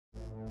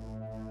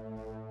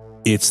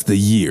It's the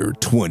year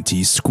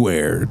 20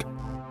 squared.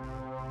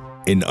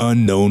 An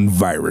unknown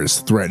virus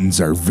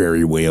threatens our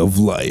very way of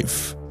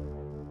life.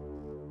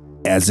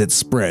 As it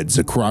spreads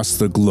across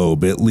the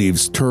globe, it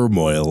leaves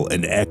turmoil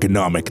and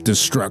economic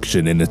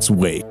destruction in its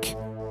wake.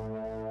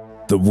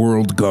 The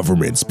world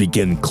governments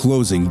begin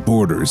closing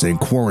borders and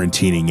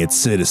quarantining its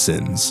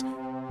citizens.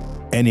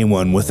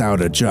 Anyone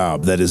without a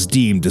job that is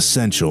deemed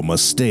essential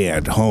must stay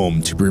at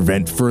home to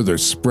prevent further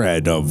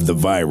spread of the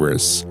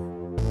virus.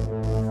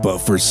 But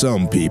for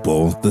some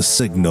people, the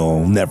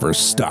signal never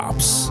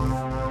stops.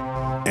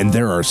 And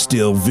there are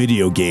still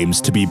video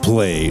games to be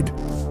played.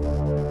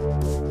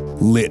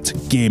 Lit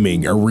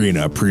Gaming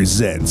Arena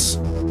presents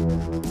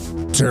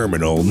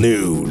Terminal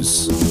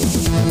News.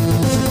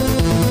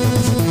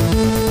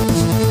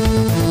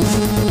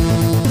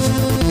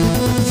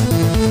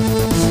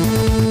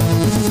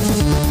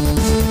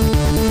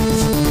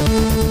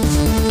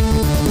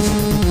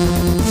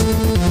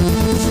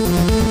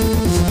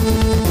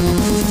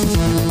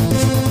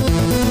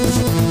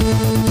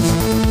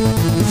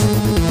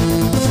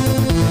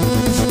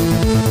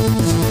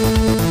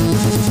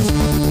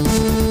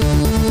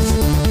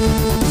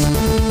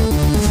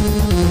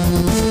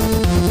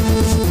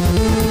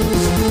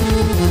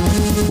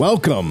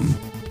 Welcome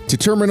to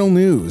Terminal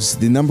News,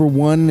 the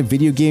 #1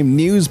 video game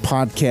news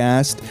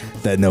podcast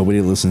that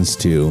nobody listens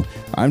to.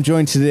 I'm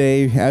joined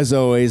today, as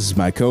always,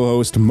 my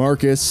co-host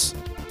Marcus.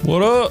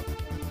 What up?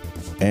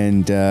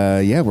 And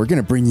we're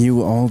going to bring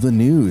you all the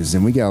news,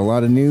 and we got a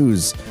lot of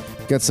news.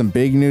 We got some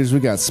big news, we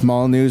got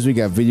small news, we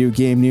got video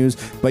game news.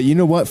 But you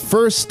know what?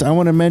 First, I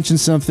want to mention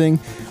something.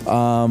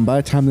 By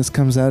the time this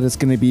comes out, it's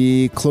going to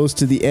be close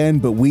to the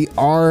end, but we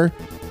are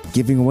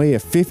giving away a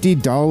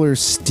 $50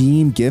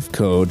 Steam gift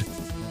code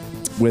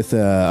with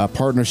a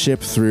partnership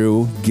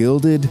through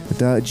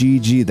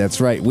Guilded.gg. That's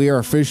right, we are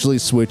officially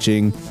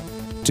switching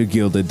to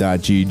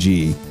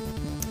Guilded.gg.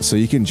 So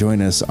you can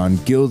join us on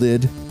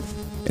Guilded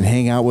and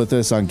hang out with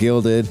us on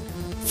Guilded.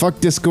 Fuck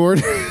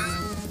Discord.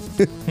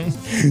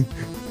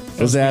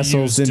 Those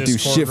assholes didn't do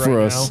shit for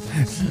us.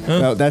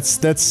 No,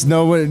 that's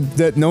no one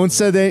that no one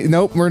said they.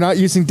 Nope, we're not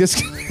using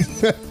Discord.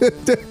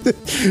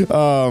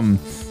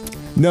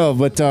 No,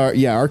 but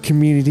our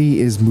community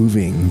is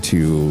moving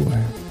to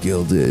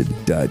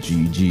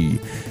Guilded.gg,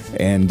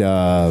 and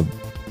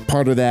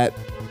part of that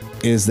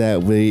is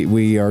that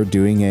we are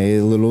doing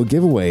a little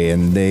giveaway,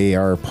 and they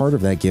are part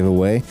of that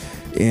giveaway.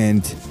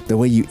 And the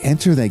way you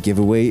enter that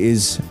giveaway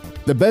is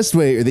the best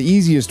way, or the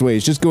easiest way,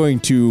 is just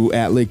going to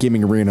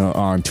 @LateGamingArena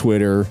on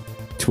Twitter,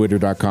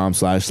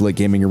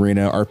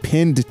 twitter.com/LateGamingArena. Our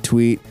pinned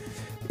tweet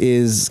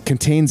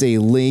contains a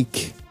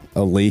link.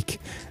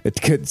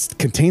 It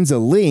contains a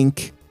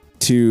link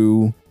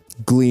to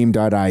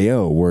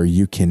Gleam.io where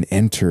you can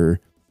enter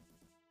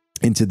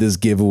into this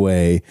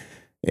giveaway,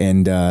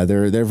 and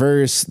there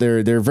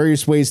are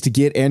various ways to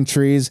get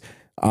entries.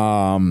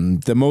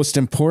 The most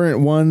important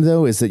one,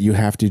 though, is that you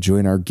have to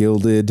join our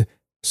Guilded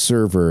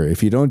server.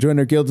 If you don't join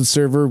our Guilded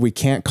server, we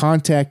can't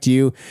contact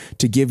you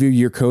to give you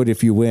your code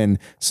if you win.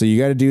 So you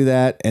got to do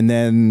that, and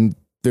then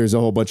there's a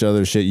whole bunch of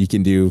other shit you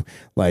can do,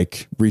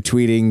 like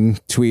retweeting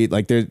tweet.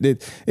 Like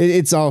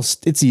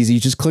it's easy. You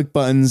just click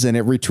buttons and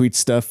it retweets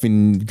stuff,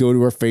 and go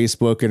to our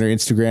Facebook and our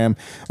Instagram,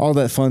 all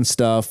that fun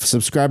stuff.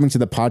 Subscribing to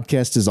the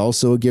podcast is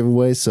also a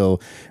giveaway.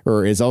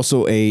 Or is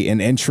also an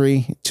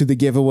entry to the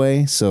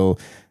giveaway. So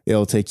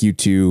it'll take you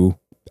to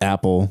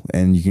Apple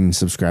and you can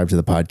subscribe to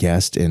the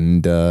podcast,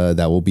 and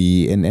that will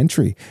be an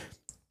entry.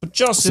 But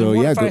Justin,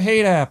 what if I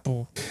hate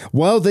Apple?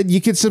 Well, then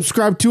you can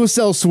subscribe to us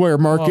elsewhere,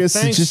 Marcus.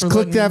 Just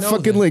click that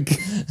fucking link.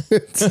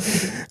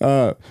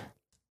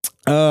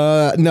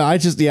 No,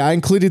 I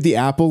included the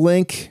Apple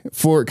link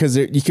because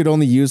you could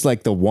only use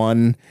like the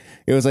one.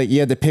 It was like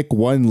you had to pick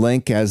one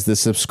link as the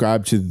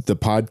subscribe to the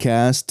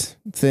podcast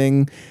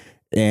thing,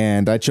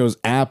 and I chose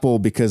Apple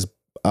because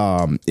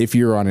if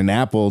you're on an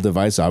Apple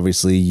device,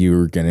 obviously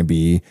you're going to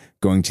be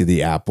going to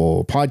the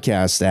Apple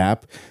Podcast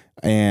app.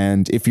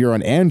 And if you're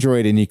on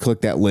Android and you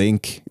click that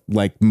link,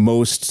 like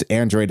most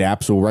Android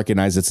apps will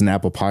recognize it's an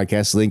Apple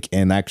Podcast link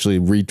and actually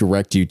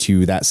redirect you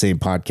to that same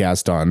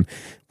podcast on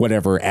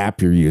whatever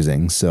app you're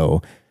using.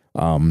 So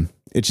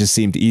it just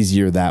seemed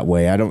easier that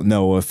way. I don't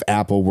know if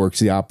Apple works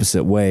the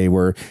opposite way,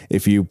 where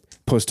if you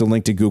post a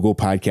link to Google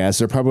Podcasts,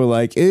 they're probably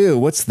like, ew,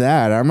 what's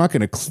that?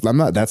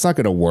 That's not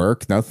going to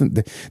work. Nothing.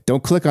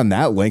 Don't click on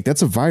that link.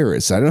 That's a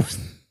virus. I don't.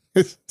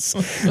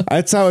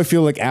 That's how I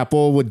feel like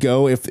Apple would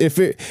go. If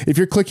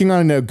you're clicking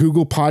on a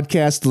Google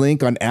Podcast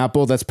link on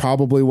Apple, that's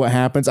probably what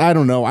happens. I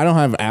don't know. I don't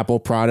have Apple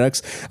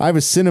products. I have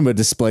a cinema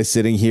display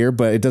sitting here,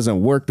 but it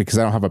doesn't work because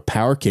I don't have a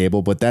power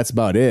cable, but that's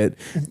about it.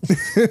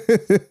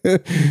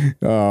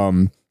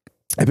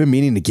 I've been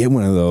meaning to get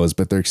one of those,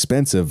 but they're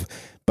expensive.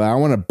 But I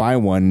want to buy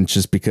one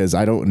just because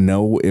I don't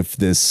know if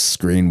this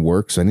screen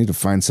works. So I need to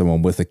find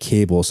someone with a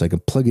cable so I can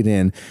plug it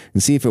in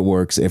and see if it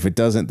works. If it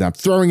doesn't, then I'm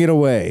throwing it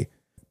away.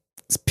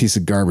 This piece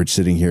of garbage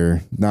sitting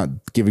here, not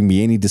giving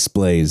me any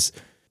displays.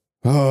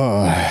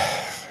 Oh,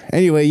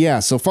 anyway,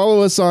 yeah. So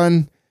follow us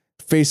on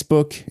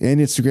Facebook and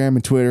Instagram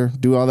and Twitter.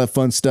 Do all that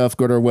fun stuff.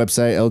 Go to our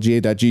website,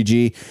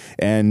 lga.gg,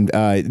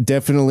 and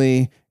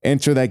definitely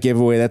enter that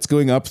giveaway. That's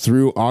going up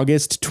through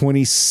August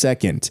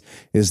 22nd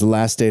is the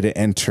last day to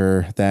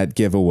enter that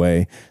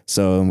giveaway.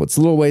 So it's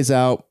a little ways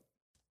out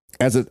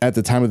at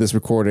the time of this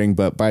recording,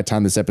 but by the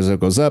time this episode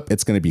goes up,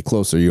 it's going to be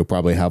closer. You'll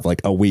probably have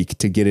like a week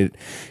to get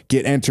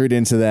entered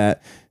into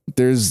that.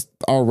 There's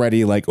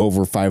already like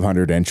over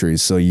 500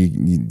 entries. So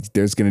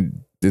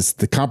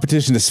the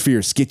competition is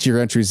fierce. Get your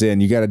entries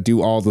in. You got to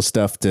do all the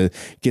stuff to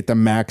get the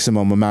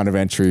maximum amount of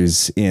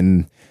entries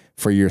in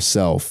for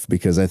yourself,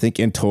 because I think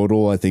in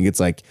total, it's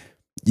like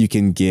you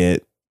can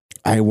get,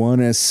 I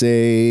want to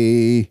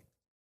say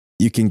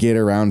you can get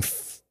around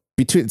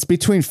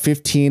between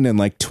 15 and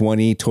like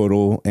 20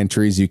 total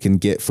entries you can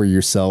get for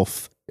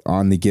yourself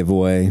on the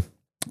giveaway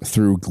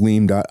through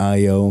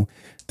Gleam.io.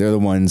 They're the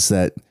ones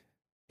that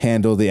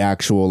handle the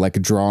actual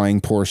like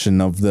drawing portion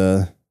of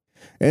and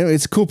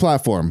it's a cool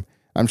platform.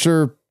 I'm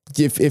sure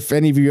if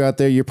any of you out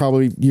there, you've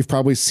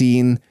probably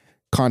seen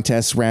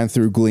contests ran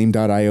through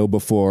Gleam.io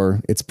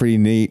before. It's pretty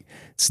neat.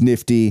 It's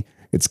nifty.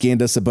 It's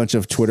gained us a bunch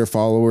of Twitter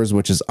followers,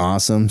 which is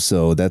awesome.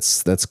 So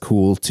that's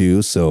cool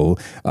too. So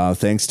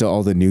thanks to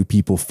all the new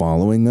people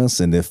following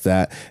us. And if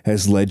that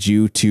has led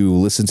you to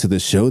listen to the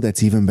show,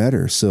 that's even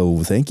better.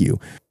 So thank you.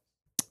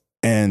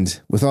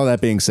 And with all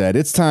that being said,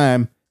 it's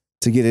time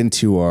to get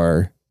into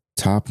our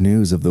top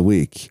news of the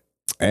week.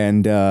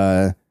 And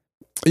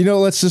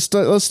let's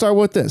start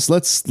with this.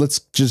 Let's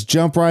just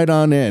jump right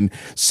on in.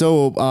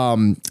 So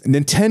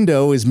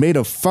Nintendo is made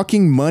of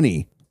fucking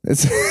money.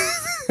 That's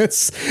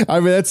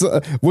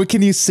what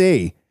can you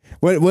say?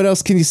 What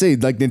else can you say?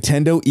 Like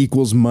Nintendo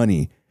equals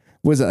money.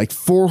 Was it like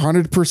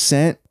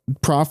 400%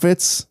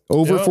 profits?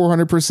 Over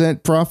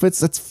 400% profits?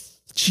 That's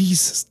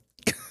Jesus.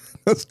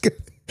 That's good.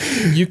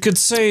 You could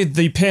say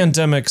the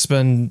pandemic's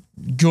been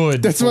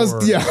good. That's what I was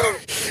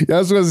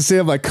going to say.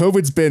 I'm like,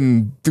 COVID's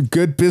been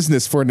good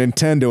business for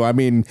Nintendo. I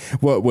mean,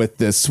 what with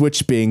the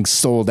Switch being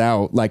sold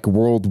out like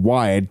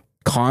worldwide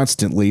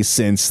constantly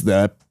since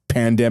the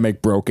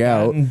pandemic broke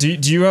out. Do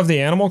you have the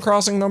Animal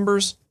Crossing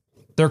numbers?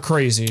 They're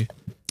crazy.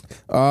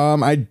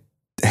 I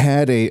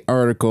had a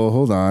article.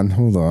 Hold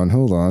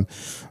on.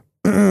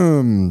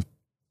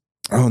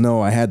 Oh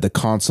no, I had the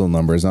console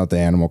numbers, not the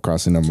Animal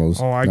Crossing numbers.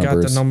 Oh, I got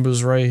the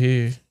numbers right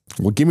here.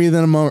 Well, give me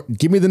the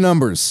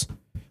numbers.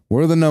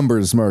 What are the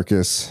numbers,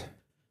 Marcus?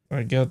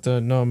 I got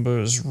the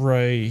numbers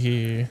right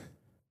here.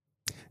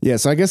 Yeah,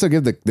 so I guess I'll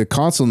give the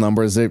console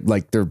numbers. They're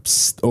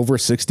over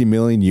 60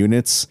 million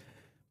units,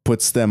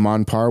 puts them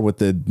on par with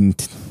the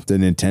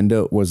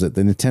Nintendo. Was it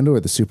the Nintendo or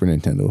the Super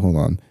Nintendo? Hold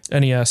on.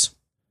 NES.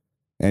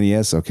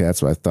 NES. Okay,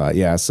 that's what I thought.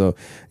 Yeah, so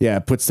yeah,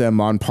 it puts them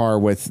on par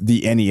with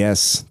the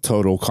NES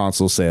total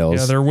console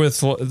sales. Yeah, they're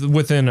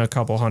within a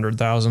couple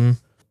 100,000.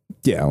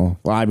 Yeah,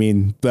 well, I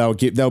mean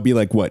that'll be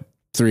like what,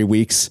 3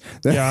 weeks?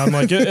 Yeah, I'm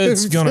like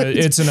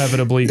it's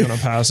inevitably gonna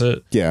pass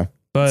it. Yeah,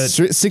 but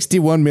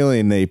 61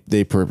 million they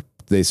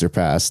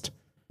surpassed.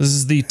 This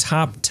is the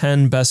top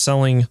 10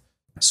 best-selling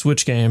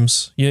Switch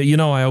games. You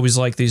know I always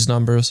like these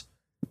numbers.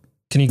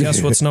 Can you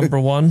guess what's number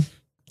one?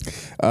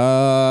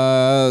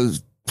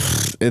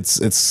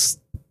 It's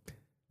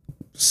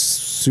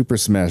Super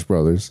Smash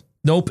Brothers.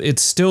 Nope,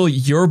 it's still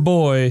your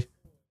boy,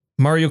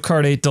 Mario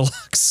Kart 8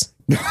 Deluxe.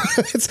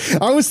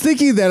 I was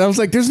thinking that. I was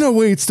like, there's no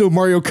way it's still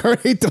Mario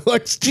Kart 8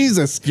 Deluxe.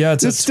 Jesus. Yeah,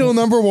 it's still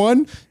number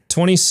one?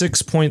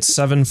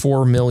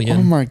 26.74 million.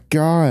 Oh my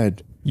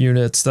God.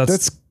 Units.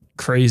 That's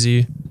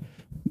crazy.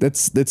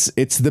 It's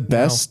the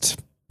best.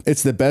 Wow.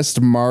 It's the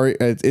best Mario.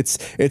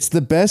 It's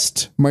the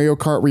best Mario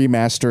Kart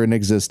remaster in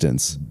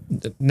existence.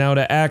 Now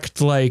to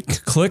act like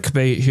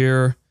clickbait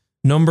here,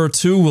 number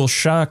 2 will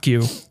shock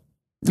you.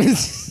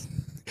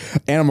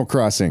 Animal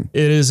Crossing.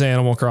 It is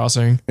Animal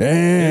Crossing.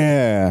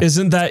 Yeah.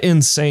 Isn't that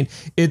insane?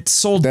 It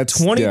sold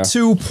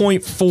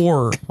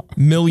 22.4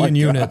 million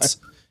units.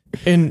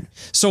 And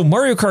so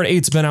Mario Kart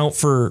 8's been out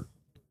for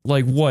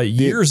like what,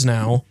 years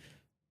now?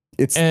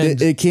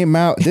 It came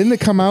out. Didn't it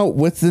come out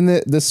within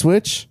the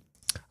Switch?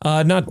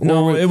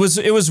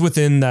 It was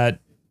within that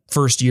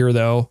first year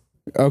though.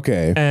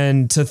 Okay.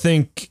 And to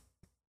think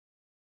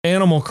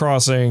Animal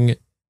Crossing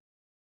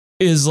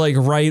is like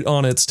right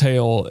on its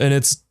tail, and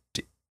it's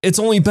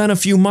only been a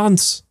few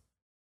months.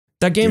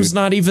 That game's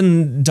not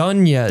even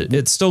done yet.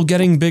 It's still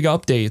getting big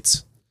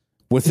updates.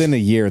 Within a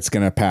year, it's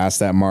going to pass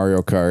that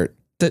Mario Kart.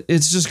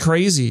 It's just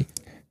crazy.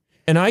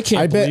 And I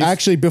bet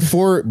actually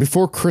before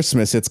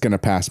Christmas, it's going to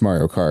pass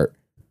Mario Kart.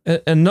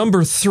 And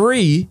number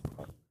 3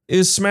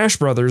 is Smash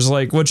Brothers,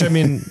 which I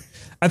mean,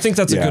 I think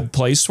that's a good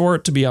place for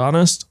it, to be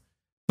honest.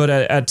 But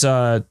at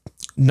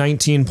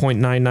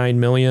 19.99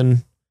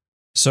 million.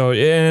 So,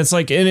 and it's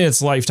like in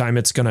its lifetime,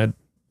 it's going to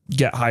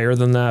get higher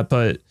than that,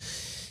 but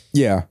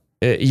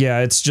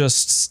it's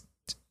just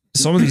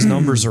some of these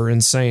numbers are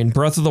insane.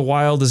 Breath of the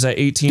Wild is at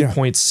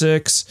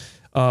 18.6.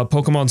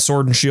 Pokemon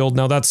Sword and Shield.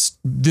 Now this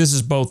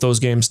is both those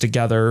games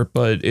together,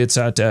 but it's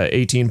at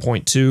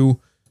 18.2.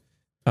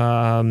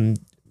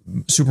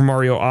 Super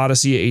Mario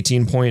Odyssey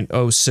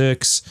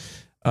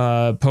 18.06.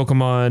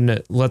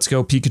 Pokemon Let's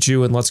Go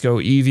Pikachu and Let's Go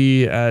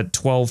Eevee at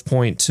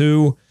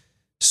 12.2.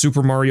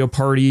 Super Mario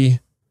Party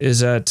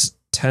is at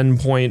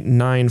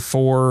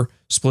 10.94.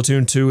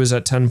 Splatoon 2 is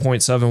at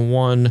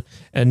 10.71.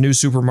 And New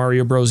Super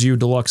Mario Bros. U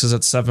Deluxe is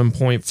at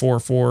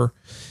 7.44.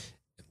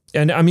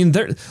 And I mean,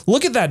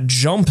 look at that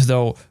jump,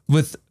 though,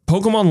 with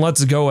Pokemon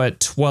Let's Go at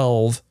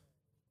 12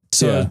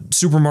 to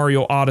Super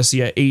Mario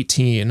Odyssey at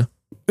 18.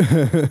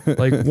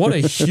 Like, what a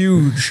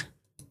huge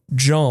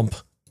jump.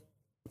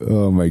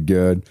 Oh, my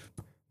God.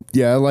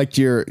 Yeah, I liked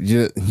you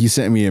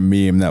sent me a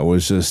meme that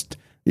was just,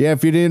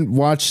 if you didn't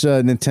watch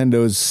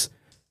Nintendo's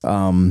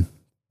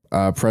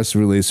press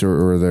release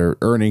or their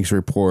earnings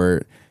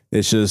report,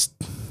 it's just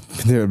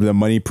the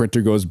money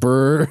printer goes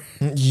brr.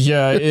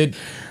 Yeah,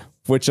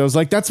 which I was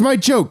like, that's my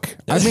joke.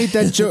 I made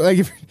that joke.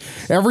 Like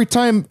every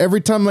time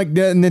like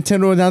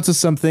Nintendo announces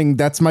something,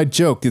 that's my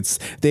joke.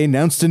 They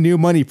announced a new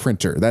money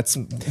printer. That's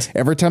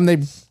every time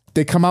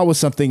they come out with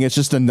something, it's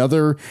just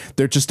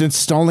they're just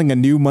installing a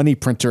new money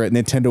printer at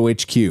Nintendo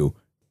HQ.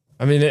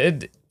 I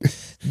mean,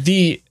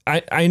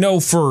 I know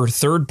for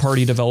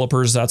third-party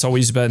developers, that's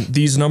always been,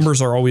 these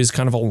numbers are always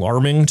kind of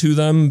alarming to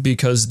them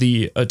because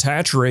the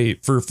attach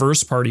rate for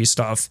first-party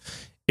stuff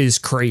is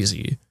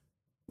crazy.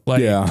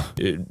 Like,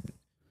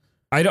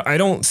 I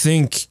don't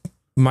think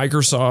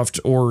Microsoft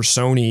or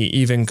Sony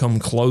even come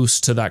close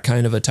to that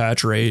kind of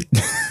attach rate.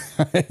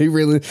 I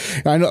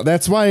know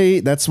that's why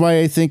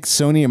I think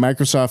Sony and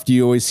Microsoft,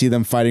 you always see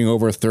them fighting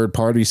over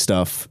third-party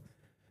stuff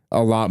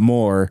a lot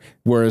more,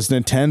 whereas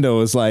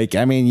Nintendo is like,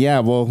 I mean,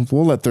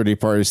 we'll let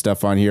third-party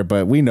stuff on here,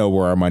 but we know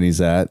where our money's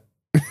at.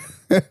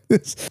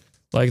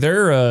 Like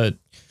they're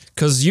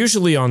because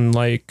usually on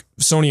like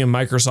Sony and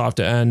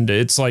Microsoft end,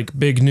 it's like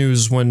big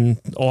news when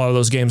a lot of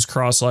those games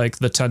cross like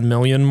the 10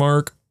 million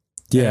mark.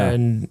 Yeah.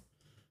 And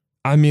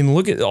I mean,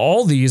 look at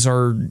all these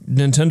are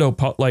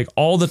Nintendo, like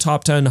all the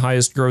top 10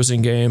 highest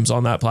grossing games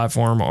on that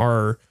platform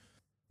are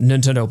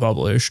Nintendo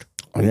published.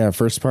 Oh, yeah.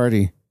 First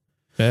party.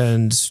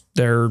 And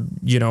they're,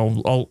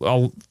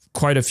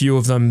 quite a few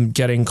of them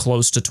getting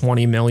close to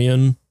 20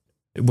 million,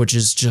 which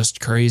is just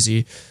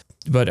crazy.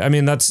 But I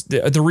mean, that's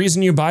the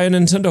reason you buy a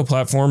Nintendo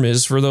platform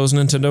is for those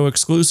Nintendo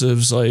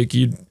exclusives. Like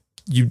you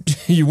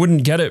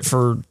wouldn't get it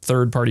for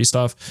third party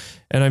stuff.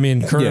 And I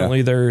mean,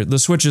 currently the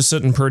Switch is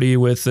sitting pretty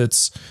with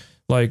its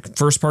like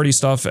first party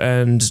stuff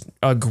and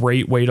a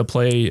great way to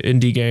play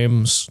indie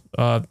games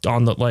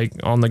on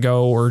the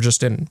go or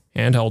just in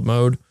handheld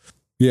mode.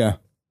 Yeah.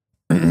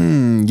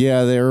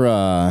 Yeah, they're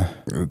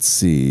let's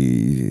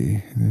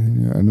see. I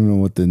don't know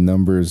what the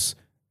numbers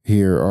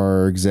here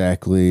are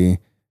exactly.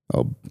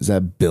 Oh, is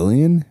that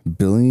billion?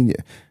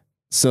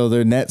 So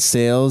their net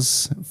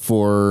sales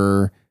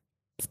for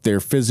their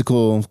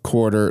physical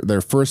quarter,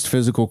 their first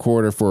physical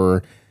quarter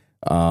for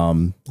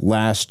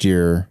last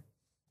year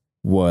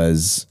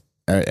was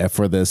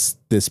for this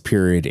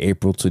period,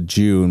 April to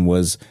June,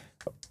 was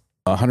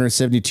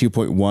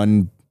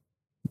 172.1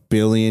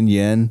 billion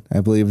yen,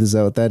 I believe is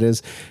that what that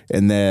is.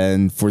 And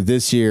then for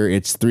this year,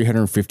 it's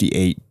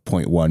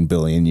 358.1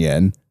 billion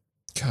yen.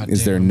 God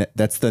is damn.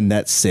 That's the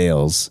net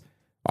sales.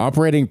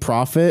 Operating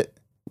profit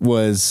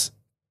was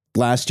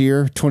last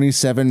year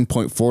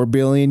 27.4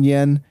 billion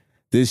yen.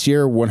 This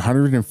year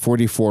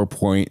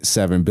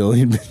 144.7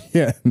 billion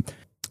yen.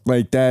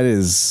 Like that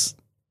is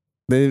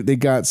they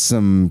got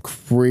some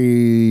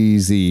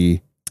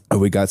crazy. Oh,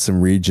 we got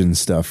some region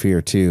stuff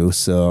here too.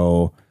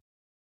 So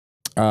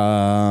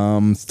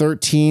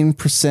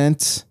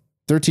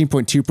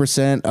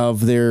 13.2%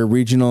 of their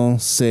regional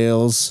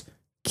sales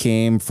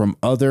came from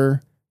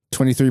other,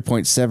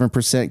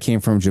 23.7%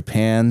 came from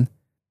Japan,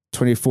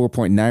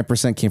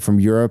 24.9% came from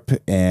Europe,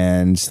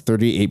 and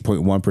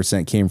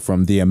 38.1% came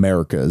from the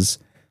Americas.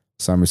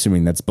 So I'm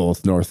assuming that's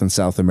both North and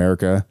South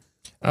America.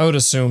 I would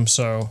assume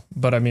so,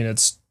 but I mean,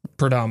 it's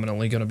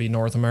predominantly going to be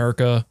North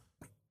America.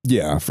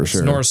 Yeah, for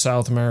sure. North,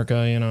 South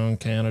America,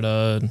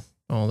 Canada, and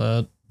all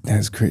that.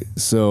 That's great.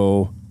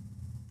 So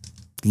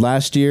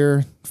last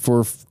year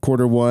for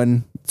quarter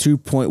one,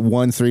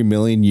 2.13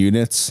 million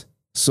units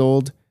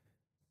sold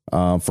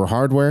for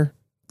hardware.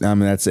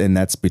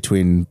 That's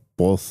between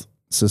both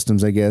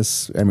systems, I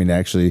guess. I mean,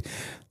 actually,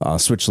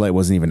 Switch Lite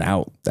wasn't even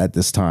out at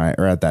this time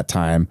or at that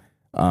time.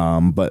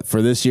 But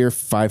for this year,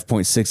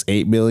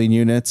 5.68 million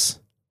units.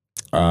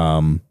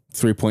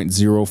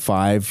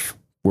 3.05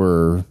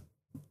 were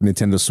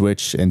Nintendo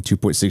Switch and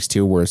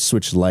 2.62 were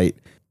Switch Lite.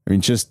 I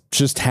mean,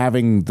 just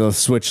having the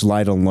Switch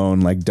Lite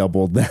alone like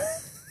doubled that,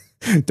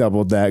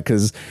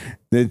 because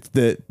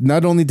the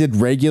not only did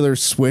regular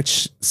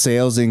Switch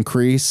sales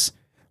increase,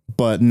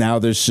 but now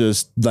there's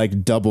just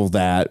like double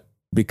that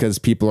because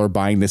people are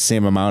buying the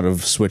same amount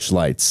of Switch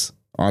Lites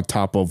on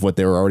top of what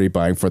they were already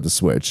buying for the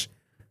Switch.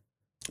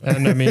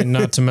 And I mean,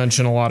 not to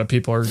mention a lot of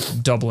people are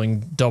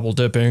double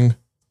dipping.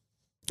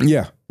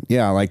 Yeah,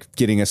 like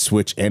getting a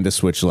Switch and a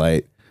Switch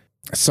Lite.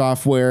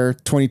 Software,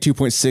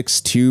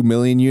 22.62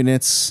 million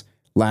units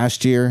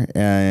last year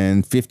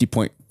and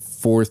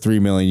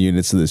 50.43 million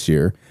units this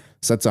year.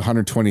 So that's a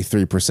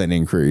 123%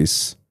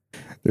 increase.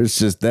 There's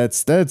just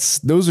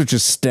those are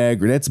just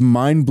staggering. That's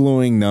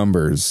mind-blowing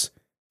numbers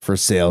for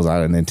sales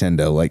out of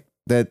Nintendo. Like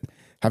that.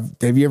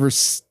 Have you ever?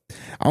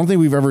 I don't think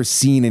we've ever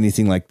seen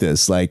anything like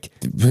this. Like,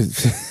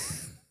 the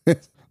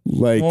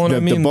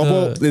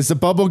bubble. Is the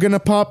bubble gonna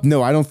pop?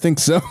 No, I don't think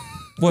so.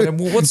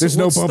 There's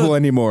no bubble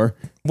anymore.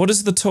 What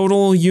is the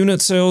total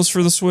unit sales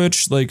for the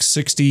Switch? Like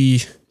 60,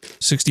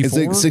 64? It's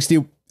like 60.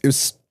 It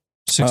was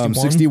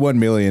 61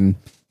 million.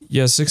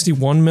 Yeah,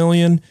 61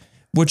 million,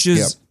 which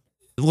is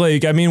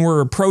like, I mean,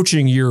 we're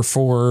approaching year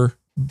 4,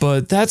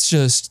 but that's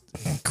just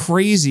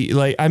crazy.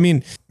 Like, I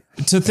mean,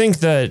 to think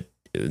that,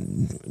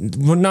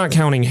 we're not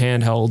counting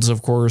handhelds,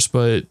 of course,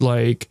 but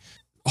like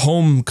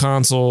home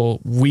console,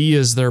 Wii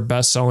is their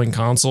best selling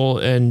console,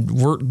 and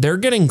they're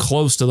getting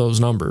close to those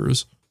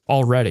numbers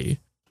already.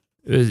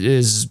 It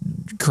is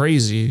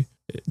crazy.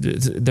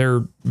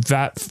 They're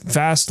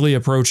vastly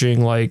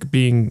approaching like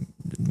being,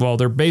 well,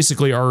 they're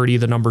basically already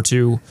the number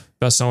 2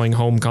 best selling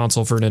home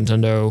console for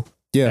Nintendo.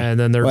 Yeah. And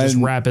then they're just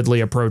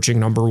rapidly approaching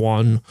number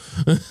 1.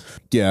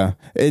 Yeah.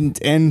 And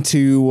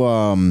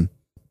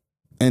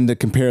to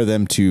compare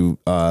them to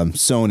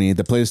Sony,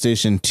 the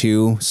PlayStation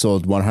 2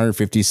 sold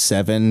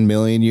 157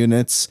 million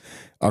units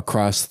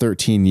across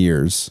 13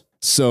 years.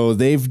 So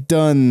they've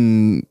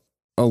done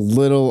a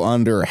little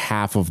under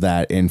half of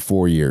that in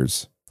 4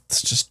 years.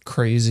 It's just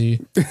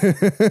crazy.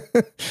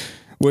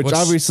 Which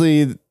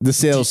obviously the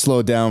sales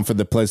slowed down for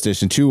the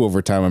PlayStation 2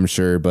 over time, I'm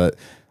sure, but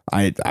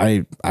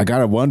I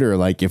gotta wonder,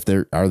 like, if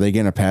are they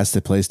gonna pass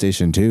the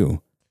PlayStation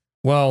 2?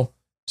 Well,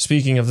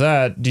 speaking of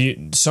that,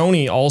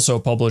 Sony also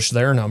published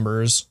their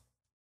numbers.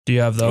 Do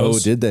you have those? Oh,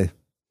 did they?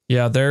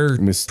 Yeah, they're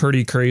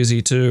pretty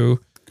crazy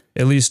too.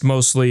 At least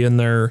mostly in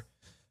their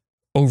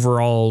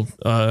overall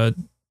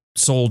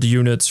sold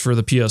units for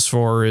the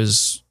PS4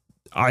 is,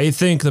 I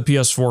think the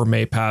PS4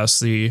 may pass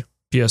the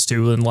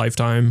PS2 in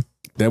lifetime.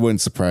 That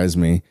wouldn't surprise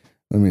me.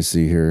 Let me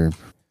see here.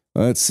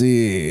 Let's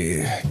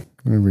see.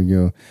 There we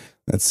go.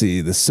 Let's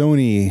see. The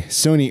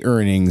Sony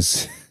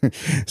earnings.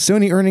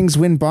 Sony earnings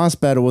win boss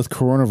battle with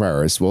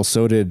coronavirus. Well,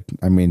 so did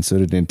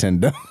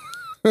Nintendo.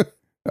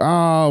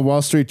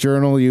 Wall Street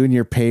Journal, you and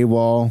your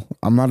paywall.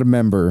 I'm not a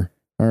member.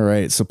 All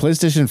right. So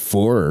PlayStation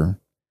 4.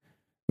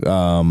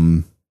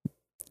 And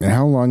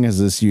how long has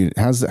this unit?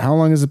 How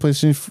long has the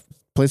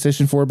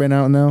PlayStation 4 been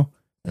out now?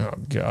 Oh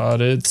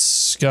God,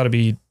 it's got to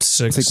be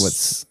 6. I think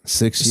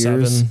 6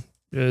 years. 7.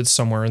 It's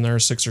somewhere in there,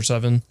 6 or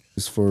 7.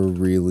 Just for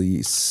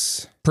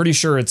release. Pretty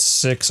sure it's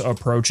 6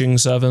 approaching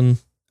 7.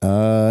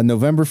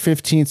 November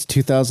 15th,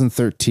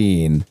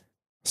 2013.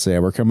 So yeah,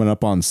 we're coming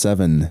up on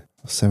 7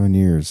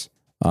 years.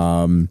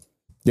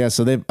 Yeah,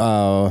 so they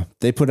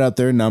put out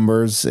their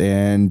numbers,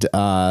 and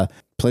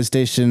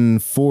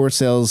PlayStation 4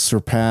 sales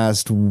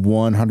surpassed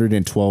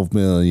 112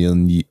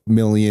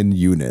 million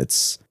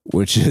units,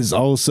 which is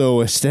also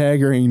a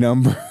staggering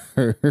number.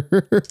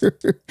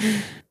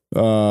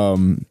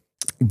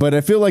 But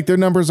I feel like their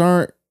numbers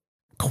aren't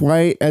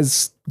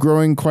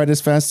growing quite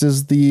as fast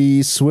as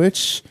the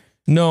Switch.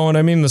 No, and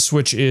I mean the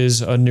Switch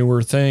is a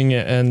newer thing,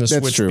 and the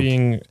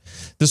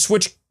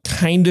Switch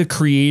kind of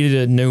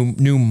created a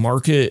new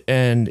market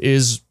and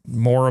is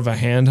more of a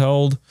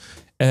handheld.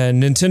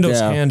 And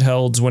Nintendo's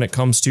handhelds, when it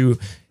comes to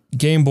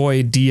Game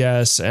Boy,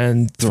 DS,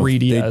 and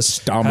 3DS,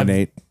 they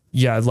dominate.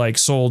 Like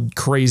sold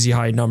crazy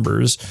high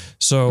numbers.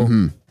 So,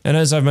 and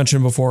as I've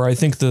mentioned before, I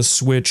think the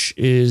Switch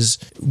is,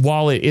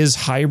 while it is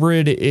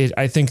hybrid,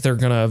 I think they're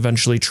going to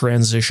eventually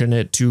transition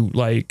it to,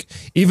 like,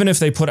 even if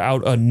they put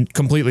out a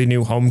completely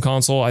new home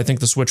console, I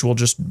think the Switch will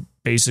just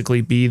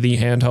basically be the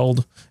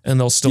handheld, and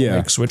they'll still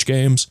make Switch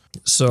games.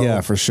 So yeah,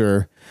 for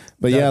sure.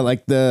 But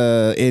like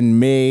in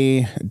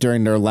May,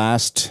 during their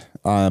last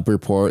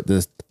report,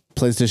 the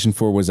PlayStation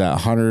 4 was at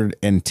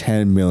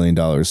 $110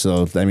 million.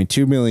 So, I mean,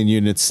 2 million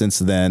units since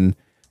then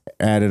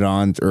added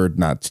on, or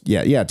not.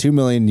 Yeah. 2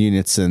 million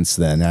units since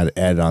then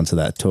added on to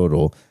that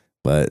total.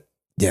 But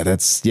yeah,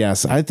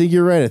 I think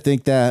you're right. I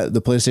think that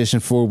the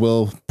PlayStation 4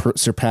 will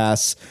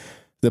surpass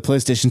the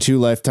PlayStation 2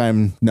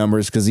 lifetime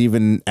numbers, because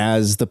even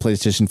as the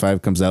PlayStation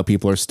 5 comes out,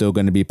 people are still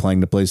going to be buying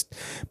the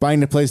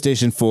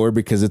PlayStation 4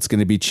 because it's going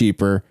to be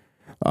cheaper.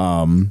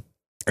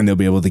 And they'll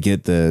be able to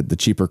get the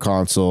cheaper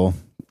console.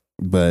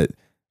 But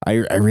I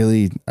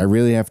really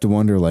have to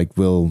wonder, like,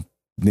 will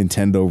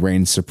Nintendo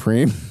reign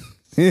supreme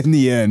in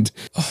the end?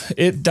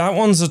 That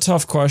one's a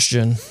tough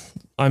question.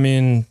 I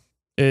mean,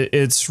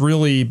 it's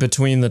really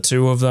between the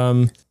two of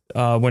them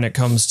when it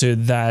comes to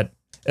that.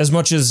 As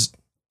much as,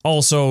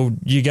 also,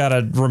 you got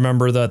to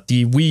remember that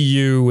the Wii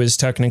U is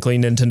technically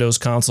Nintendo's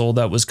console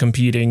that was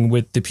competing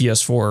with the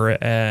PS4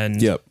 and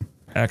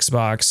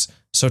Xbox.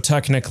 So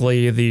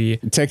technically the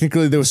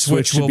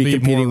Switch should be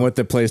competing with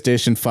the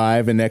PlayStation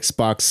 5 and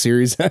Xbox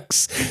Series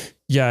X.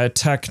 Yeah,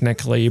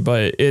 technically,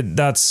 but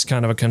that's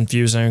kind of a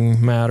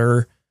confusing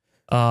matter.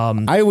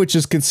 I would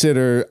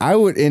consider the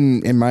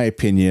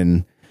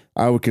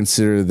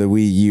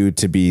Wii U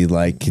to be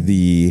like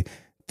the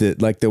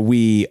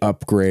Wii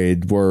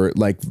upgrade, where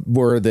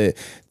the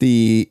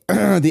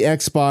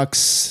Xbox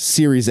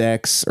Series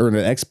X or the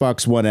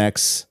Xbox One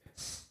X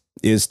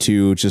is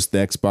to just the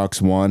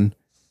Xbox One,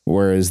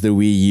 whereas the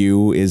Wii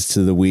U is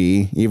to the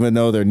Wii. Even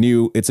though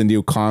it's a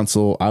new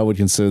console, I would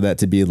consider that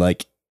to be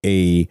like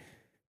a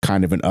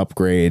kind of an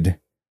upgraded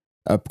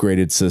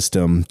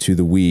system to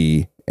the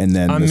Wii, and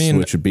then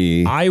Switch would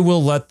be.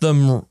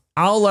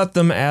 I'll let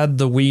them add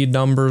the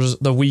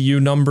Wii U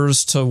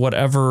numbers to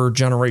whatever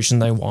generation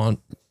they want.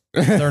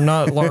 They're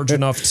not large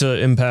enough to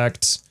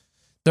impact.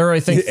 They're, I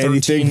think,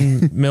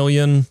 13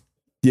 million.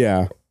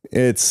 Yeah,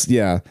 it's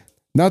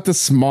not the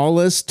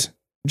smallest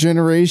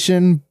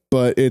generation,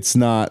 but it's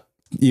not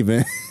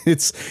even.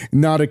 It's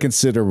not a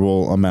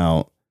considerable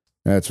amount.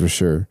 That's for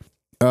sure.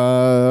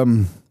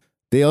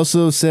 They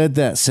also said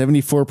that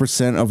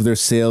 74% of their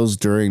sales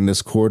during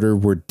this quarter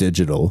were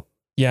digital.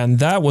 Yeah, and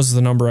that was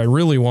the number I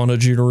really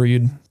wanted you to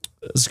read.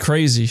 It's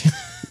crazy.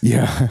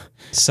 Yeah.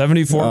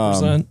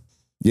 74%.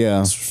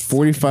 Yeah.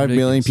 45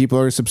 million people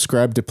are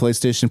subscribed to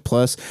PlayStation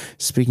Plus.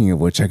 Speaking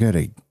of which, I got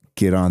to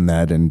get on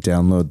that and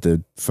download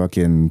the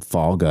fucking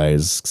Fall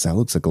Guys, because that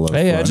looks like a lot of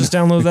fun. Hey, I just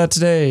downloaded that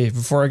today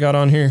before I got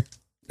on here.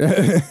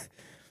 I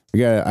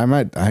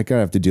gotta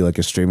have to do like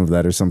a stream of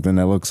that or something.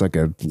 That looks like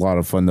a lot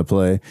of fun to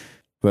play.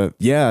 But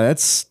yeah,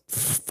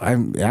 I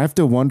have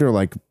to wonder,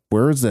 like,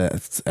 where is the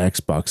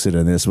Xbox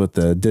in this with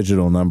the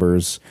digital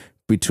numbers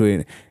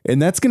between, and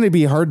that's going to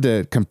be hard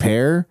to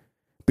compare,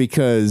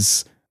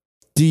 because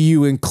do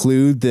you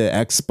include the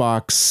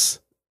Xbox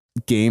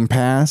Game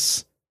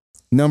Pass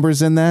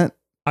numbers in that?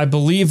 I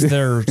believe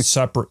they're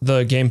separate.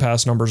 The Game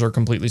Pass numbers are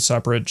completely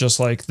separate, just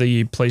like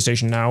the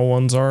PlayStation Now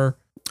ones are.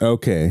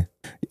 Okay.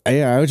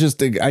 Yeah, I was just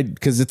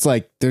because it's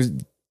like there's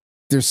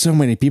so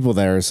many people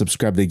that are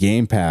subscribed to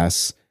Game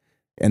Pass.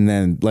 And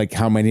then, like,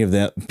 how many of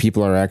the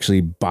people are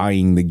actually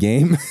buying the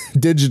game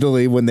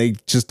digitally when they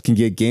just can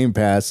get Game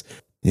Pass?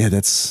 Yeah,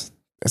 that's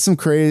some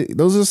crazy.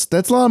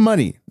 That's a lot of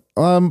money.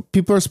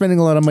 People are spending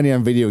a lot of money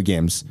on video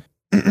games.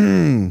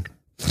 And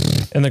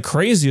the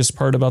craziest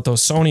part about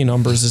those Sony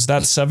numbers is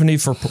that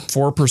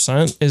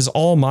 74% is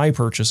all my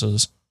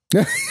purchases.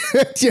 Yeah,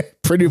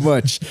 pretty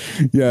much.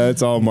 Yeah,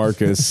 it's all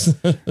Marcus.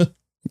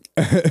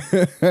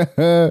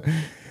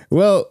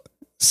 Well.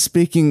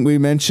 Speaking, we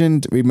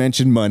mentioned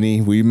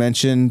money. We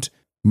mentioned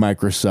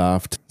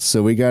Microsoft.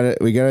 So we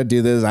gotta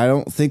do this. I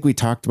don't think we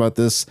talked about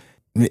this.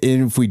 And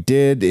if we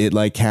did, it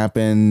like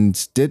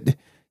happened. Did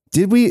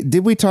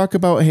we talk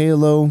about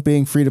Halo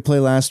being free to play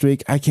last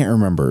week? I can't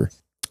remember.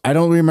 I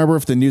don't remember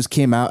if the news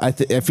came out. I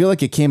feel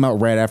like it came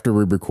out right after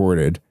we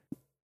recorded.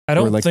 I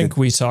don't think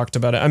we talked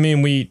about it. I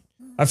mean,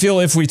 I feel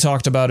if we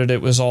talked about it,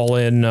 it was all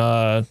in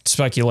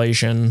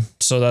speculation.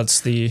 So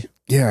that's the.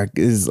 Yeah,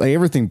 is like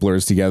everything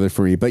blurs together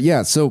for me. But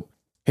yeah, so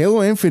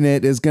Halo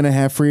Infinite is going to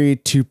have free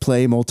to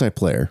play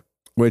multiplayer,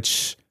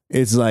 which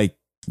is like,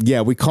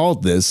 yeah, we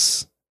called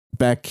this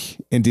back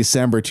in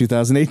December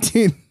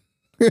 2018.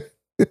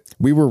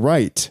 We were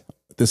right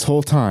this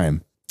whole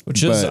time.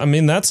 Which is, I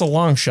mean, that's a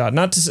long shot.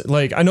 Not to say,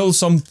 like, I know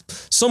some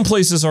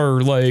places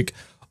are like,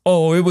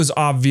 oh, it was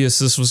obvious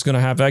this was going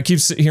to happen. I keep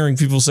hearing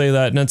people say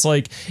that, and it's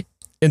like,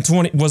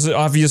 was it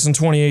obvious in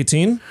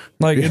 2018?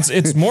 Like,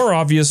 it's more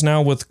obvious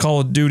now with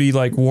Call of Duty,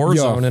 like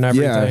Warzone and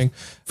everything. Yeah,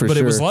 but sure.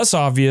 It was less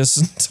obvious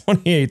in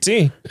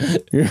 2018.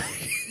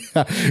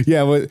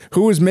 Yeah,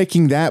 who was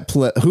making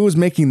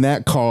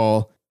that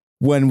call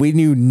when we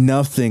knew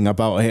nothing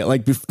about it?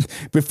 Like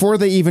before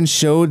they even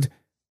showed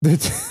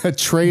a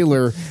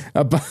trailer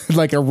about,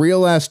 like, a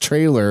real ass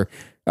trailer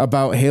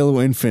about Halo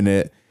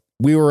Infinite,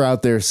 we were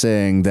out there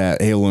saying that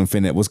Halo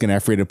Infinite was going to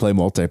have free to play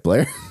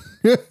multiplayer.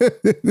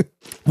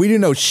 We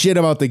didn't know shit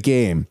about the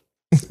game.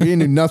 We didn't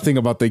know nothing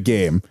about the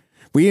game.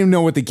 We didn't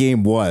know what the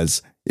game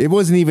was. It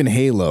wasn't even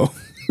Halo.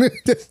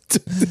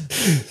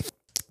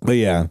 But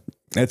yeah,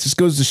 that just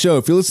goes to show,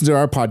 if you listen to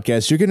our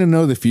podcast, you're going to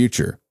know the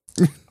future.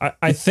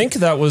 I think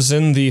that was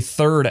in the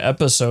third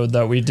episode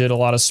that we did a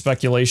lot of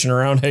speculation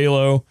around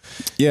Halo.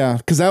 Yeah,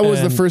 because that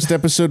was the first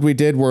episode we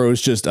did where it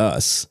was just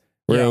us.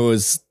 Where it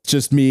was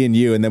just me and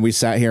you, and then we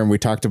sat here and we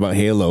talked about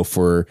Halo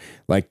for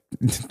like,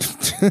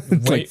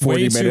 like 40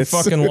 way minutes. Too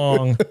fucking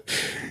long.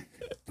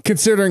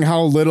 Considering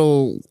how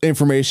little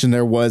information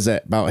there was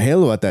about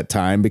Halo at that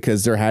time,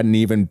 because there hadn't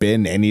even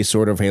been any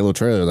sort of Halo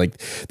trailer. Like,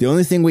 the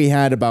only thing we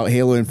had about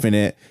Halo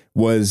Infinite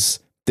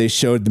was they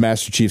showed the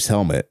Master Chief's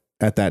helmet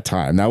at that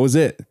time. That was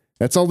it.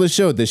 That's all they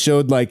showed. They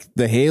showed like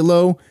the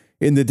Halo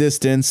in the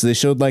distance. They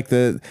showed like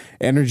the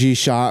energy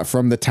shot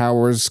from the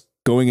towers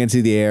going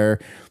into the air.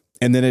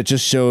 And then it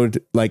just showed,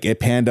 like,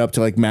 it panned up to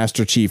like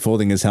Master Chief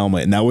holding his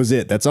helmet, and that was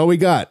it. That's all we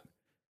got.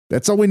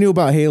 That's all we knew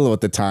about Halo at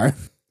the time.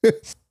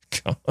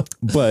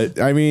 But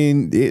I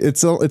mean,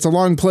 it's a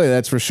long play,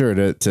 that's for sure,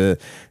 to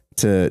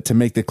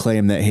make the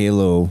claim that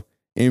Halo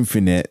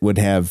Infinite would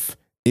have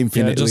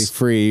infinitely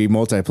free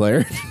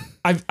multiplayer.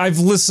 I've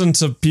listened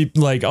to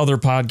people, like, other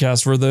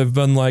podcasts where they've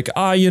been like,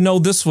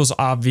 this was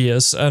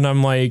obvious, and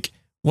I'm like,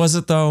 was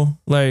it though?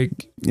 Like,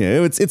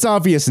 yeah, it's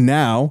obvious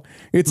now.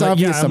 It's like,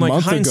 obvious a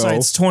month ago.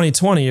 Hindsight's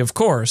 2020, of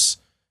course.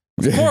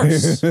 Like,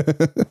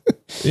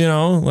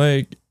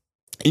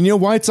 And you know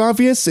why it's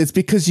obvious? It's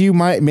because you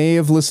may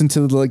have listened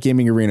to the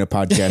Gaming Arena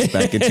podcast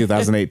back in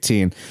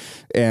 2018,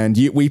 and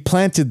we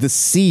planted the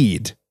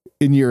seed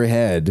in your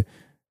head.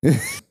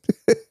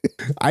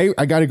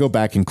 I got to go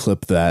back and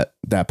clip that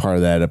part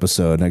of that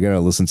episode, and I got to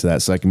listen to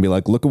that so I can be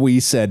like, look at what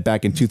you said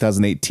back in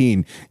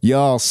 2018.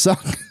 Y'all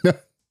suck.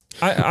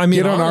 I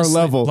mean, get on honestly,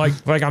 our level.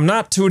 Like I'm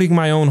not tooting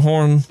my own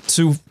horn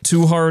too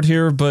hard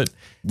here, but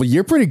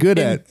you're pretty good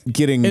at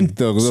getting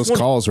those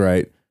calls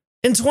right.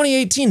 In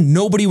 2018,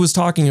 nobody was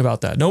talking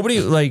about that. Nobody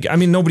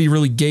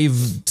really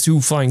gave two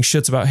flying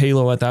shits about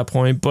Halo at that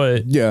point,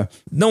 but yeah,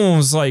 no one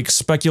was like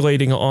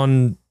speculating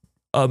on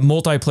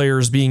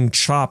multiplayers being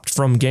chopped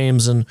from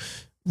games and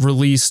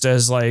released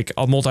as like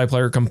a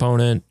multiplayer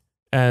component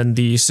and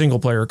the single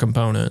player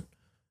component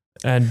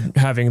and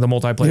having the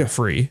multiplayer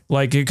free.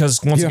 Like,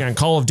 because once again,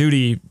 Call of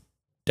Duty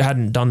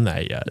hadn't done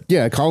that yet.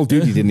 Yeah, Call of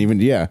Duty didn't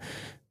even,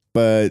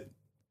 but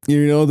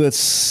you know,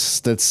 that's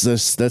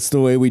the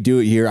way we do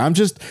it here. I'm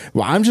just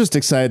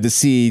excited to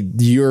see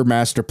your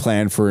master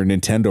plan for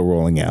Nintendo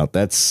rolling out.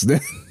 That's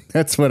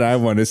what I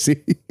want to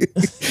see.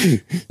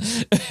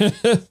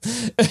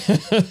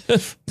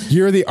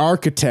 You're the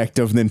architect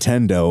of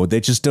Nintendo. They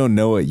just don't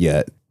know it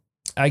yet.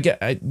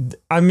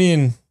 I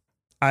mean,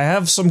 I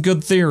have some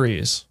good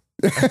theories.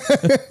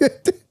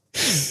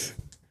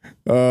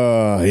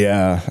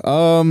 Yeah.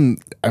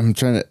 I'm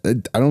trying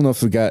to. I don't know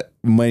if we got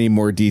many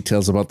more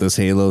details about this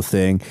Halo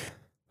thing.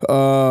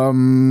 But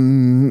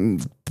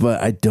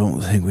I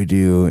don't think we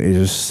do. It's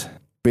just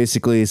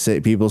basically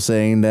people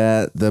saying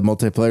that the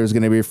multiplayer is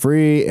going to be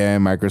free,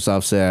 and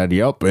Microsoft said,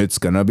 "Yep, it's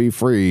going to be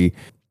free."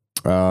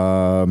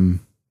 They're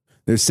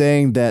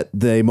saying that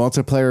the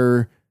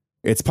multiplayer.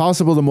 It's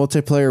possible the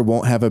multiplayer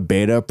won't have a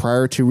beta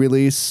prior to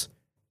release,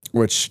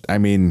 which I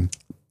mean,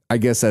 I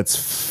guess that's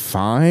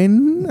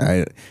fine.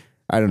 I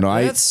don't know.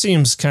 That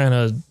seems kind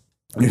of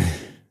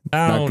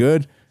not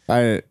good.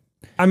 I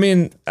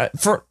mean,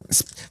 for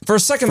a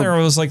second there,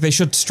 I was like, they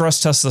should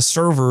stress test the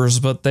servers,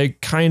 but they're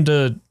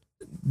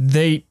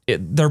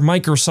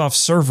Microsoft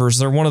servers.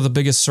 They're one of the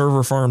biggest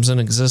server farms in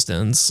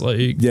existence.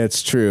 Like, yeah,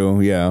 it's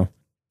true. Yeah,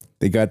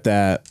 they got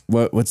that.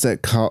 What's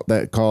that called?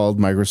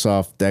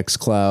 Microsoft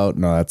xCloud?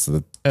 No, that's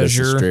the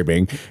Azure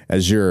streaming.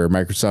 Azure,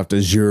 Microsoft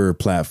Azure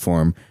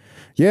platform.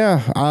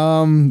 Yeah,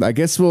 I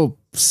guess we'll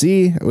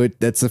see.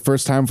 That's the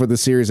first time for the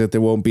series that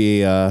there won't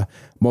be a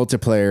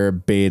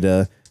multiplayer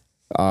beta.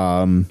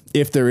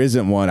 If there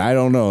isn't one, I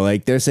don't know.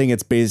 Like, they're saying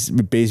it's based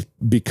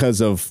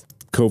because of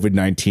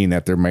COVID-19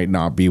 that there might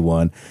not be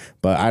one,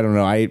 but I don't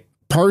know. I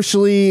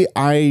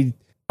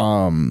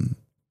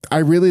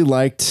really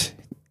liked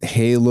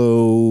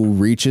Halo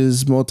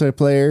Reach's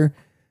multiplayer,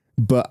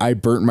 but I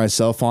burnt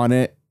myself on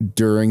it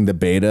during the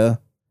beta.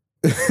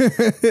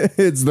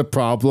 It's the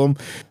problem.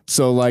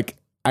 So like,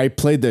 I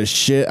played the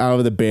shit out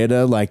of the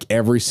beta like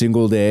every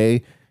single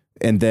day,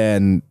 and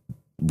then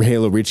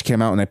Halo Reach came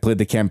out and I played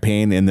the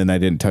campaign, and then I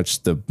didn't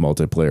touch the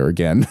multiplayer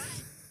again.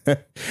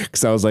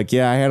 Because I was like,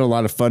 yeah, I had a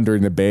lot of fun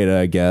during the beta,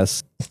 I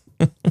guess.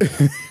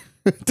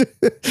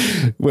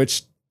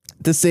 Which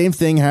the same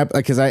thing happened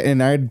because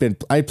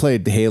I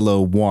played Halo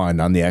 1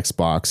 on the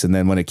Xbox, and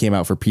then when it came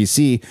out for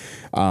PC,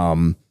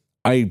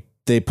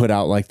 they put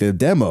out like the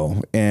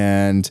demo,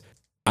 and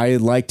I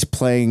liked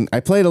playing. I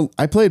played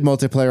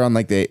multiplayer on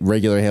like the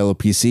regular Halo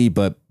PC,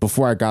 but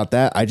before I got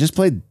that, I just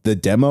played the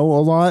demo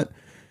a lot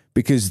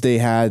because they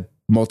had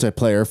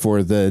multiplayer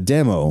for the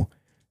demo,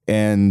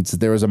 and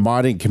there was a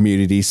modding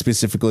community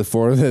specifically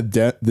for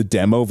the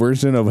demo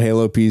version of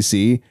Halo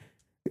PC,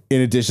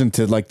 in addition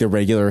to like the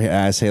regular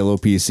ass Halo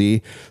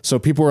PC. So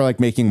people were like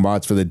making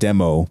mods for the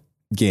demo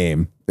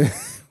game,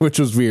 which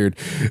was weird.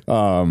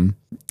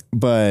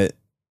 But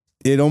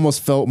it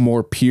almost felt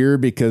more pure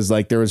because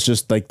like there was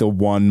just like the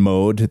one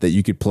mode that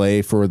you could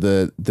play for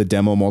the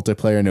demo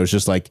multiplayer, and it was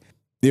just like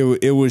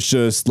it was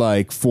just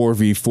like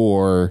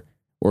 4v4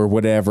 or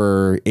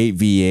whatever,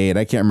 8v8.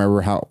 I can't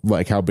remember how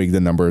big the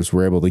numbers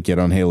were able to get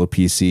on Halo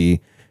PC.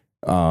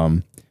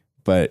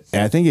 But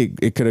I think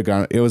it could have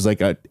gone. It was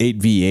like a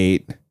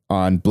 8v8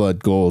 on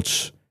Blood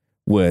Gulch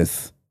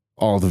with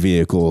all the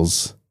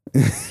vehicles.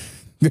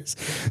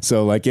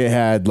 So like it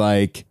had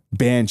like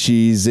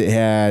Banshees, it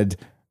had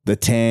the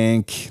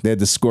tank, they had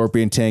the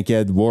Scorpion tank, it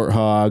had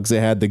Warthogs, they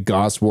had the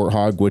Gauss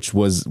Warthog, which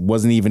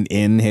wasn't even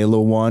in Halo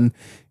 1.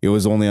 It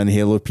was only on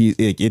Halo P.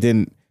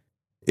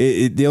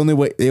 The only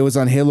way it was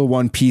on Halo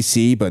 1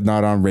 PC, but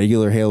not on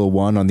regular Halo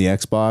 1 on the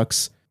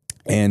Xbox.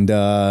 And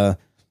I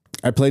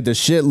played the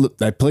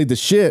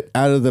shit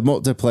out of the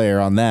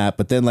multiplayer on that.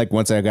 But then like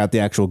once I got the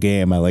actual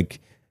game, I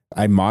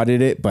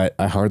modded it, but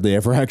I hardly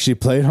ever actually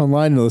played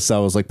online unless I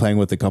was like playing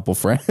with a couple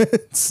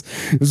friends.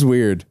 It was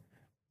weird.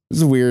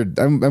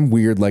 I'm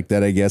weird like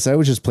that, I guess. I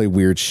would just play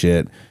weird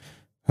shit.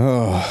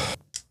 Oh.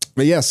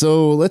 But yeah,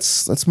 so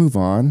let's move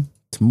on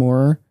to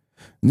more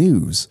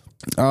news.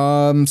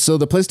 So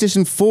the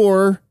PlayStation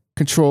 4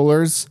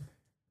 controllers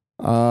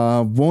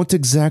won't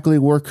exactly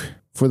work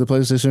for the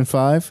PlayStation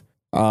 5.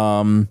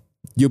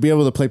 You'll be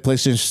able to play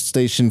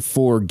PlayStation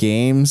 4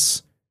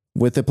 games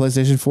with the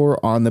PlayStation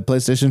 4 on the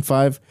PlayStation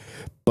 5,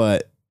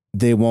 but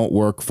they won't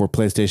work for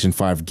PlayStation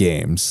 5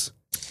 games.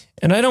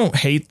 And I don't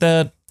hate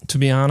that, to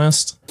be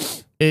honest.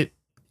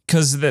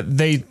 Because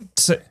they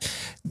say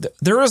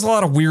there is a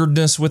lot of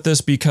weirdness with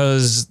this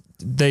because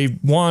they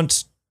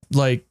want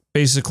like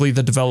basically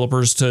the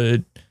developers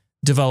to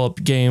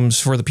develop games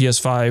for the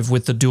PS5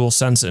 with the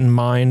DualSense in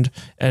mind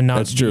and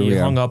not be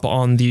hung up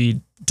on the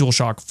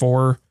DualShock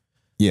 4.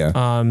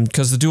 Yeah.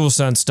 Because the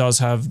DualSense does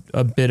have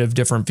a bit of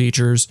different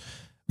features.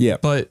 Yeah.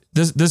 But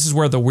this is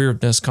where the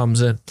weirdness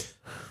comes in.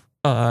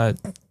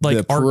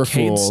 Like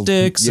arcade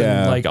sticks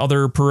and like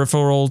other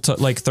peripheral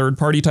like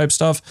third-party type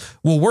stuff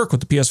will work with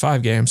the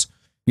PS5 games.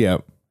 Yeah.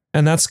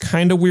 And that's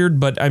kind of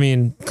weird, but I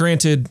mean,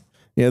 granted.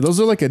 Yeah, those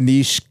are like a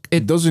niche.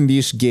 Those are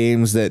niche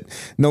games that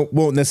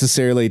won't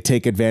necessarily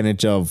take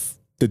advantage of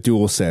the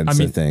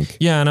DualSense. I think.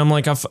 Yeah, and I'm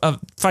like a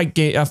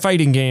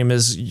fighting game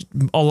is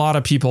a lot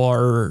of people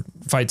are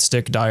fight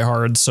stick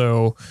diehard,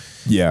 so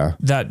yeah,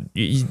 that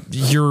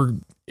you're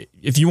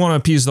if you want to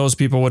appease those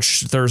people,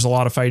 which there's a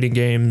lot of fighting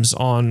games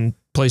on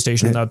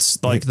PlayStation,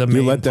 that's like the main.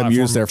 You let them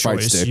use their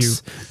fight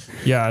sticks.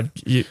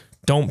 You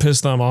don't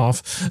piss them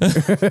off.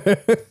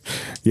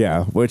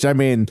 Yeah, which I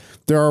mean,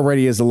 there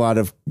already is a lot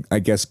of, I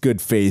guess,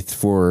 good faith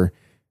for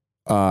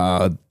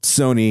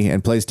Sony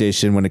and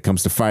PlayStation when it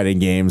comes to fighting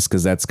games,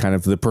 because that's kind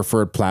of the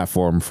preferred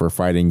platform for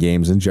fighting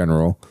games in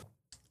general.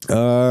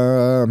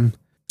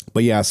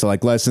 But yeah, so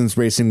like licensed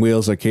racing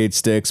wheels, arcade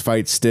sticks,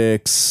 fight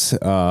sticks.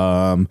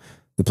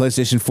 The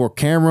PlayStation 4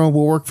 camera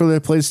will work for the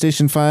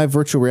PlayStation 5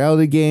 virtual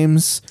reality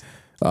games.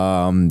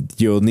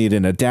 You'll need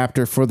an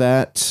adapter for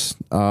that.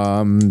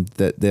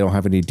 That they don't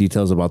have any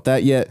details about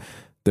that yet.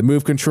 The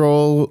Move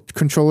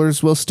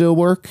controllers will still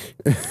work.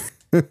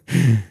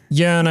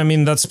 Yeah, and I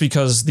mean that's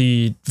because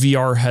the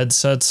VR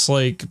headset's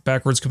like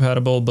backwards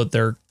compatible, but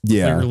they're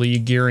clearly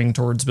gearing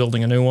towards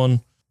building a new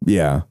one.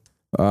 Yeah.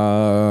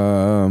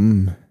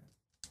 But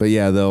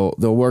yeah, they'll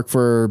work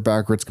for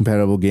backwards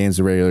compatible games.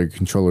 The regular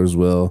controllers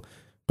will,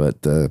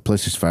 but the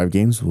PlayStation 5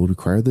 games will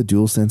require the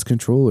DualSense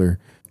controller.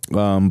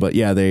 But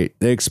yeah, they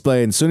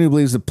explain Sony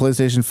believes the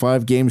PlayStation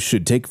 5 games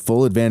should take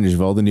full advantage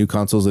of all the new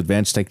console's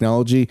advanced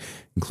technology,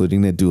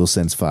 including the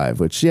DualSense 5,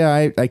 which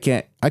I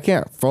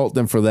can't fault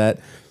them for that.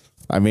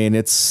 I mean,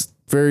 it's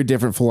very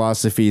different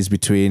philosophies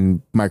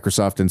between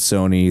Microsoft and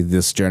Sony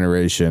this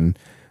generation.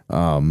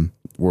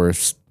 Where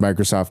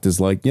Microsoft is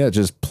like, yeah,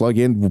 just plug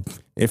in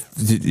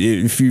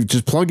if you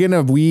just plug in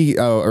a Wii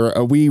or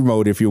a Wii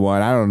mode if you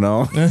want. I don't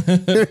know.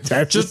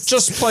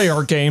 just play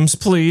our games,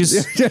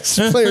 please. Just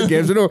play our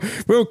games. We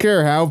don't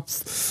care how.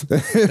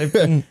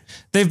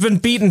 They've been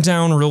beaten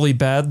down really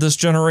bad this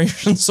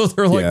generation, so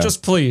they're like,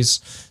 just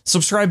please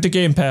subscribe to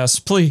Game Pass,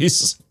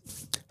 please.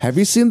 Have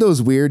you seen those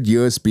weird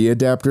USB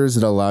adapters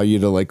that allow you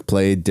to like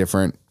play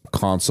different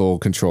console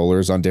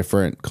controllers on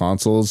different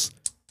consoles?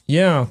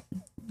 Yeah,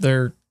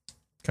 they're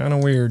kind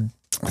of weird.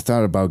 I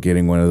thought about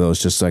getting one of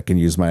those just so I can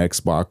use my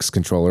Xbox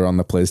controller on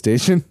the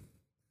PlayStation.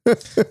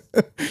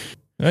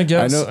 I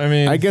guess.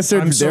 I guess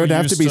there would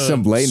have to be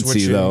some latency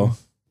switching, though.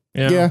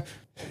 Yeah.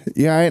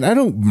 I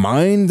don't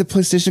mind the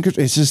PlayStation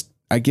controller. It's just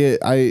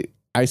I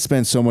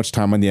spend so much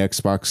time on the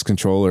Xbox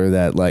controller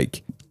that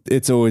like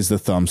it's always the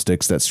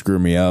thumbsticks that screw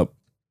me up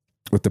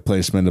with the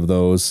placement of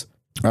those.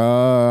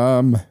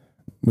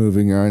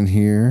 Moving on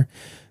here.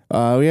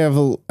 We have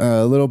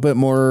a little bit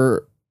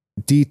more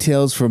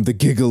details from the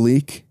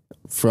GigaLeak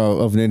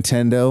of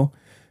Nintendo.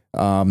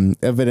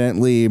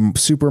 Evidently,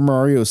 Super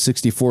Mario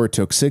 64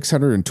 took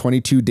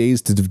 622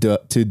 days to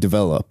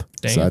develop.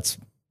 Dang. So that's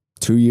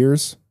 2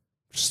 years,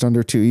 just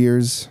under 2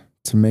 years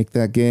to make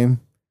that game.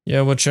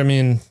 Yeah, which I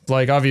mean,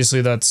 like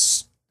obviously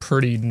that's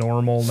pretty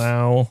normal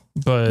now,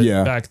 but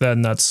back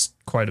then that's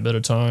quite a bit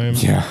of time.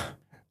 Yeah.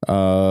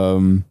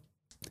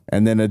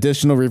 And then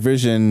additional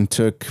revision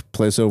took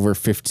place over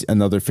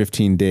another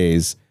 15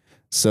 days.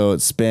 So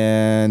it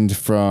spanned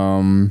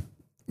from,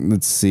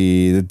 let's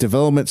see, the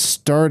development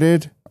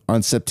started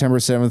on September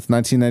 7th,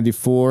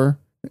 1994,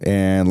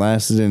 and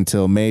lasted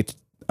until May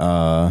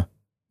 20th,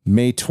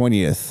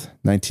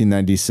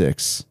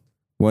 1996,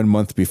 1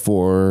 month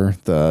before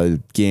the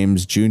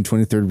game's June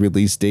 23rd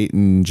release date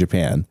in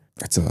Japan.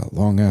 That's a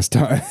long-ass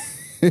time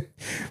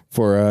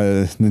for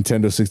a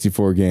Nintendo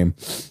 64 game.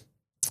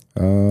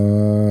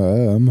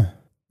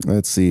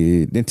 Let's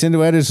see.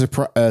 Nintendo added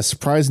a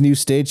surprise new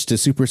stage to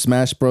Super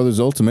Smash Bros.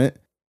 Ultimate.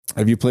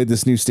 Have you played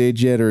this new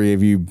stage yet, or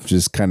have you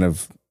just kind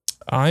of...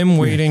 I'm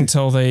waiting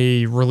till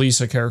they release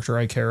a character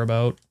I care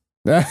about.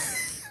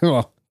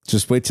 Well,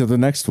 just wait till the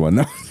next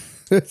one.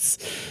 That's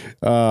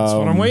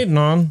what I'm waiting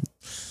on.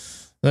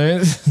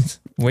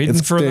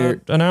 Waiting for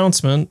that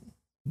announcement.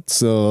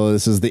 So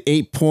this is the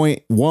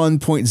 8.1.0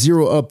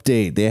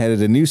 update. They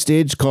added a new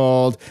stage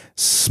called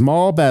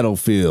Small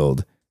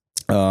Battlefield.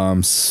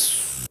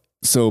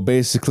 So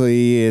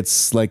basically,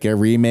 it's like a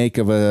remake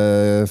of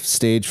a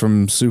stage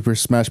from Super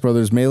Smash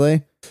Bros.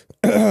 Melee.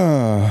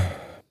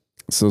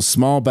 So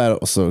small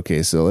battle. So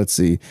okay. So let's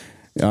see.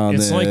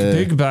 It's like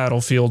Big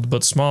Battlefield,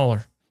 but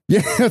smaller.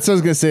 Yeah, that's what I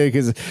was gonna say,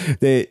 because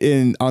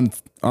on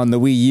the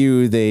Wii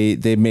U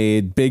they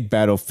made Big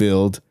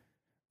Battlefield,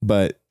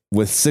 but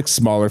with 6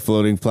 smaller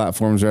floating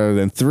platforms rather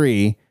than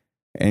 3,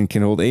 and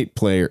can hold 8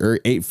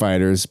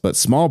 fighters. But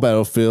small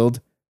Battlefield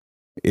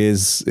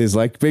is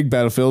like big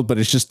Battlefield, but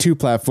it's just 2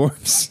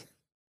 platforms.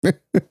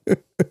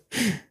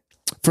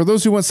 For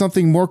those who want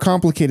something more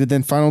complicated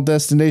than Final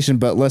Destination,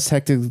 but less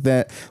hectic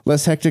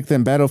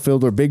than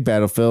Battlefield or Big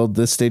Battlefield,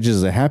 this stage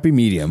is a happy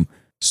medium.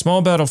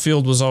 Small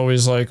Battlefield was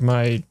always like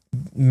my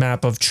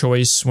map of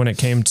choice when it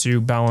came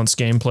to balanced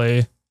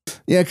gameplay.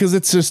 Yeah, because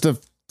it's just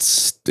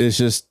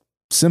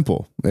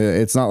simple.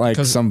 It's not like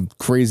some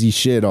crazy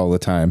shit all the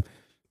time.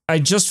 I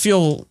just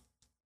feel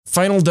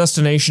Final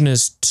Destination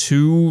is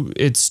too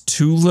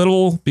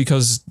little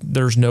because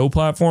there's no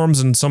platforms,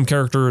 and some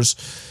characters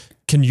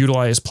can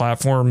utilize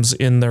platforms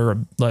in their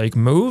like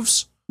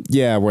moves.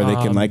 Yeah, where they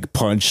can like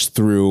punch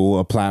through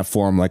a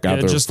platform like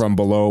either from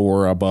below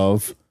or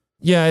above.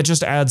 Yeah, it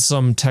just adds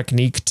some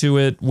technique to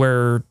it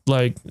where,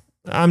 like,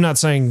 I'm not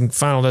saying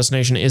Final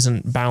Destination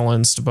isn't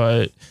balanced,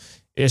 but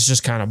it's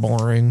just kind of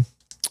boring.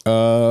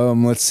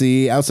 Let's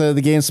see. Outside of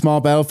the game,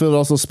 Small Battlefield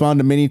also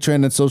spawned a mini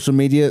trend on social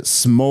media.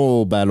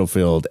 Small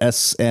Battlefield,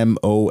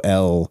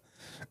 SMOL.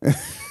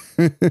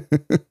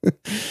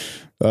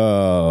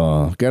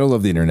 Oh, gotta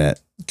love the internet.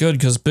 Good,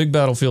 because Big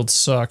Battlefield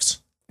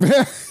sucks.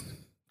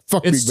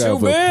 Fuck it's Big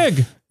Battlefield. Too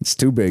big. It's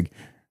too big.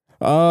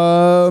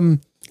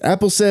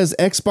 Apple says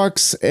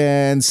Xbox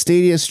and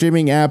Stadia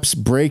streaming apps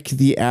break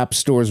the App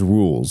Store's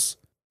rules.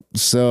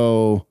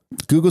 So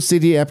Google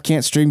Stadia app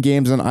can't stream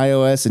games on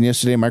iOS, and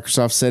yesterday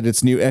Microsoft said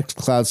its new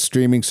xCloud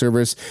streaming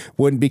service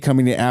wouldn't be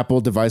coming to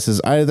Apple devices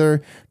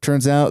either.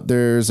 Turns out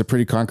there's a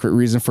pretty concrete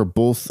reason for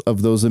both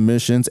of those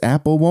omissions.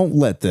 Apple won't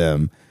let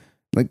them.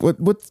 Like what?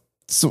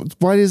 So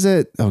why is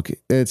it? Okay,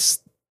 it's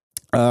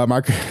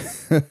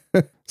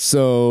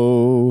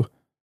So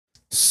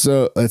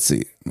let's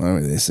see. What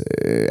do they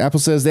say? Apple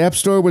says the App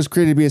Store was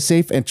created to be a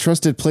safe and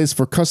trusted place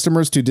for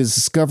customers to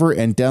discover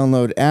and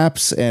download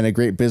apps, and a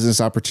great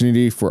business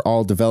opportunity for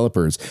all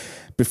developers.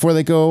 Before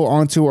they go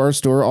onto our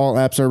store, all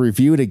apps are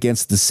reviewed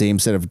against the same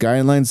set of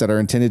guidelines that are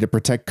intended to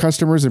protect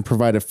customers and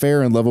provide a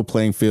fair and level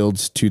playing field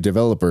to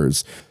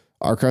developers.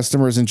 Our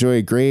customers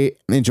enjoy great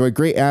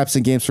apps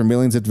and games from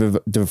millions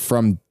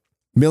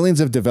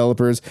of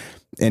developers,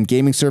 and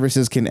gaming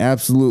services can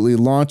absolutely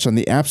launch on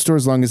the App Store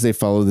as long as they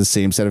follow the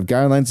same set of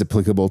guidelines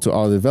applicable to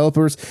all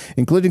developers,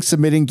 including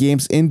submitting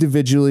games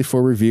individually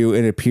for review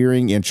and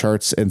appearing in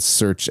charts and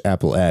search.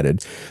 Apple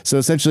added. So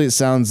essentially it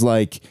sounds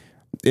like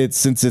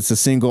since it's a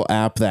single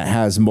app that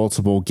has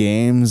multiple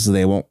games,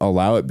 they won't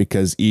allow it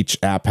because each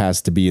app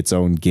has to be its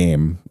own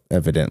game,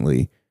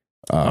 evidently.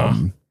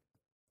 That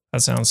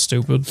sounds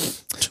stupid.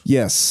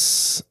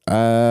 Yes.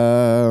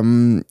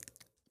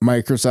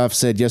 Microsoft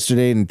said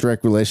yesterday in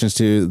direct relations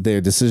to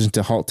their decision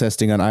to halt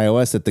testing on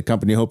iOS that the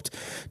company hoped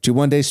to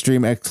one day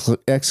stream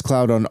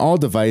xCloud on all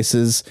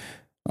devices.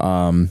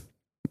 And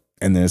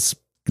it's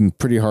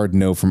pretty hard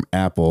no from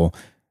Apple.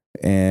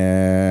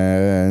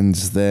 And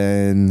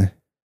then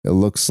it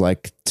looks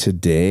like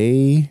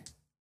today,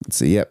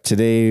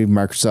 today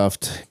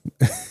Microsoft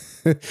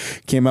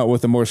came out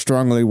with a more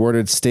strongly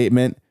worded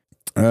statement.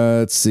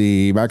 Let's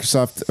see,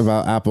 Microsoft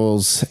about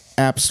Apple's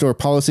App Store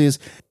policies.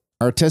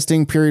 Our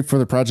testing period for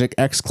the Project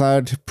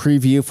xCloud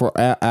preview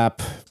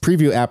app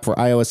for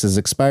iOS has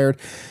expired.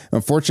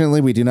 Unfortunately,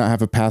 we do not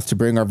have a path to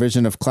bring our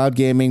vision of cloud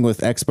gaming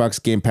with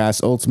Xbox Game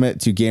Pass Ultimate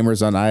to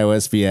gamers on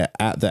iOS via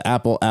the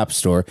Apple App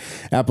Store.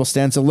 Apple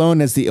stands alone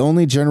as the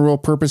only general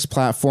purpose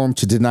platform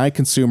to deny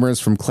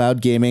consumers from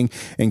cloud gaming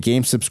and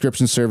game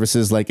subscription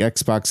services like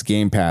Xbox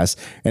Game Pass,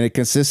 and it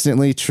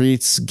consistently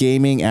treats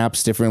gaming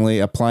apps differently,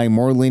 applying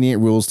more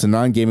lenient rules to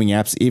non-gaming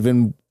apps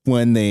even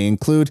when they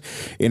include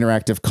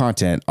interactive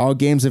content. All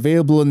games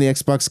available in the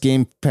Xbox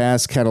Game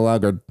Pass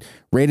catalog are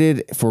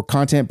rated for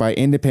content by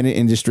independent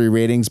industry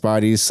ratings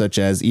bodies such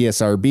as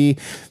ESRB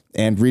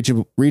and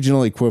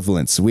regional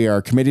equivalents. We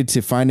are committed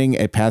to finding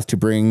a path to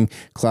bring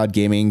cloud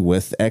gaming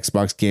with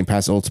Xbox Game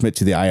Pass Ultimate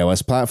to the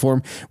iOS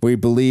platform. We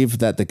believe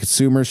that the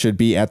consumer should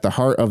be at the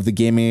heart of the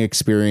gaming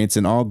experience,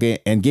 and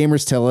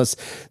gamers tell us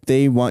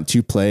they want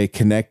to play,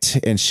 connect,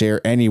 and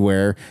share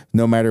anywhere,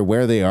 no matter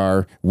where they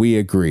are. We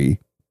agree.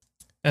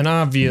 And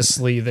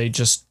obviously,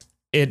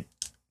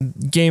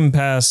 Game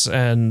Pass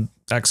and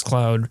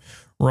xCloud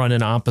run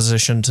in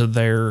opposition to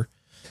their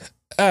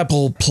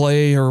Apple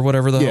Play or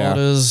whatever the hell it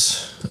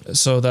is.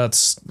 So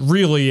that's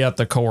really at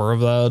the core of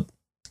that.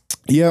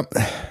 Yep.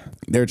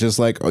 They're just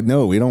like, oh,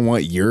 no, we don't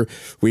want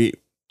we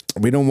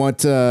don't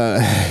want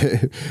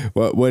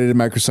what did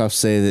Microsoft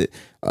say that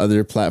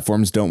other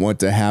platforms don't want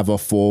to have a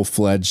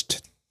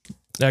full-fledged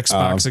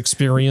Xbox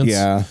experience?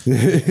 Yeah.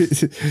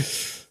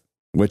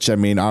 Which, I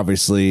mean,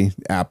 obviously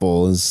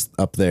Apple is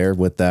up there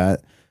with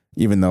that,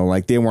 even though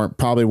like they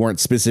probably weren't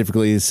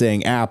specifically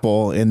saying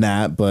Apple in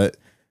that, but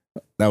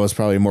that was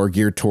probably more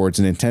geared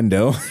towards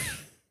Nintendo.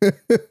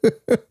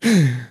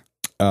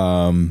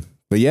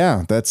 But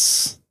yeah,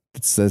 that's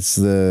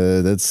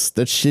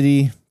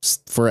shitty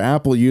for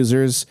Apple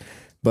users.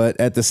 But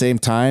at the same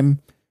time,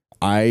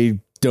 I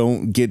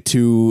don't get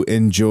to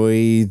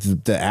enjoy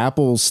the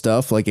Apple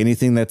stuff, like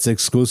anything that's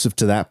exclusive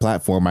to that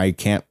platform. I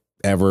can't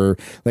ever,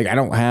 like, I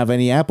don't have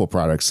any Apple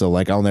products, so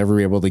like I'll never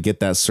be able to get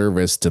that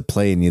service to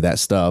play any of that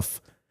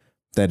stuff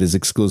that is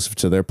exclusive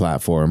to their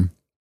platform.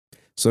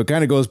 So it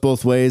kind of goes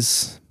both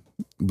ways,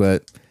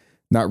 but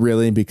not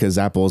really, because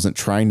Apple isn't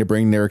trying to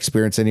bring their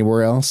experience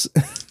anywhere else,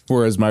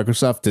 whereas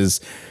Microsoft is,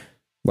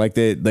 like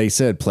they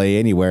said, play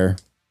anywhere.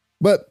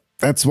 But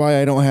that's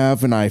why I don't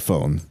have an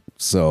iPhone,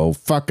 so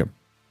fuck them.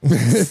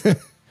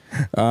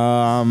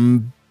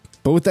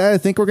 But with that, I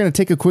think we're going to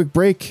take a quick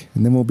break,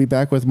 and then we'll be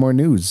back with more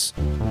news.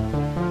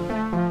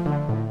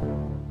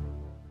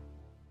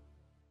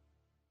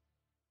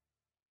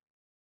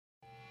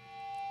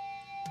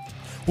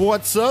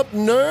 What's up,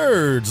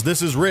 nerds?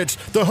 This is Rich,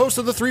 the host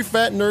of the Three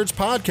Fat Nerds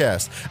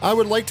podcast. I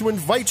would like to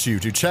invite you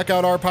to check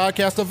out our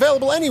podcast,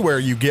 available anywhere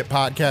you get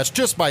podcasts,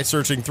 just by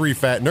searching Three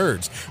Fat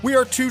Nerds. We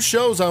are 2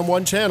 shows on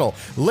one channel.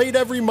 Late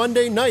every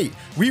Monday night,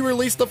 we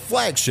release the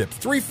flagship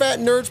Three Fat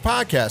Nerds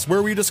podcast,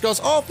 where we discuss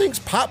all things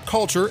pop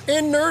culture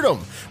and nerdom.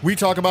 We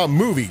talk about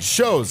movies,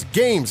 shows,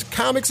 games,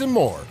 comics, and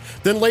more.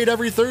 Then late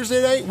every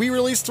Thursday night, we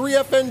release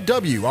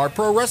 3FNW, our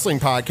pro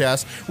wrestling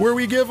podcast, where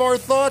we give our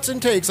thoughts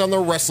and takes on the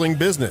wrestling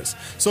business.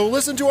 So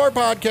listen to our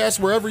podcast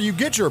wherever you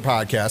get your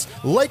podcasts,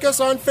 like us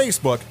on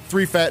Facebook,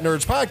 Three Fat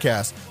Nerds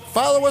Podcast,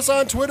 follow us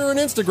on Twitter and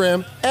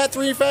Instagram at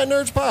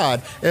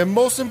 3FatNerdsPod, and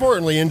most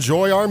importantly,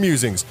 enjoy our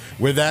musings.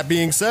 With that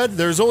being said,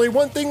 there's only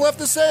one thing left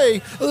to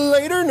say.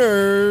 Later,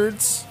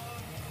 nerds!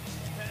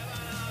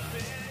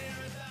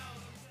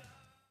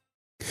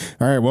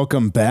 All right,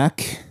 welcome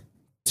back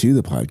to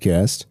the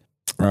podcast.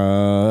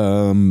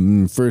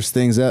 First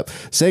things up,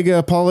 Sega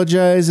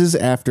apologizes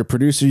after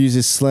producer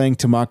uses slang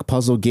to mock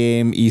puzzle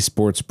game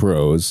esports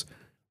pros.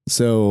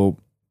 So,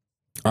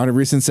 on a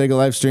recent Sega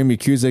live stream,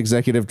 Yakuza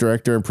executive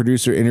director and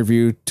producer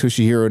interview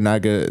Toshihiro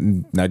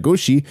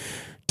Nagoshi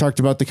talked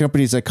about the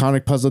company's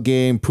iconic puzzle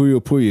game Puyo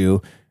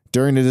Puyo.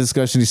 During the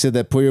discussion, he said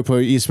that Puyo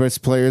Puyo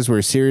esports players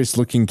were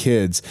serious-looking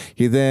kids.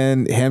 He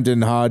then hemmed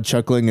and hawed,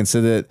 chuckling, and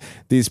said that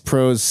these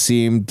pros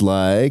seemed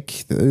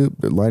like...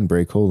 line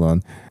break, hold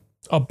on.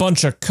 A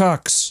bunch of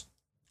cucks.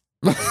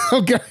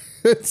 Okay.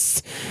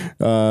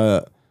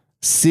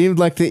 Seemed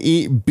like they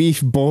eat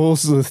beef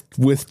bowls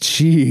with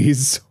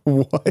cheese.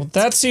 What? Well,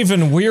 that's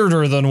even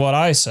weirder than what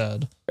I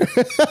said.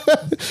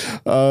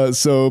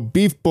 So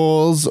beef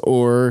bowls,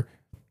 or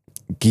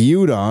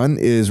gyudon,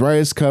 is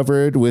rice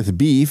covered with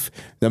beef.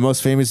 The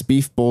most famous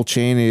beef bowl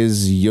chain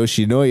is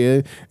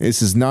Yoshinoya.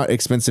 This is not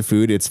expensive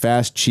food. It's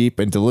fast, cheap,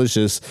 and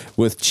delicious.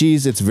 With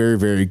cheese, it's very,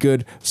 very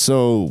good.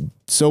 So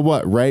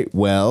what, right?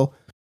 Well,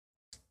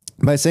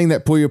 by saying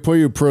that Puyo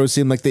Puyo pros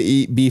seem like they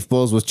eat beef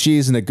bowls with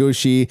cheese,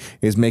 Nagoshi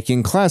is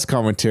making class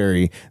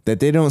commentary that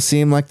they don't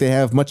seem like they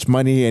have much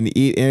money and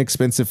eat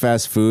inexpensive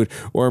fast food,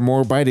 or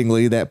more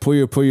bitingly, that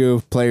Puyo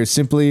Puyo players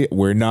simply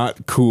were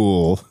not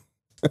cool.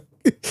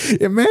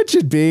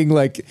 Imagine being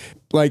like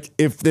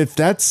if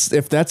that's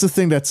a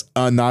thing that's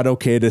not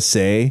okay to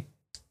say,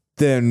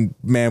 then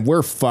man,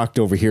 we're fucked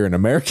over here in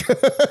America.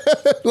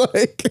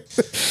 Like,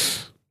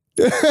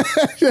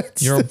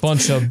 you're a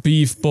bunch of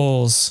beef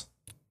bowls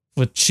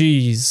with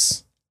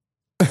cheese.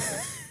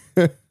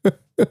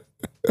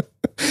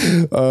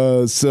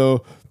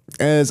 So,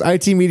 as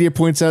IT Media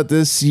points out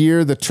this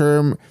year, the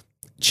term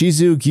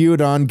Chizu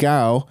Gyudon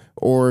Gao,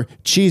 or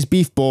cheese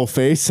beef bowl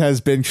face,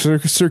 has been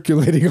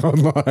circulating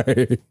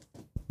online.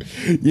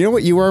 You know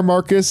what you are,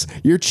 Marcus?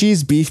 You're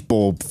cheese beef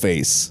bowl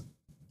face.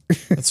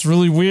 That's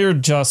really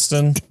weird,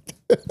 Justin.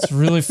 It's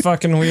really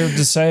fucking weird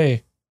to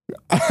say.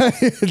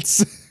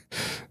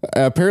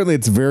 Apparently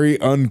it's very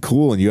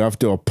uncool, and you have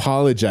to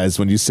apologize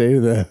when you say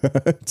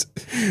that.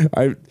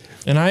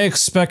 I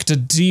expect a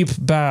deep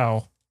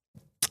bow.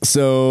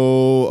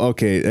 So,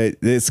 okay,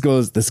 this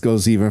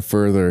goes even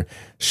further.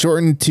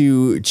 Shortened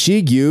to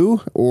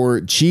Chigyu,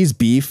 or cheese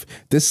beef,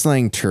 this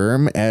slang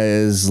term,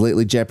 as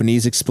Lately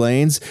Japanese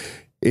explains,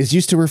 is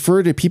used to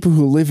refer to people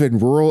who live in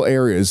rural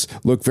areas,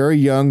 look very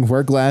young,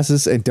 wear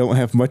glasses, and don't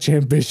have much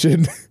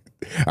ambition.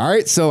 All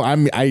right, so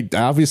I'm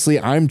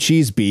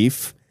cheese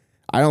beef.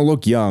 I don't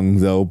look young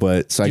though,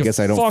 but so I guess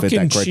I don't fit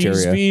that criteria.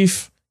 Cheese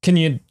beef. Can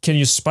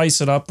you spice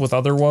it up with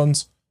other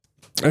ones?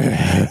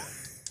 I'm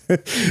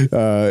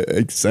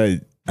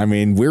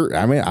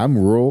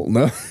rural.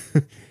 No.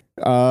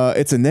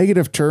 It's a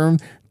negative term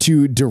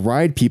to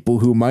deride people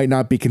who might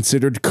not be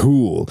considered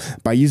cool.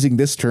 By using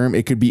this term,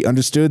 it could be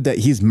understood that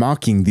he's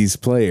mocking these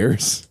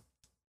players.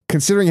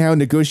 Considering how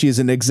Nagoshi is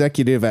an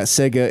executive at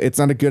Sega, it's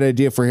not a good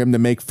idea for him to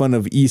make fun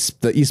of the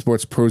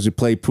esports pros who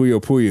play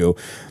Puyo Puyo.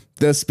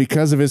 Thus,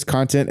 because of his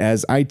content,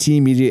 as IT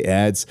Media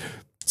adds,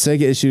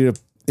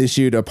 Sega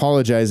issued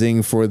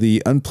apologizing for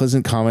the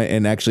unpleasant comment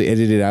and actually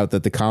edited out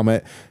that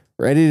comment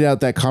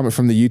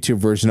from the YouTube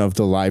version of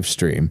the live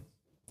stream.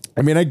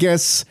 I mean, I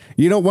guess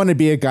you don't want to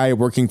be a guy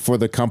working for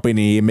the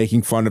company and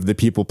making fun of the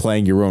people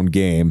playing your own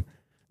game.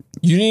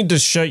 You need to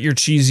shut your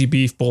cheesy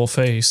beef bowl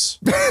face.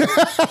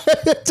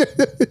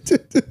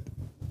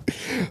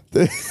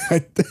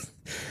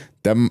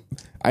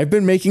 I've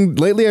been making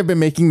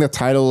the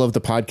title of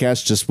the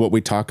podcast just what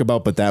we talk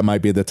about, but that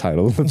might be the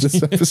title of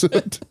this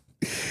episode.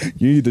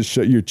 You need to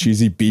shut your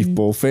cheesy beef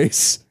bowl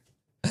face.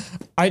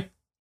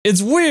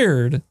 It's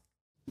weird.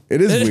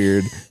 It is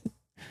weird.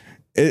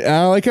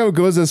 I like how it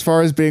goes as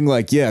far as being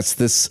like, yes,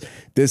 this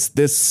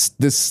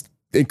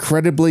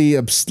incredibly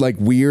like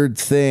weird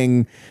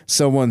thing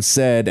someone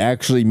said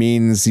actually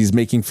means he's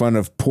making fun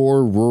of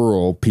poor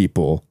rural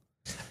people.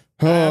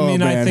 I mean,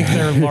 man. I think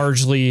they're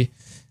largely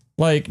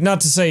like,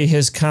 not to say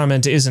his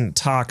comment isn't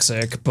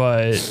toxic,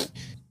 but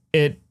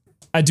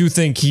I do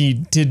think he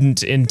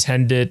didn't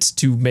intend it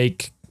to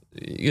make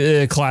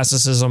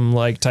classicism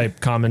like type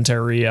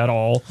commentary at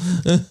all.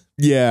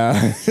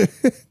 Yeah.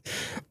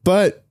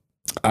 But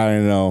I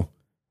don't know.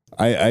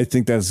 I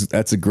think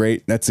that's a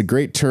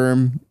great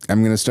term.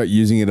 I'm gonna start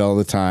using it all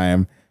the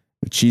time.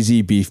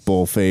 Cheesy beef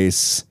bowl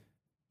face.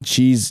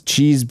 Cheese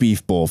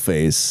beef bowl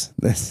face.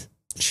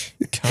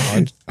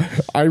 God.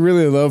 I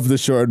really love the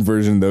shortened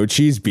version though.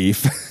 Cheese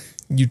beef.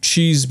 You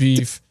cheese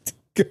beef.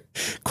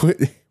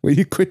 Will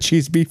you quit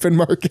cheese beefing,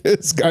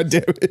 Marcus? God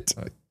damn it.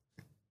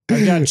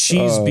 I got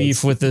cheese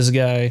beef with this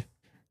guy.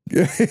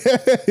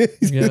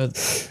 Yeah.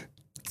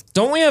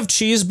 Don't we have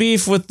cheese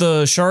beef with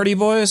the Shardy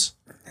Boys?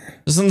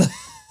 Isn't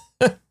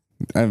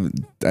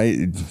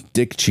I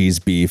dick cheese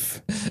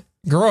beef.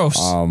 Gross.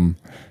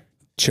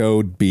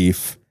 Chode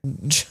beef.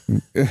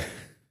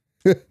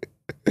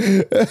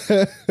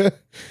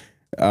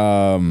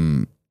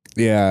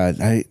 Yeah,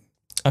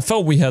 I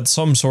felt we had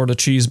some sort of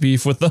cheese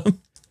beef with them.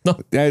 No.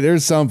 Yeah,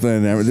 there's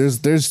something.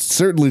 There's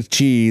certainly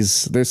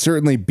cheese. There's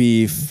certainly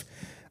beef.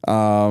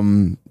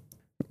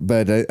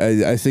 But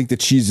I think the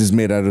cheese is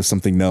made out of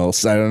something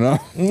else. I don't know.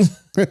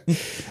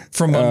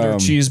 From under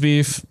cheese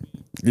beef.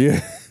 Yeah.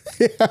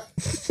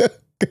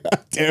 God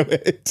damn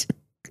it.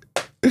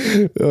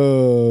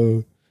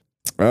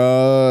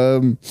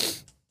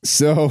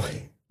 So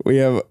we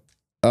have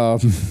I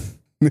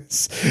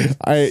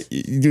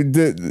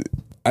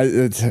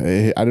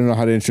don't know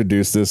how to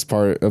introduce this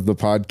part of the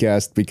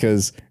podcast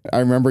because I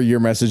remember your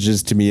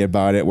messages to me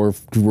about it were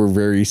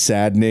very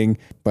saddening,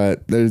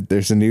 but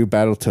there's a new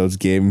Battletoads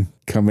game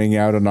coming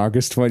out on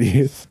August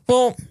 20th.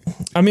 Well,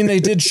 I mean, they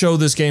did show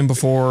this game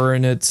before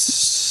and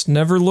it's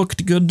never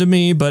looked good to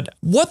me, but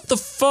what the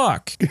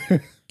fuck?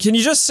 Can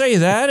you just say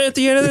that at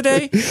the end of the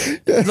day?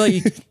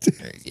 Like,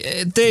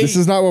 this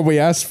is not what we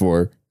asked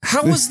for.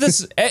 How was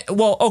this?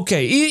 Well,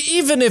 okay,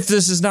 even if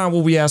this is not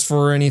what we asked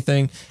for or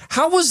anything,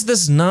 how was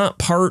this not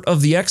part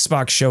of the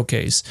Xbox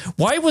showcase?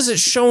 Why was it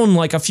shown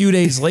like a few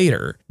days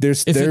later? They're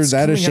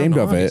that ashamed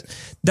of it.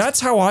 That's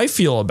how I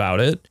feel about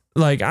it.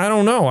 Like, I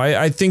don't know.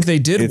 I think they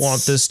did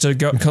want this to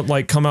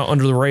come out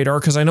under the radar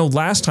because I know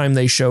last time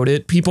they showed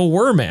it, people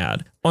were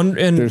mad. And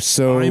they're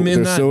so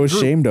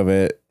ashamed of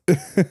it.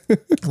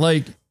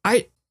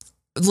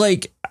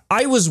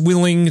 I was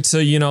willing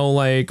to,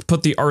 like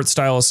put the art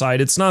style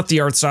aside. It's not the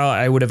art style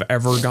I would have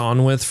ever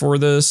gone with for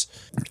this.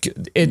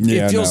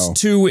 It feels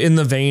too in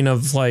the vein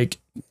of like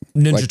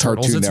Ninja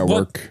Turtles.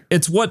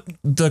 It's what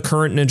the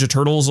current Ninja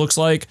Turtles looks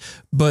like,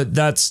 but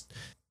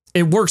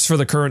it works for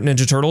the current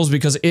Ninja Turtles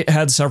because it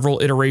had several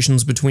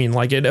iterations between,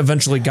 like it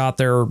eventually got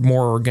there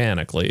more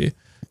organically.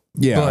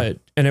 Yeah.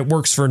 And it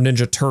works for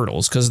Ninja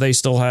Turtles because they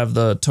still have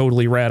the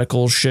totally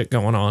radical shit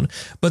going on.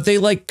 But they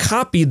like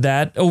copied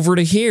that over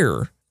to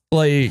here.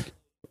 Like,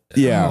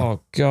 yeah. Oh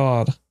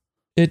God.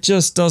 It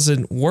just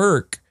doesn't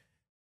work.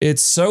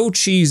 It's so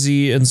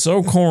cheesy and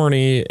so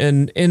corny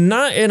and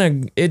not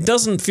it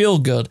doesn't feel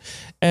good.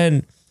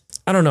 And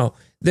I don't know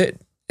that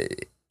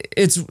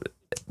it's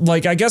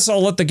like, I guess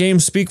I'll let the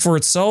game speak for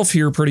itself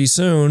here pretty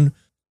soon,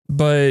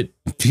 but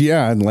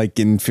yeah, like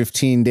in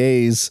 15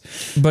 days,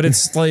 but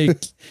it's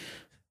like,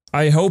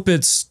 I hope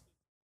it's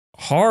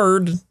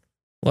hard.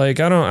 Like,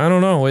 I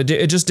don't know. It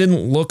just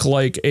didn't look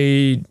like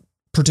a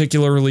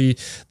particularly,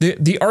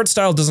 the art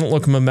style doesn't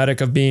look mimetic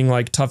of being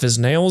like tough as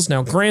nails.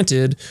 Now,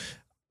 granted,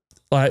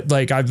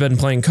 like I've been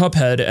playing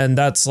Cuphead and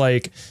that's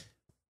like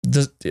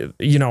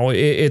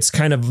it's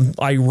kind of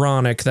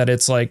ironic that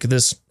it's like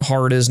this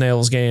hard as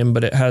nails game,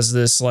 but it has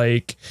this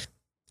like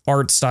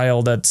art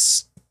style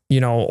that's,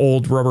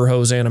 old rubber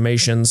hose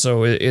animation.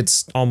 So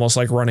it's almost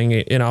like running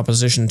in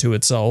opposition to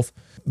itself.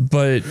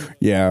 But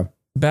yeah,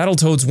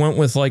 Battletoads went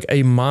with like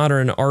a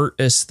modern art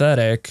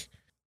aesthetic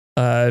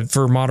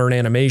for modern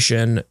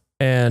animation,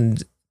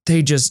 and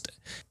they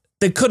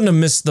couldn't have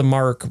missed the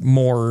mark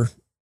more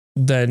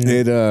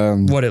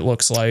than what it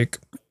looks like.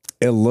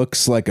 It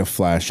looks like a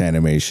Flash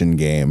animation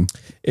game.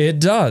 It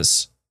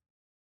does.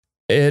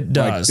 It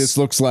does. Like, this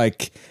looks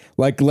like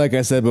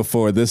I said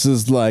before, this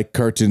is like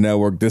Cartoon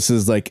Network. This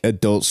is like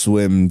Adult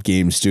Swim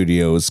Game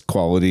Studios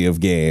quality of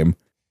game.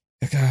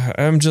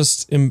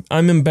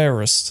 I'm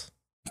embarrassed.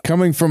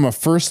 Coming from a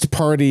first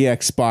party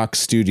Xbox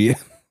studio.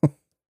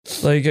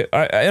 Like,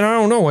 I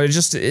don't know.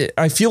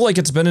 I feel like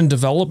it's been in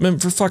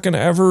development for fucking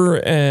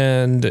ever.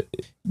 And,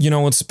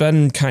 it's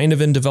been kind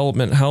of in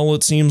development hell,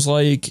 it seems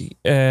like.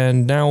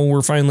 And now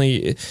we're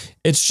finally,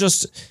 it's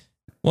just,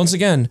 once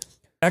again,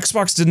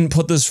 Xbox didn't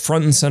put this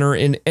front and center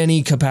in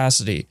any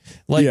capacity.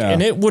 Like,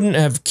 and it wouldn't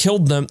have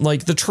killed them.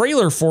 Like, the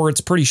trailer for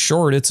it's pretty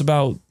short. It's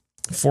about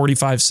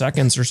 45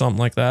 seconds or something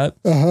like that.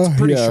 It's a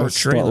pretty short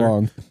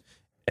trailer.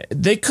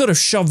 they could have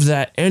shoved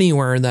that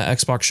anywhere in that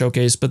Xbox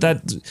showcase, but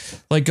that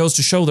like goes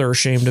to show they're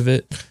ashamed of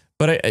it.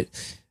 But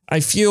I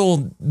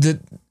feel that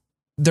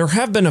there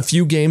have been a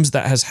few games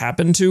that has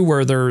happened to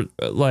where they're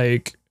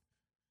like,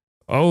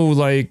 oh,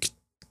 like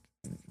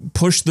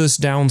push this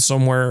down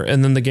somewhere,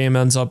 and then the game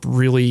ends up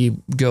really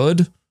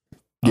good.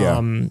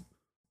 Yeah.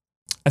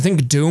 I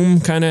think Doom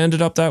kind of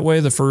ended up that way.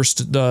 The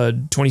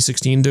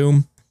 2016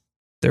 Doom,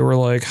 they were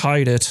like,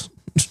 hide it.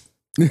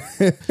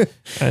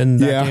 And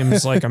that game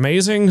is like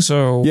amazing.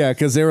 So yeah,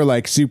 because they were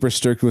like super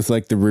strict with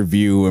like the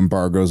review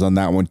embargoes on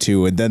that one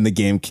too. And then the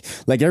game,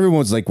 like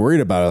everyone's like worried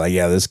about it. Like,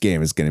 yeah, this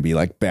game is going to be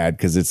like bad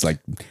because it's like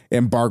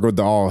embargoed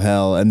to all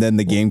hell. And then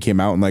the game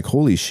came out and like,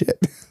 holy shit.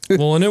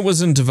 Well, and it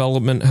was in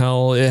development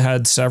hell. It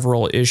had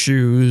several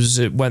issues.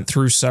 It went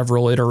through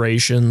several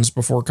iterations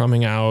before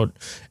coming out,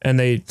 and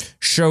they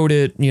showed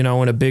it, in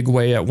a big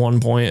way at one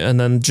point, and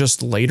then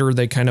just later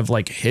they kind of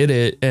like hid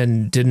it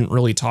and didn't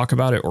really talk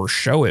about it or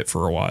show it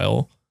for a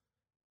while.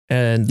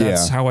 And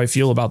that's how I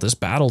feel about this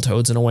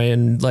Battletoads in a way.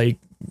 And like,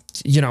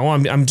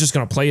 I'm just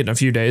going to play it in a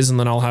few days and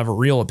then I'll have a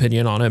real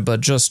opinion on it.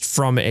 But just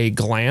from a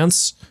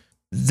glance,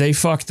 they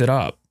fucked it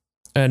up.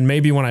 And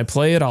maybe when I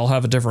play it, I'll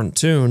have a different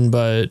tune,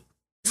 but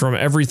from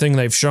everything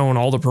they've shown,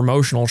 all the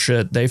promotional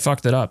shit, they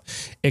fucked it up.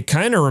 It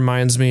kind of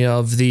reminds me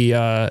of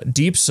the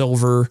Deep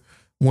Silver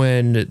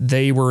when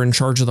they were in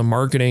charge of the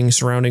marketing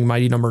surrounding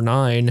Mighty Number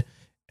 9,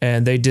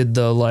 and they did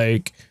the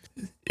like,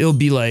 it'll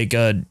be like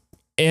a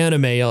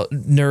anime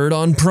nerd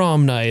on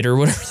prom night or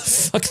whatever the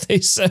fuck they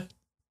said.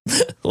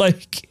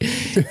 Like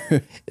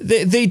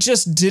they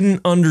just didn't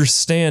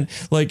understand.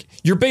 Like,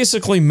 you're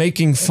basically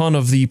making fun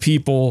of the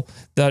people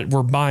that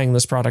were buying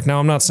this product. Now,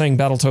 I'm not saying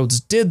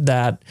Battletoads did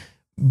that,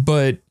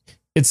 but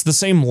it's the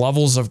same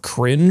levels of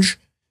cringe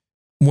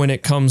when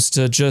it comes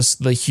to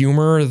just the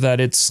humor, that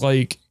it's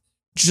like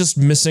just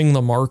missing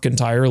the mark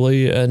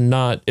entirely, and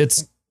not,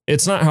 it's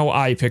not how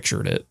I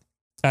pictured it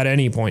at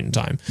any point in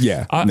time.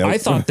 Yeah. I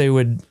thought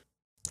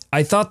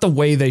I thought the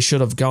way they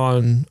should have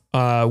gone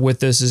with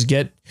this is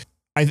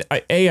I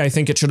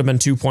think it should have been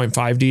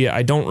 2.5D.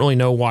 I don't really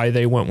know why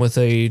they went with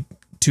a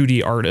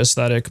 2D art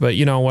aesthetic, but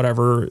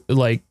whatever,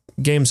 like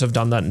games have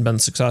done that and been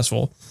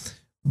successful.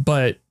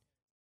 But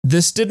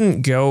this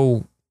didn't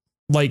go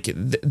like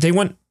they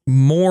went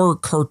more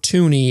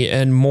cartoony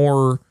and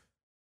more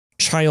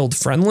child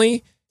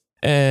friendly.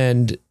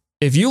 And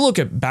if you look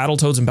at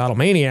Battletoads and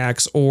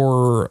Battlemaniacs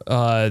or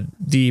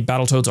the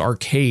Battletoads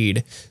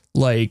arcade,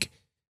 like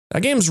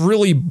that game's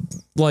really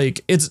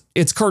like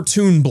it's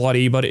cartoon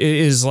bloody, but it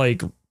is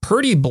like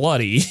pretty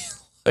bloody.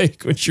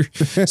 Like when you're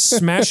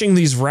smashing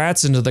these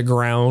rats into the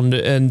ground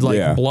and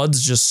like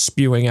blood's just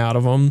spewing out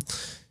of them.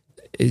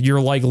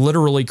 You're like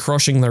literally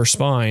crushing their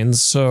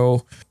spines.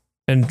 So,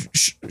 and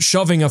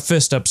shoving a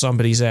fist up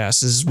somebody's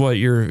ass is what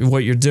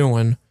you're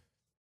doing.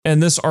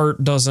 And this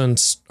art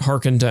doesn't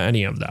hearken to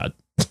any of that.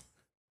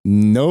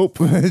 Nope,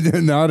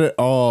 not at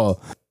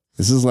all.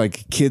 This is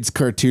like a kid's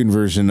cartoon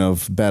version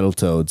of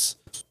Battletoads.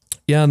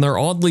 Yeah, and they're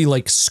oddly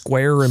like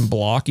square and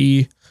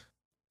blocky,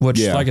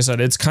 which, like I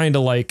said, it's kind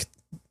of like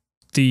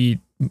the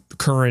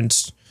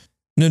current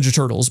Ninja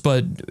Turtles,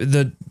 but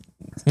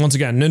once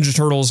again, Ninja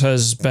Turtles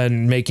has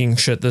been making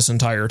shit this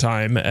entire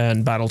time,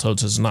 and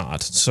Battletoads has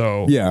not.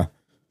 So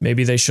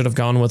maybe they should have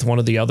gone with one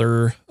of the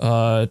other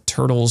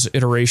Turtles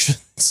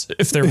iterations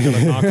if they were going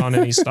to knock on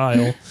any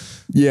style.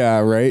 Yeah,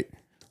 right.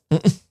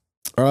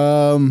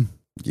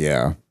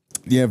 Yeah.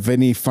 Do you have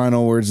any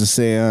final words to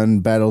say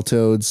on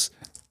Battletoads?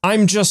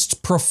 I'm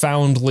just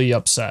profoundly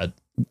upset.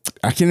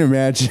 I can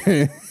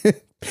imagine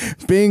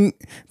being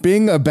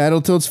a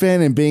Battletoads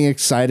fan and being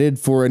excited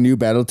for a new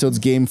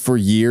Battletoads game for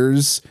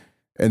years,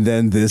 and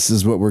then this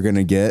is what we're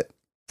gonna get.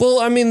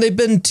 Well, I mean, they've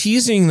been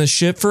teasing the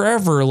shit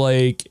forever.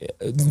 Like,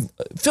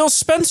 Phil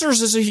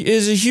Spencer's is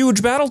a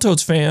huge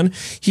Battletoads fan.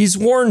 He's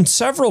worn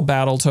several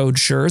Battletoads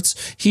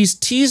shirts. He's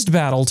teased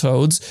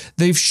Battletoads.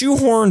 They've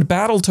shoehorned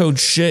Battletoads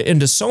shit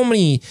into so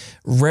many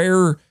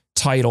rare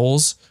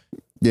titles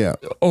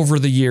over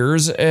the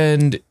years,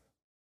 and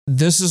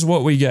this is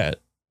what we get.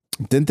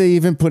 Didn't they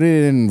even put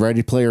it in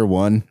Ready Player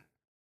One?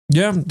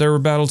 Yeah, there were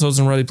Battletoads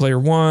in Ready Player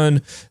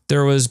One.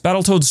 There was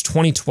Battletoads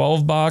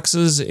 2012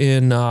 boxes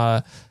in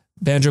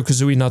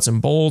Banjo-Kazooie Nuts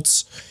and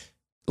Bolts.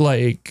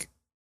 Like,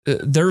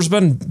 there's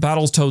been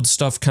Battletoads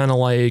stuff kind of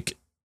like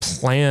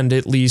planned,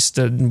 at least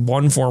in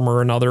one form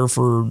or another,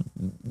 for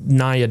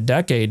nigh a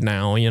decade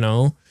now,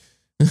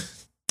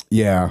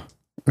 Yeah.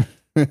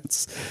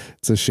 It's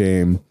a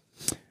shame.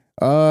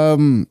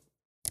 So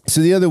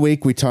the other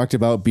week we talked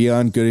about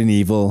Beyond Good and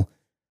Evil,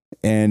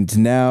 and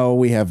now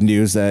we have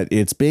news that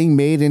it's being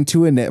made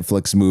into a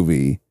Netflix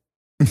movie.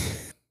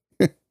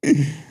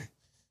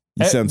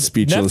 You sound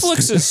speechless.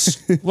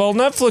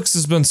 Netflix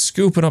has been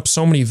scooping up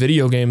so many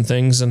video game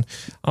things, and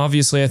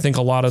obviously I think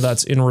a lot of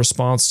that's in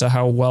response to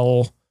how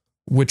well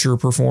Witcher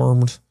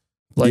performed.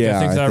 Like, I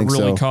think that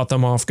really caught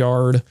them off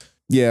guard.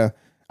 Yeah.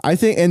 I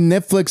think, and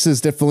Netflix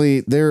is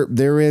definitely,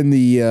 they're in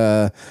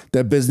the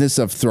business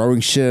of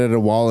throwing shit at a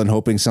wall and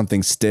hoping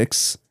something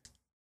sticks.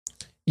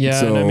 Yeah,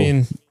 So and I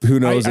mean, who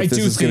knows I if this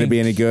do is going to be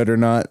any good or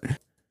not?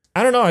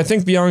 I don't know. I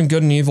think Beyond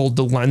Good and Evil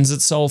lends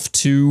itself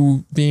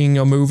to being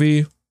a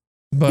movie,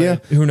 but Yeah.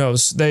 who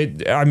knows?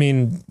 I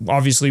mean,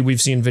 obviously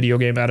we've seen video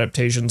game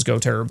adaptations go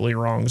terribly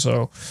wrong,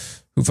 so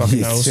who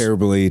fucking knows?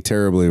 Terribly,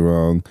 terribly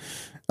wrong.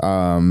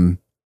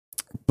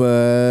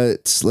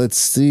 But let's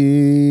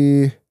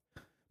see.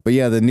 But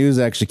yeah, the news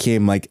actually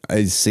came like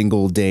a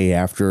single day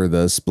after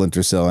the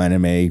Splinter Cell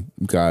anime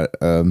got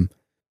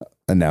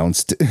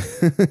announced.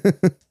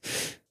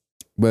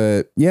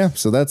 But yeah,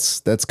 so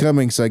that's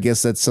coming. So I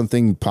guess that's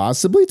something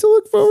possibly to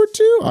look forward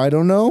to. I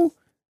don't know.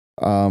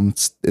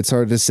 It's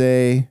hard to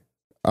say.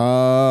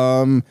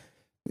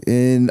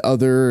 In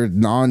other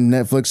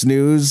non-Netflix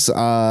news,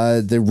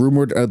 the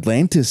rumored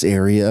Atlantis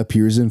area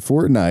appears in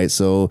Fortnite.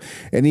 So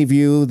any of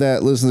you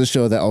that listen to the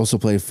show that also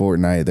play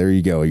Fortnite, there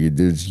you go. You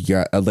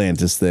got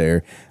Atlantis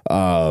there.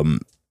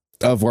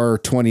 Of our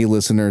 20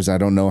 listeners, I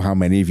don't know how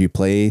many of you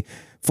play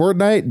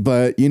Fortnite,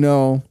 but you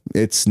know,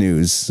 it's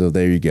news. So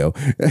there you go.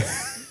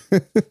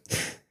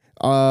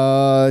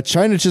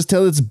 China just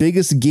held its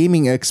biggest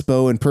gaming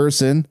expo in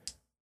person.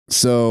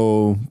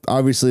 So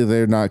obviously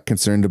they're not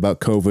concerned about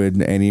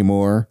COVID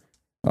anymore.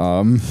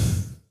 I'm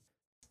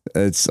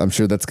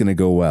sure that's going to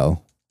go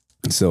well.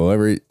 So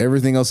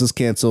everything else is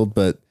canceled,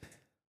 but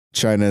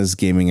China's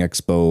gaming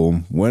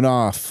expo went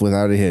off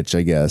without a hitch,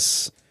 I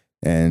guess.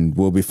 And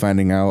we'll be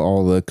finding out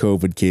all the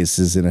COVID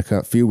cases in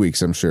a few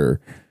weeks, I'm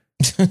sure.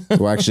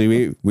 Well,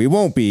 actually, we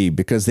won't be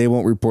because they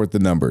won't report the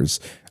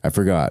numbers. I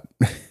forgot.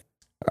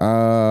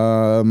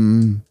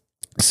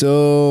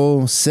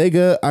 So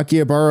Sega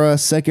Akihabara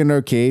Second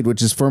Arcade,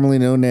 which is formerly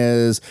known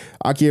as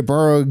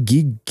Akihabara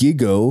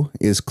Gigo,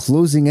 is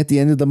closing at the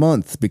end of the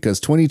month because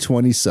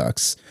 2020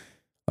 sucks.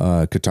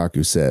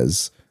 Kotaku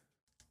says.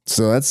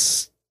 So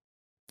that's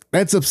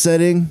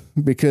upsetting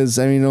because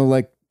I mean, you know,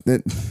 like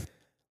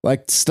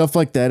stuff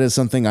like that is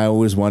something I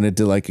always wanted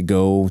to like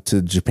go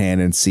to Japan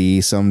and see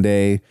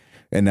someday.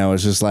 And now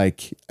it's just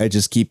like, I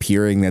just keep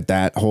hearing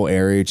that whole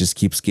area just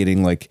keeps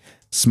getting like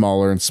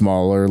smaller and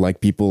smaller.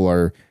 Like people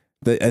are,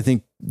 I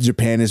think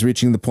Japan is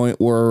reaching the point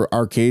where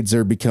arcades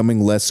are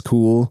becoming less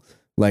cool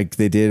like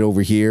they did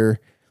over here.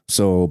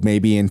 So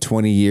maybe in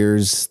 20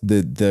 years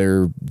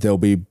they'll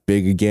be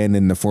big again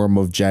in the form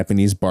of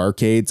Japanese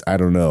barcades. I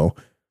don't know.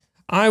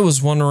 I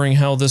was wondering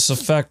how this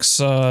affects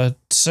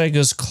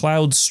Sega's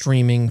cloud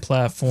streaming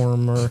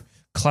platform or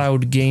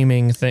cloud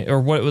gaming thing, or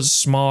what it was,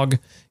 Smog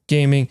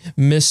Gaming,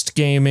 Mist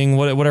Gaming,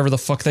 whatever the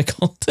fuck they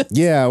called it.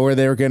 Yeah, where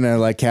they were gonna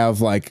like have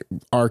like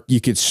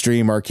you could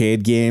stream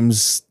arcade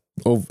games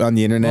on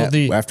the internet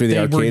after the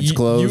arcades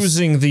closed.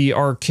 Using the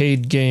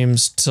arcade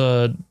games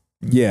to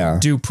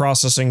do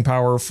processing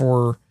power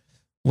for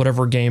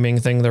whatever gaming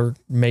thing they're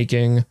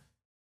making.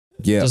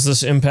 Yeah. Does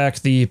this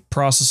impact the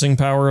processing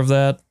power of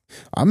that?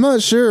 I'm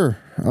not sure.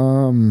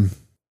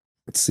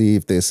 Let's see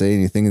if they say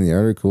anything in the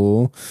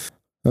article.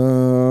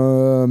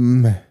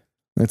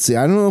 Let's see.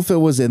 I don't know if it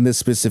was in this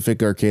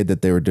specific arcade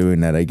that they were doing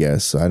that, I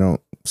guess. I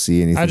don't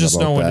see anything. I just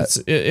about know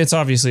that. it's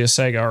obviously a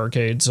Sega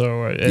arcade.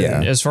 So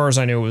as far as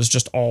I knew, it was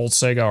just all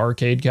Sega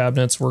arcade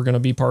cabinets were going to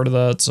be part of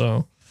that.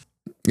 So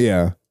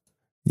yeah.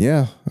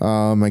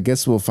 I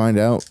guess we'll find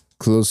out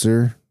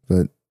closer,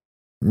 but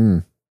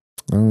I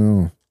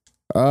don't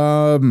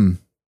know.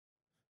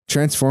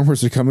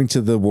 Transformers are coming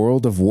to the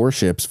world of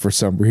warships for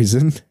some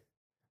reason.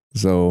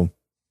 So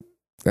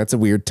that's a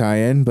weird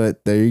tie-in,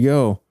 but there you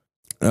go.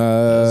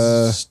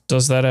 Does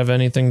that have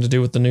anything to do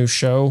with the new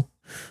show?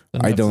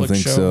 I don't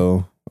think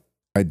so.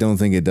 I don't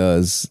think it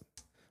does.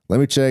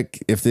 Let me check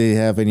if they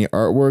have any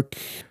artwork.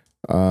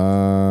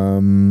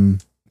 The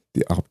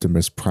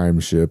Optimus Prime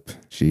ship.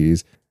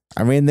 Jeez.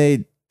 I mean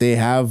they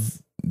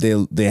have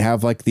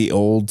like the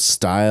old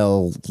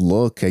style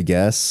look, I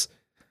guess.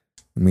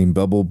 I mean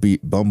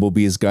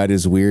Bumblebee's got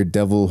his weird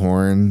devil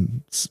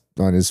horn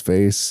on his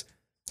face.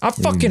 I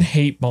fucking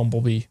hate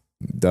Bumblebee.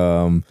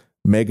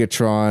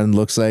 Megatron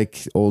looks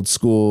like old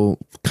school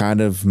kind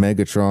of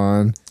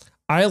Megatron.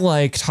 I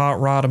liked Hot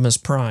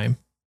Rodimus Prime.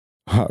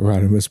 Hot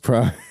Rodimus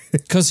Prime.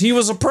 Because he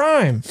was a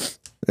Prime.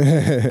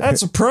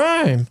 That's a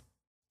Prime.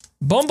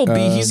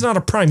 Bumblebee, he's not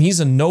a Prime.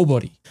 He's a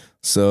nobody.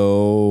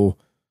 So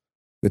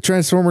the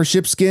Transformer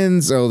ship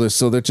skins,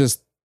 they're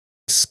just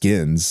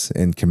skins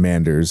and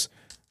commanders.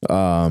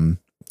 They'll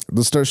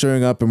start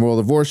showing up in World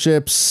of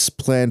Warships,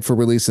 planned for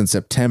release in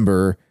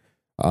September.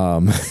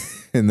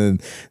 And then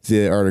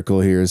the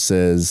article here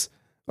says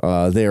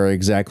they are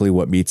exactly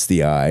what meets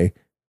the eye.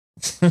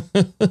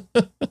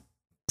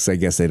 So I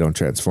guess they don't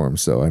transform.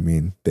 So, I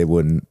mean, they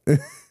wouldn't.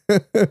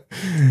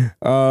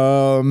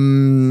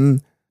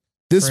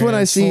 This one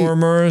I see.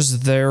 Transformers,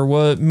 they're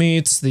what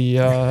meets the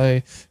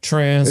eye.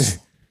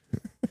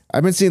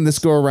 I've been seeing this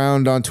go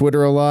around on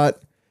Twitter a lot.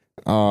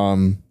 A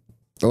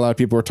lot of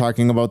people are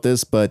talking about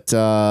this, but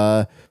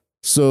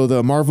so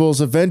the Marvel's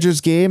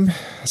Avengers game,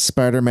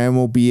 Spider-Man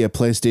will be a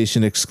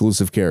PlayStation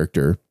exclusive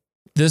character.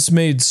 This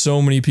made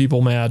so many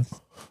people mad.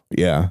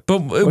 Yeah. But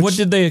what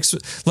did they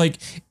like?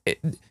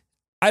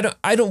 I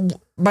don't.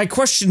 My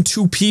question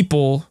to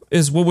people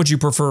is, what would you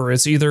prefer?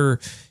 It's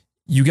either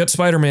you get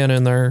Spider-Man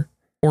in there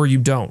or you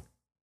don't.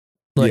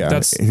 Like Yeah.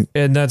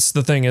 that's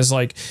the thing is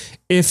like,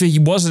 if he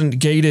wasn't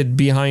gated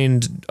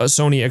behind a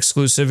Sony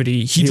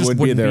exclusivity, he just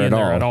wouldn't be in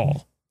there at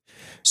all.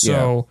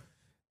 So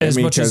as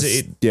much as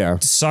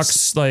it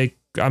sucks, like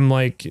I'm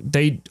like,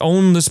 they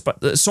own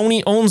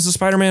Sony owns the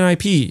Spider-Man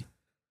IP.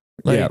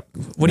 Like,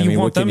 what do you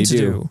want them to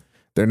do?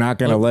 They're not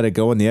going to let it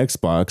go in the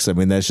Xbox. I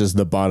mean, that's just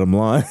the bottom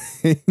line.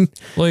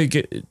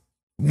 Like,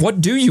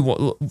 what do you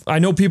want? I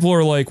know people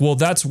are like, well,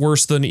 that's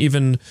worse than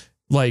even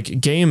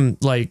like game,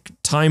 like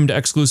timed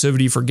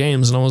exclusivity for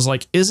games. And I was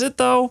like, is it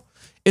though?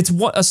 It's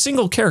what a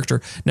single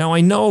character. Now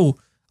I know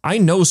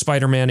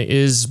Spider-Man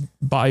is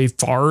by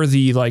far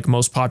the like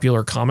most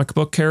popular comic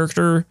book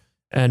character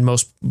and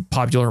most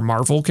popular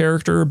Marvel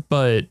character,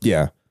 but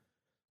yeah.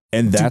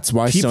 And that's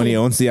why Sony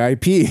owns the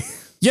IP.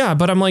 Yeah.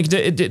 But I'm like,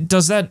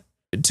 does that,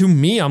 to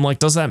me, I'm like,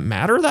 does that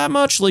matter that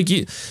much? Like,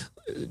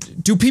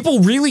 do people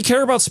really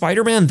care about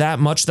Spider-Man that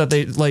much that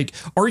they like,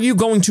 are you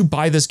going to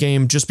buy this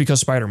game just because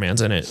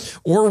Spider-Man's in it?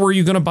 Or were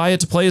you going to buy it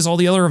to play as all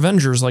the other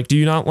Avengers? Like, do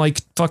you not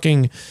like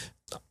fucking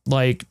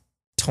like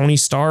Tony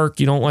Stark?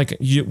 You don't like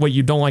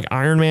you don't like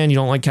Iron Man? You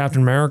don't like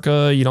Captain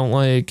America? You don't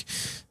like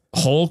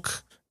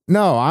Hulk?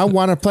 No, I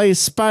want to play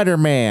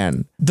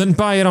Spider-Man. Then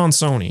buy it on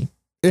Sony.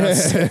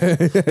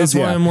 That's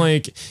why I'm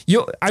like,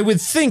 I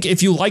would think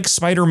if you like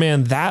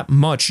Spider-Man that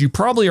much, you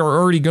probably are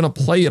already going to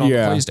play it on the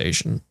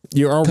PlayStation.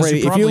 You're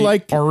already, if you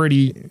like,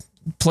 already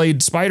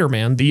played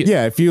Spider-Man.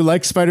 If you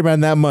like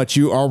Spider-Man that much,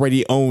 you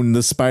already own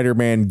the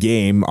Spider-Man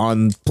game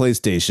on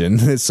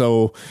PlayStation.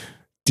 So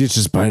you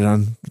just buy it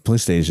on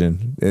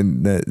PlayStation,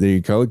 and there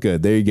you go.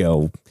 Good, there you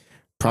go.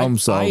 Problem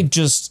solved.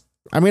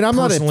 I'm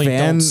not a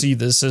fan. Don't see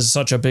this as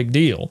such a big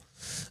deal.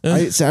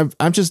 I'm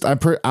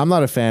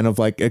not a fan of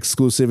like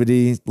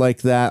exclusivity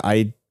like that.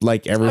 I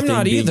like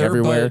everything being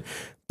everywhere,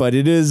 but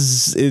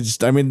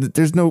I mean,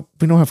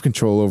 we don't have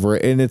control over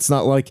it, and it's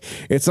not like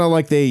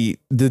the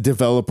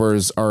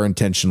developers are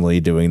intentionally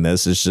doing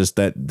this. It's just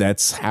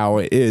that's how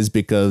it is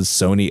because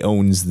Sony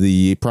owns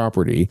the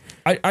property.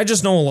 I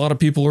just know a lot of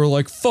people are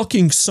like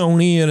fucking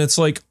Sony, and it's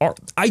like,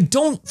 I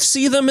don't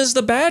see them as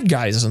the bad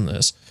guys in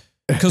this,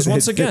 because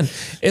once again,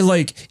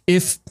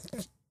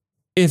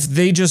 if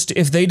they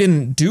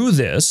didn't do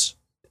this,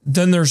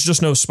 then there's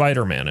just no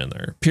Spider-Man in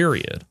there,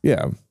 period.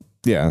 Yeah.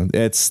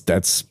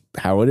 That's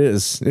how it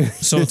is.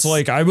 So it's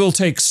like, I will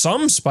take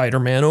some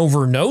Spider-Man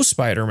over no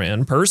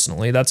Spider-Man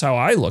personally. That's how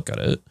I look at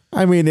it.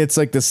 I mean, it's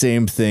like the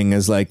same thing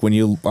as like when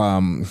you,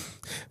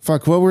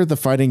 what were the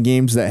fighting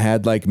games that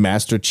had like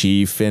Master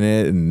Chief in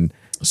it and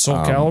Soul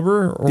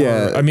Calibur?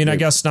 I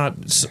guess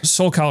not.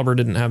 Soul Calibur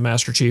didn't have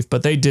Master Chief,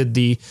 but they did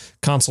the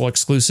console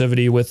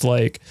exclusivity with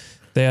like,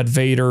 they had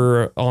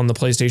Vader on the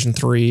PlayStation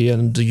 3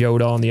 and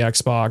Yoda on the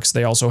Xbox.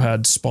 They also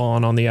had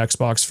Spawn on the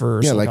Xbox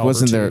for Soul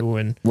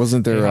Calibur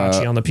wasn't 2 there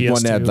and on the PS2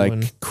 one that had like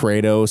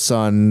Kratos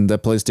on the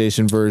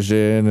PlayStation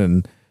version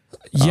and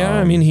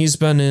I mean, he's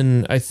been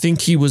in, I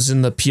think he was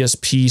in the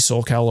PSP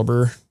Soul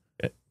Calibur.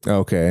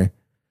 Okay.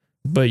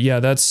 But yeah,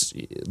 that's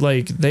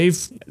like,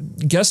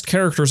 guest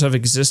characters have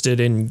existed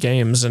in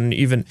games and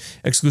even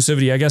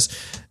exclusivity. I guess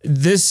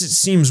this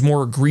seems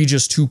more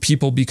egregious to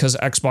people because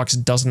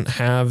Xbox doesn't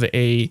have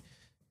a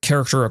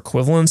character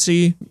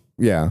equivalency.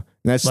 Yeah.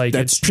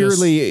 That's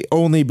purely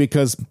only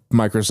because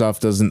Microsoft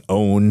doesn't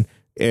own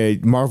a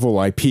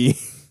Marvel IP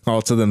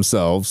all to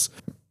themselves.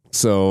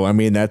 So, I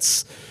mean,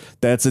 that's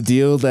a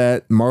deal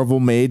that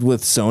Marvel made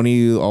with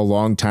Sony a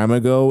long time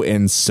ago,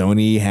 and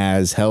Sony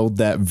has held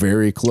that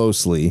very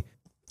closely.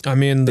 I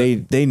mean,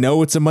 they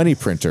know it's a money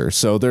printer,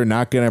 so they're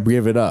not going to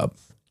give it up.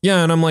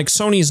 Yeah, and I'm like,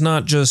 Sony's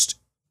not just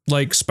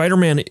like,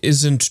 Spider-Man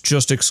isn't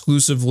just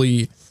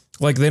exclusively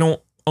like, they don't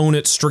own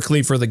it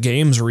strictly for the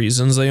games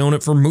reasons. They own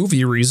it for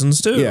movie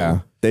reasons too.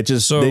 Yeah, they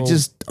just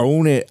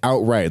own it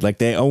outright. Like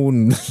they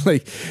own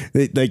like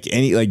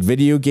any like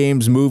video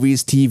games,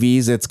 movies,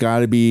 TVs. It's got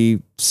to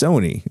be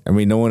Sony. I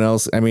mean, no one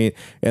else. I mean,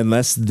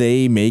 unless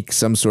they make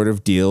some sort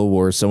of deal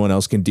where someone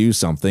else can do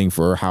something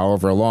for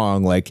however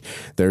long, like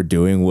they're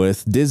doing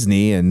with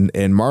Disney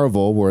and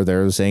Marvel, where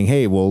they're saying,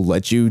 "Hey, we'll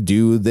let you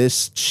do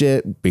this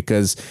shit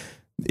because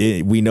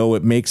we know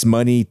it makes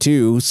money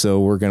too, so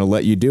we're gonna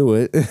let you do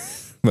it."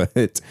 But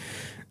it's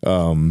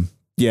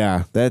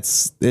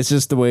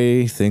just the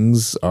way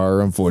things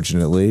are,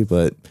 unfortunately.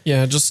 But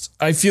yeah,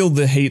 I feel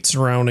the hate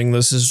surrounding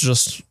this is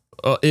just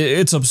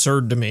it's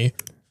absurd to me,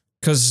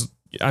 because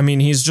I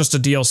mean, he's just a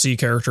DLC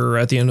character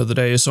at the end of the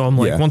day. So I'm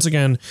like, once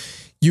again,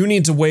 you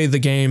need to weigh the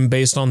game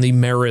based on the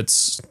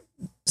merits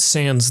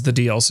sans the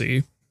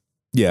DLC.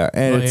 Yeah,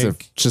 and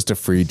it's just a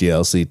free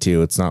DLC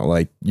too. It's not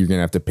like you're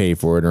gonna have to pay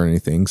for it or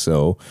anything.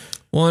 So.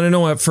 Well, and I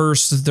know at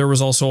first there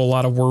was also a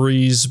lot of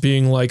worries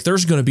being like,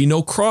 there's going to be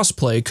no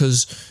crossplay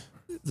because,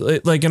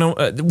 like,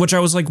 which I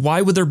was like,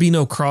 why would there be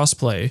no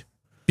crossplay?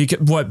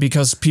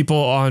 Because people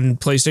on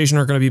PlayStation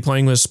are going to be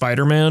playing with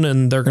Spider-Man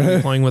and they're going to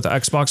be playing with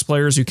Xbox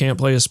players who can't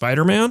play as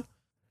Spider-Man?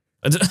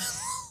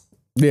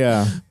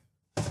 Yeah.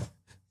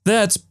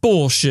 That's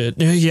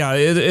bullshit. Yeah,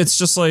 it's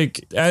just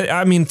like,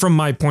 I mean, from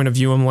my point of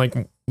view, I'm like,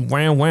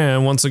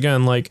 wham. Once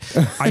again, like,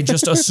 I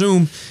just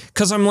assume,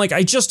 because I'm like,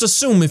 I just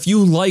assume if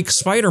you like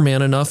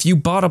Spider-Man enough, you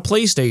bought a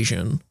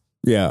PlayStation.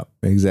 Yeah,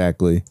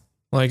 exactly.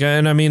 Like,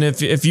 and I mean,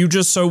 if you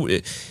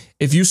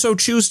so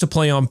choose to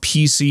play on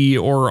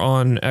PC or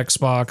on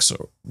Xbox,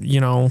 you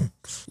know,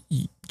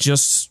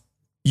 just,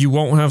 you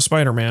won't have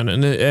Spider-Man.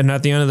 And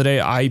at the end of the day,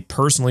 I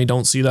personally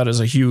don't see that as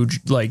a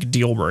huge, like,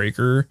 deal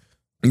breaker.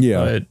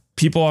 Yeah. But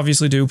people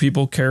obviously do.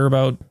 People care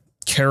about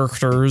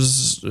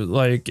characters,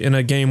 like, in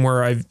a game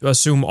where I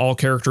assume all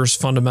characters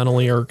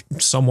fundamentally are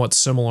somewhat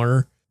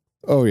similar.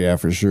 Oh, yeah,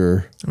 for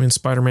sure. I mean,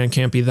 Spider-Man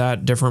can't be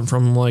that different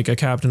from, like, a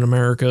Captain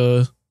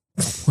America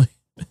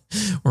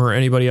or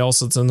anybody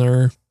else that's in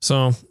there.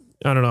 So,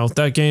 I don't know.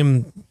 That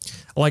game,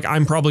 like,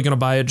 I'm probably going to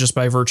buy it just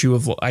by virtue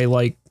of I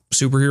like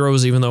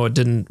superheroes, even though it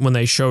didn't, when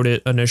they showed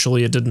it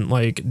initially, it didn't,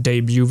 like,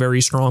 debut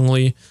very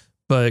strongly.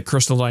 But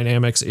Crystal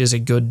Dynamics is a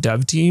good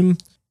dev team.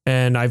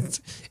 And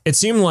it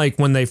seemed like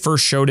when they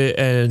first showed it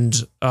and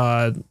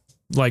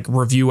like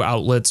review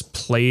outlets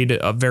played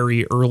a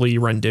very early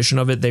rendition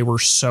of it, they were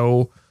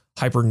so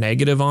hyper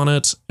negative on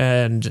it.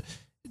 And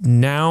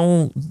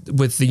now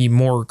with the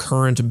more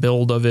current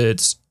build of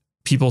it,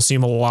 people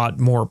seem a lot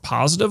more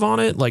positive on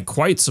it, like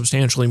quite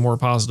substantially more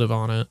positive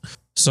on it.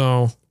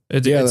 So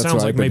it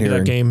sounds like maybe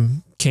that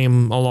game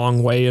came a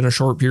long way in a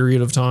short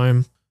period of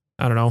time.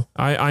 I don't know.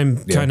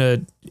 I'm kind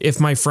of, if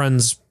my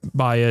friends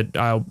buy it,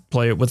 I'll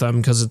play it with them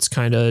because it's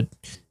kind of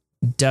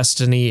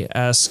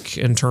Destiny-esque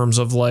in terms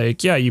of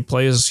like, yeah, you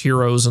play as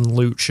heroes and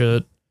loot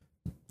shit.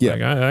 Yeah,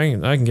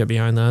 like, I can get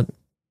behind that.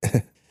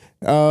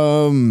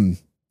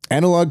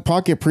 Analog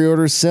Pocket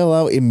pre-orders sell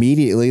out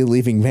immediately,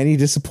 leaving many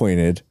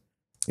disappointed.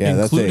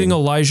 Yeah, including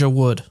Elijah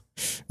Wood.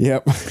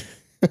 Yep.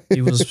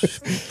 He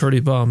was pretty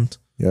bummed.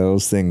 Yeah,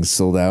 those things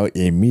sold out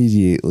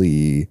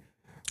immediately.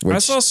 I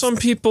saw some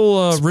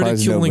people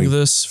ridiculing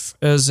this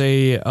as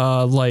a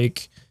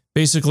like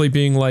basically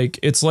being like,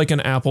 it's like an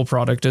Apple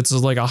product. It's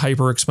like a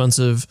hyper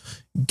expensive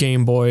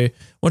Game Boy,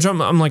 which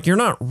I'm like, you're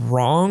not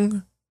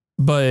wrong,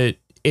 but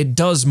it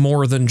does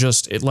more than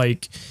just it.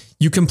 Like,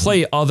 you can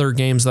play other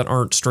games that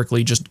aren't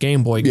strictly just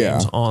Game Boy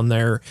games on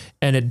there,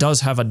 and it does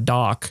have a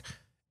dock.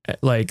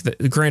 Like,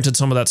 granted,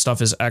 some of that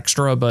stuff is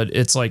extra, but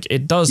it's like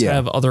it does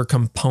have other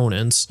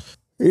components.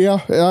 Yeah,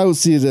 I don't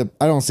see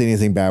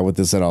anything bad with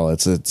this at all.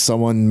 It's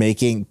someone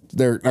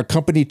a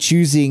company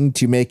choosing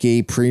to make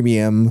a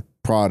premium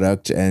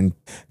product, and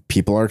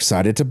people are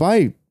excited to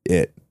buy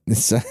it.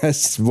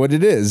 That's what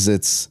it is.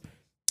 It's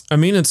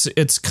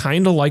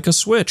kind of like a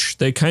Switch.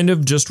 They kind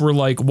of just were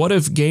like, what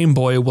if Game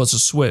Boy was a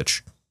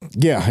Switch?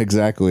 Yeah,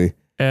 exactly.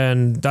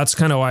 And that's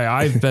kind of why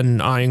I've been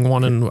eyeing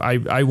one, and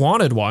I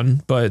wanted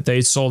one, but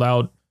they sold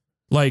out.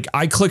 Like,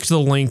 I clicked the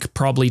link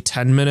probably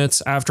 10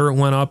 minutes after it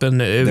went up, and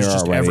it was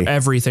just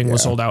everything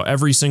was sold out.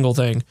 Every single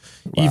thing.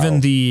 Wow. Even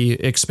the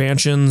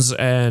expansions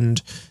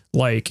and,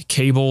 like,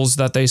 cables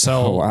that they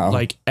sell.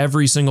 Like,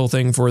 every single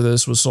thing for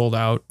this was sold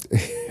out.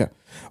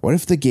 What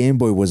if the Game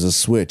Boy was a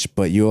Switch,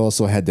 but you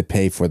also had to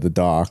pay for the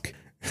dock?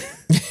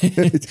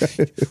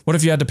 What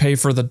if you had to pay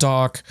for the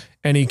dock,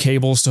 any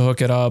cables to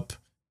hook it up?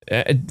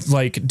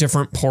 Like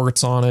different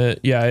ports on it.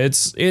 Yeah,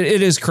 it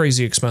is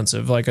crazy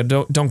expensive. Like,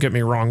 don't get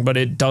me wrong, but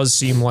it does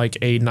seem like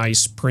a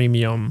nice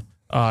premium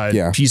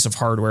piece of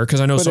hardware.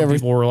 Because I know some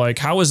people were like,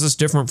 how is this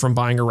different from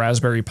buying a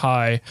Raspberry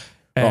Pi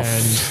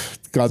and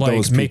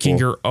like making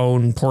your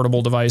own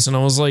portable device? And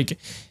I was like,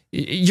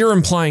 you're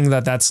implying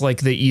that that's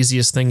like the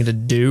easiest thing to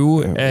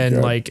do.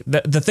 And like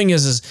the thing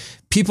is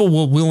people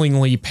will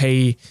willingly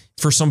pay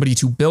for somebody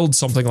to build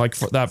something like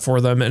that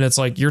for them. And it's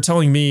like, you're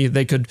telling me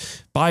they could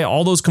buy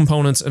all those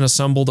components and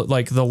assemble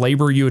like the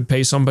labor you would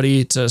pay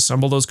somebody to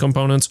assemble those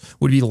components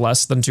would be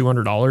less than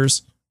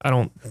 $200. I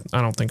don't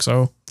think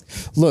so.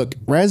 Look,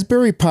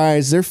 Raspberry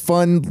Pis, they're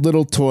fun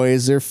little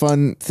toys. They're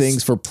fun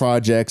things for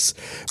projects,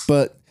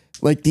 but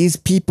like these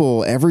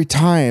people, every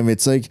time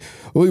it's like,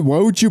 well, why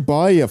would you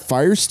buy a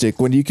Fire Stick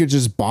when you could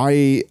just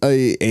buy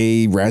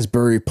a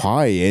Raspberry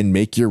Pi and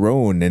make your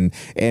own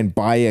and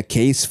buy a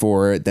case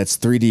for it that's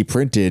 3D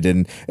printed,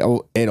 and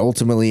it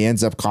ultimately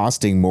ends up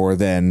costing more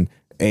than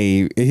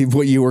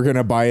what you were going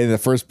to buy in the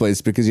first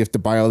place because you have to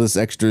buy all this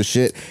extra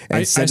shit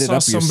and set it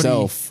up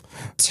yourself.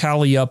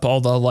 Tally up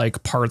all the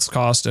like parts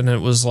cost, and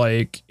it was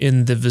like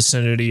in the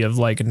vicinity of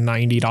like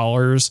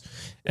 $90,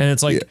 and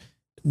it's like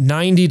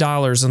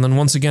 $90. And then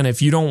once again, if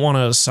you don't want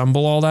to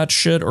assemble all that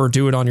shit or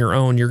do it on your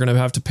own, you're going to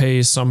have to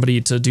pay somebody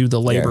to do the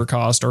labor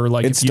cost, or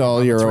like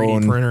install your 3D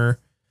own printer,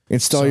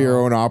 install your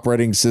own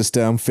operating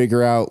system,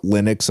 figure out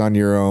Linux on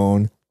your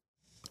own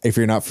if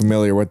you're not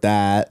familiar with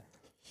that.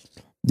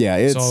 Yeah,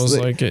 it's so I was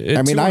like,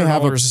 I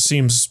have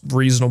seems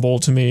reasonable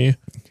to me.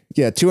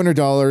 Yeah,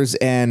 $200,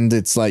 and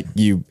it's like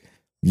you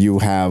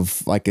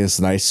have like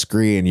this nice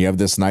screen, you have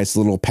this nice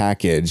little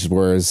package,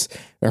 whereas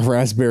a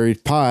Raspberry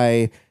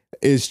Pi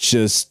is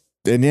just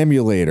an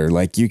emulator.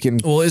 Like, you can.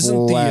 Well,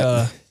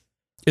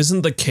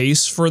 isn't the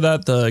case for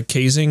that, the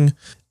casing?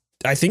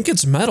 I think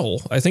it's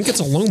metal. I think it's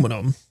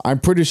aluminum. I'm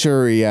pretty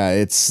sure. Yeah,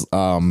 it's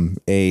what's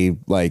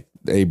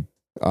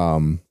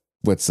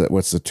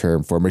the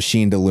term for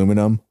machined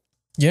aluminum?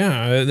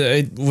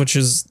 Yeah, which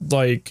is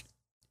like,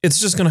 it's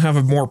just going to have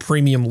a more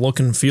premium look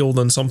and feel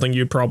than something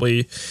you'd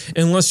probably,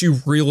 unless you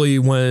really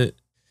went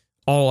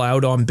all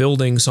out on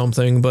building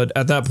something. But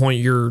at that point,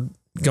 you're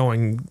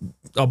going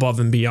above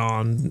and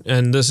beyond.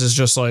 And this is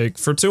just like,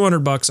 for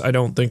 $200,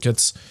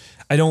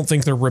 I don't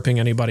think they're ripping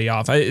anybody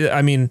off.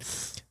 I mean,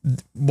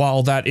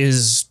 while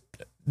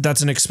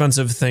that's an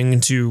expensive thing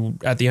to,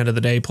 at the end of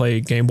the day,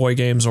 play Game Boy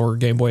games or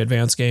Game Boy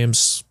Advance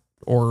games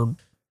or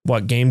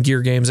Game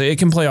Gear games. It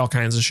can play all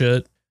kinds of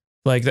shit.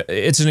 Like,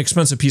 it's an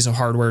expensive piece of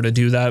hardware to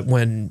do that,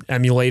 when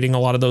emulating a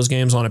lot of those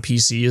games on a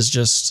PC is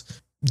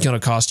just going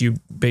to cost you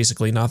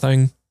basically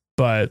nothing.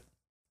 But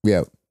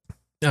yeah,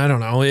 I don't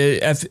know.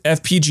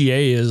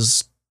 FPGA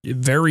is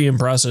very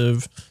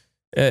impressive.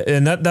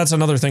 And that's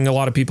another thing. A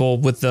lot of people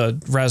with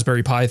the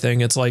Raspberry Pi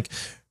thing, it's like,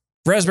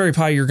 Raspberry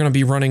Pi, you're going to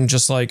be running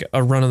just like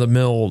a run of the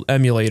mill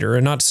emulator,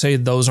 and not to say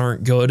those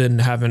aren't good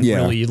and haven't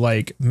really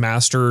like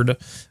mastered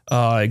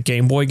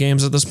Game Boy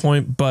games at this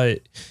point, but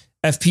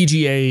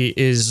FPGA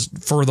is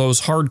for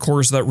those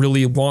hardcores that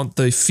really want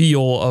the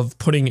feel of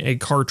putting a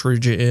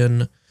cartridge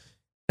in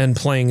and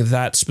playing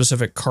that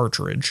specific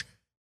cartridge.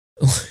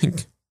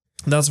 Like,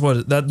 those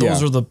are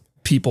the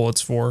people it's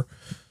for.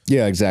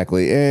 Yeah,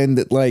 exactly.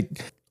 And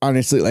like,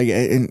 honestly, like,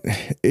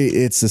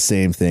 it's the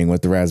same thing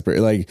with the Raspberry.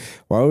 Like,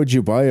 why would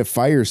you buy a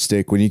Fire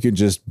Stick when you can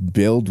just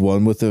build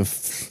one with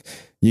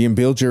you can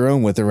build your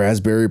own with a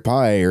Raspberry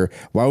Pi? Or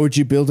why would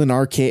you build an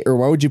arcade, or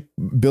why would you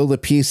build a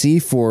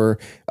PC for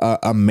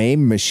a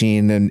MAME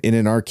machine in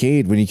an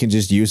arcade when you can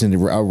just use a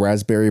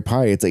Raspberry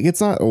Pi? It's like,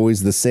 it's not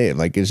always the same.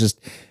 Like, it's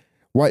just,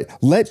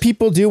 let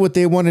people do what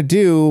they want to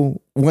do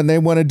when they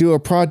want to do a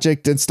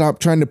project, and stop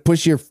trying to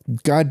push your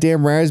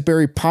goddamn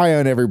Raspberry Pi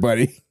on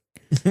everybody.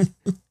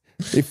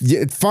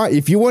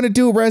 If you want to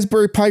do a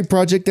Raspberry Pi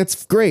project,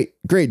 that's great,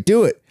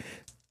 do it.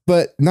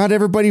 But not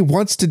everybody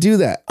wants to do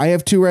that. I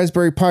have 2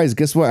 Raspberry Pis.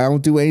 Guess what? I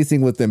don't do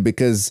anything with them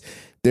because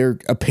they're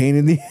a pain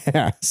in the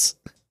ass.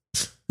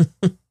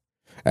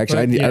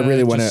 Actually, I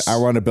really want to. I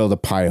want to build a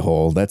Pi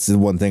hole. That's the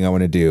one thing I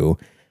want to do.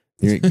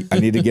 I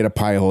need to get a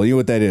Pi hole. You know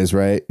what that is,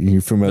 right?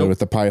 You're familiar with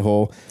the Pi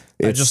hole?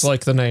 I just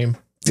like the name.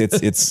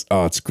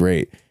 It's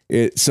great.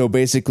 So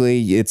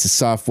basically, it's a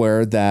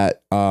software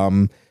that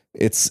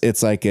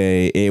it's like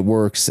it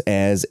works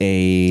as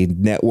a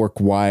network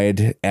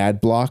wide ad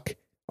block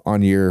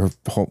on your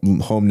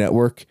home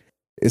network.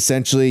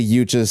 Essentially,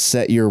 you just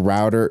set your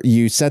router,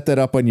 you set that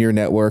up on your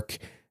network,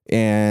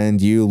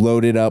 and you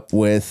load it up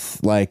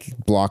with like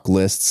block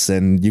lists,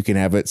 and you can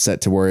have it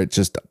set to where it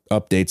just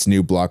updates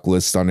new block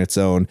lists on its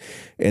own.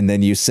 And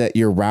then you set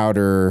your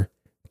router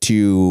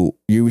to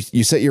you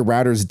set your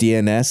router's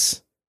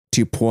DNS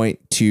to point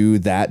to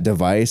that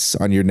device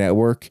on your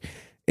network,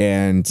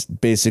 and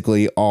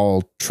basically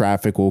all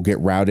traffic will get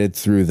routed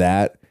through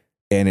that,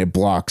 and it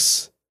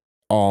blocks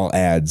all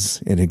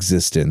ads in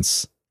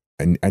existence.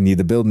 I need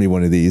to build me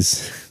one of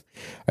these.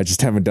 I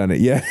just haven't done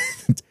it yet.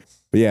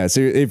 But yeah, so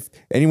if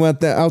anyone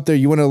out there,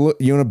 you want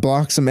to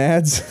block some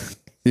ads,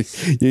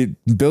 you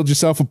build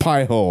yourself a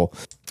Pi hole.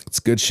 It's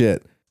good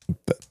shit.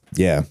 But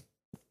yeah,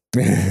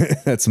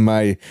 that's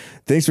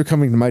thanks for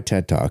coming to my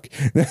TED Talk.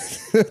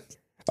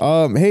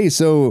 Hey,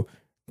 so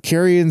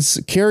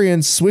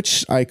Carrion's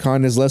Switch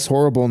icon is less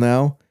horrible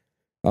now.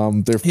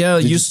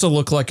 It used to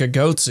look like a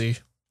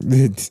goatsy.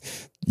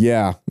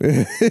 Yeah.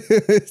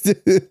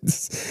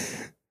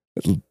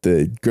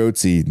 The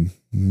goatsy,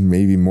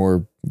 maybe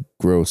more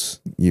gross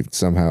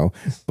somehow,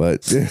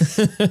 but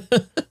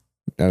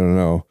I don't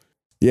know.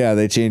 Yeah,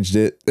 they changed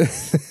it.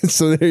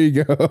 So there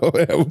you go.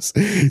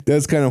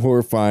 That's kind of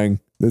horrifying.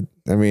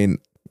 I mean,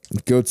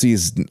 goatsy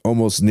is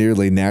almost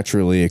nearly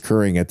naturally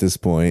occurring at this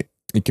point.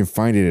 You can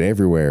find it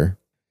everywhere.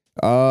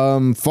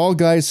 Fall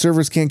Guys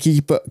servers can't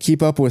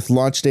keep up with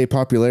launch day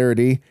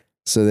popularity,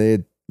 so they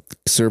had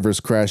servers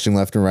crashing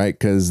left and right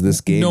because this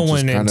game. No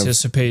one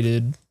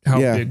anticipated how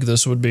big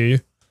this would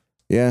be.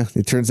 Yeah,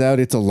 it turns out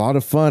it's a lot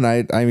of fun.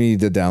 I need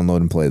to download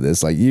and play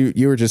this. Like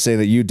you were just saying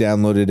that you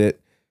downloaded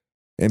it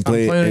and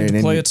play. I'm planning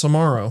to play it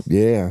tomorrow.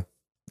 Yeah,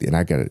 and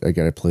I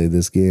gotta play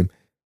this game.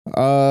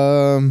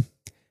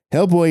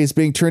 Hellboy is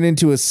being turned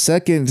into a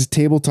second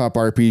tabletop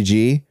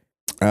RPG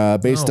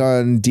based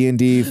on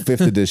D&D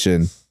 5th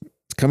edition.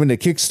 It's coming to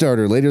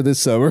Kickstarter later this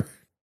summer.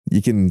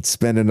 You can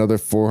spend another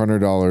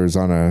 $400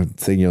 on a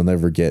thing you'll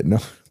never get. No,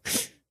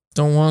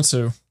 don't want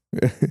to.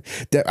 I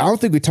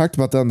don't think we talked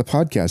about that on the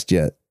podcast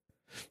yet.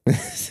 We'll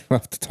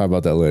have to talk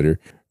about that later.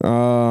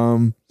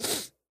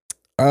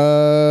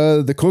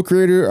 The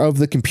co-creator of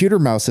the computer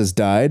mouse has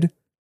died.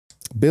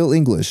 Bill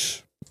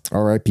English,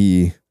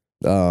 R.I.P.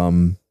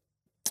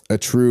 A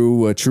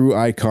true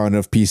icon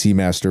of PC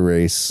Master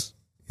Race.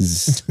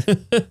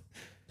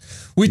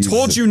 We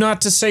told you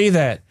not to say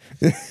that.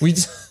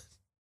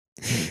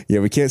 Yeah,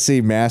 we can't say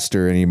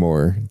master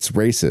anymore. It's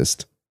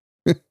racist.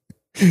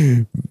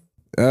 Because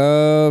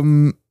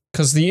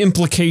the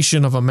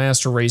implication of a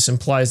master race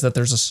implies that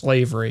there's a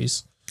slave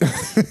race.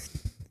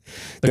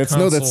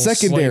 That's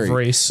secondary.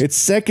 Race. It's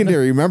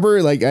secondary.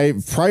 Remember, like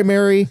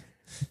primary.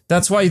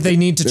 That's why they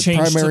need to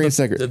change primary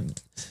to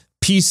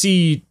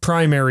PC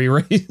primary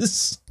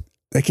race.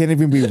 That can't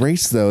even be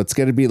race though. It's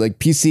got to be like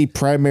PC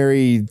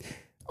primary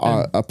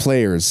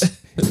players.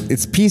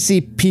 It's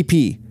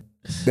PCPP.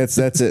 That's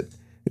it.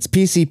 It's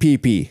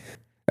PCPP.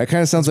 That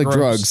kind of sounds like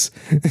gross.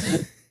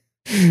 drugs.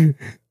 The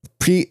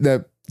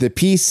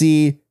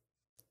PC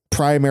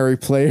primary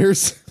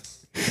players.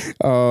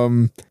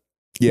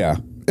 Yeah.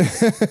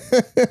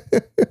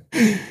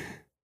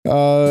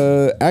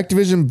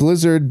 Activision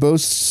Blizzard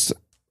boasts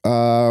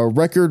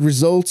record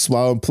results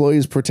while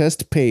employees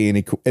protest pay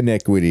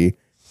inequity.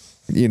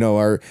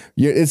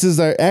 This is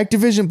our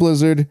Activision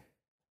Blizzard.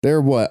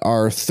 They're what?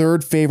 Our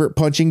third favorite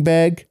punching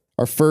bag.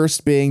 Our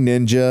first being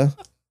Ninja.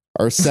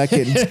 Our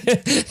second.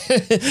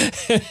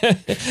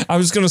 I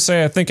was going to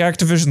say, I think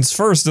Activision's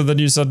first, and then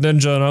you said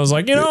Ninja, and I was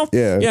like, yeah.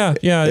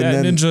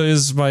 Then, Ninja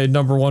is my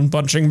number one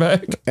punching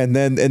bag. And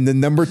then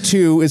number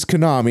 2 is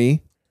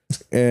Konami.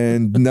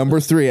 And number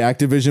 3,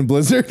 Activision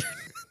Blizzard.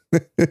 You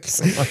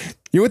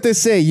know what they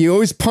say? You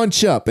always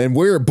punch up, and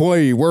we're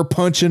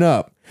punching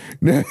up.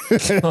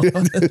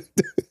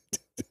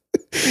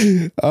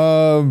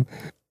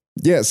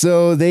 Yeah,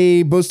 so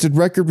they boasted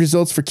record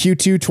results for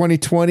Q2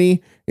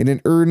 2020 in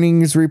an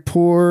earnings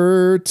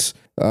report.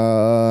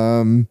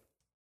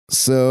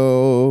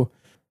 So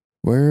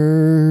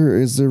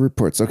where is the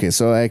reports? Okay,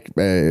 so I'm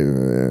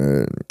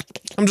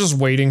just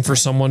waiting for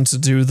someone to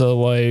do the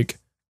like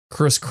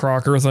Chris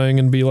Crocker thing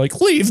and be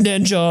like, leave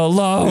Ninja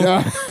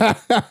alone.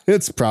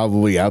 It's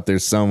probably out there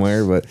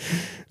somewhere, but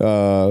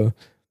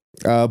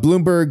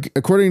Bloomberg,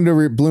 according to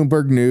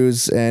Bloomberg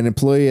News, an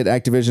employee at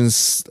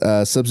Activision's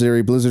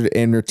subsidiary Blizzard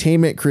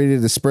Entertainment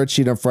created a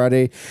spreadsheet on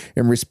Friday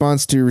in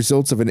response to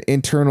results of an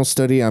internal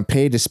study on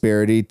pay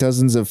disparity.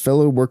 Dozens of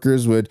fellow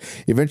workers would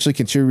eventually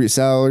contribute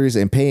salaries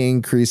and pay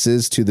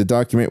increases to the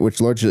document, which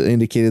largely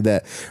indicated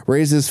that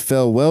raises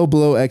fell well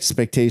below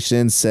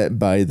expectations set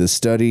by the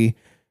study.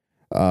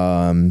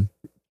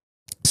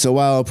 So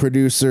while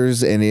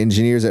producers and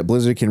engineers at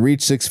Blizzard can reach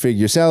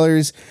 6-figure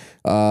salaries,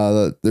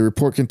 the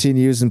report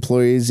continues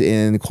employees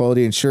in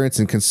quality assurance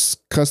and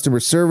customer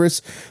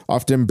service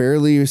often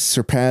barely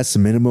surpass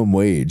minimum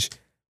wage.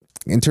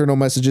 Internal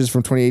messages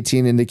from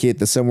 2018 indicate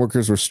that some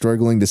workers were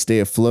struggling to stay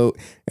afloat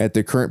at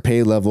their current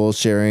pay level,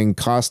 sharing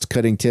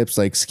cost-cutting tips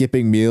like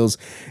skipping meals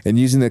and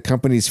using the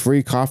company's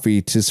free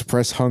coffee to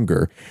suppress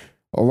hunger.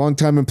 A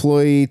longtime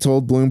employee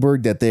told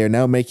Bloomberg that they are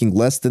now making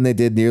less than they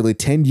did nearly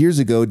 10 years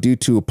ago due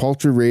to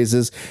paltry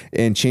raises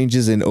and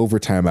changes in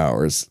overtime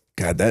hours.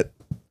 God, that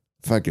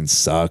fucking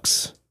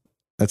sucks.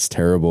 That's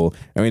terrible.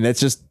 I mean, that's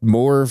just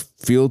more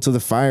fuel to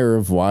the fire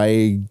of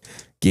why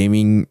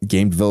game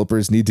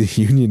developers need to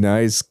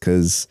unionize,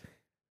 because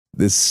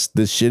this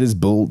shit is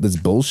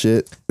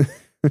bullshit.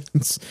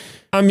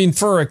 I mean,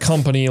 for a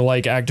company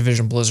like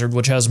Activision Blizzard,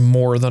 which has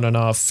more than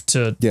enough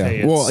to pay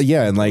its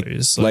and like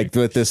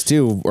with this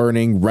too,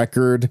 earning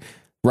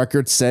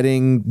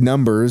record-setting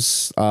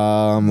numbers.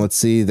 Let's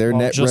see, their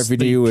net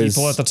revenue is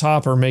people at the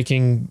top are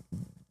making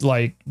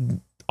like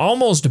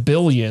almost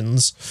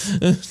billions.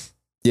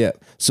 Yeah,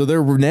 so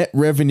their net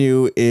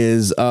revenue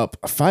is up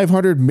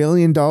 $500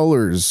 million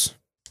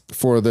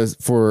for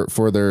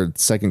their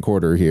second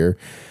quarter here.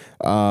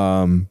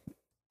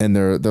 And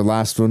their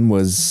last one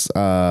was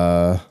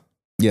so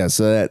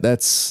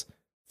that's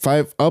up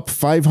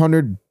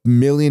 $500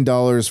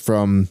 million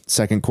from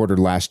second quarter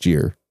last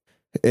year.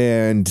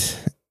 And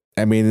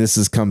I mean,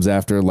 this comes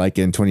after, like,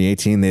 in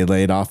 2018 they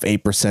laid off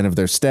 8% of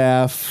their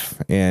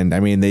staff, and I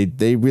mean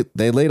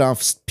they laid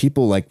off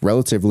people like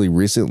relatively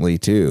recently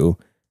too.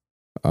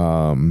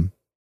 Then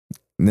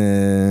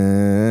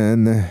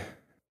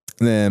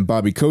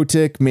Bobby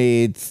Kotick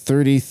made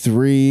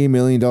 $33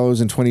 million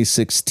in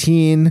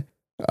 2016.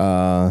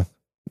 And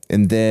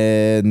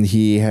then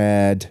he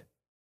had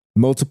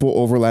multiple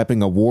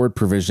overlapping award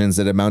provisions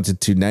that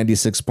amounted to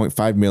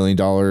 $96.5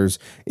 million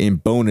in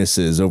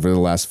bonuses over the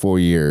last 4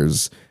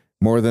 years,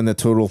 more than the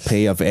total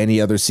pay of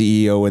any other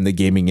CEO in the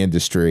gaming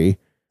industry.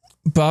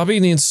 Bobby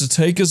needs to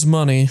take his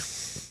money,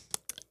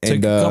 take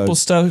a couple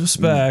steps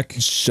back,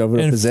 shove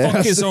it up his fuck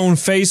ass, his own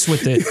face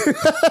with it.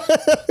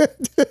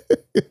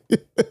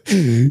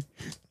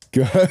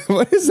 God,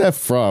 what is that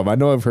from? I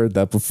know I've heard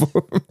that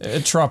before.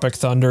 Tropic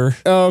Thunder.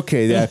 Oh,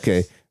 okay.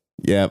 Okay.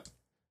 Yep.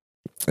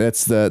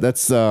 That's the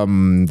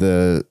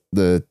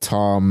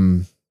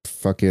Tom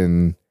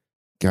fucking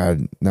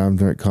God. Now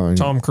I'm calling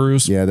Tom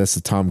Cruise. Yeah, that's the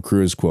Tom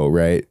Cruise quote,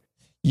 right?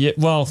 Yeah.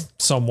 Well,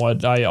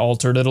 somewhat. I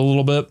altered it a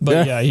little bit,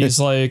 but yeah, he's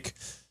like,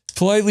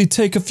 politely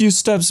take a few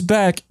steps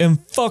back and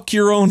fuck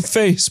your own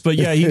face. But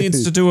yeah, he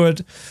needs to do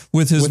it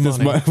with his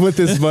money. With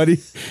his money.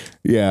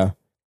 Yeah.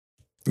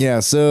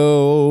 Yeah.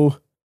 So.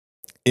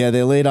 Yeah,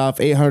 they laid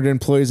off 800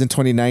 employees in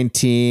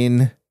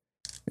 2019,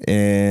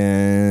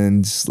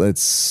 and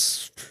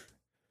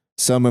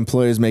some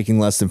employees making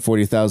less than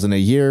 $40,000 a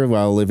year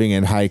while living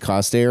in high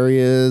cost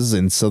areas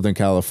in Southern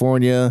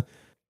California.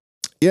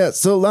 Yeah,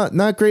 so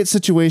not great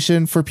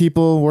situation for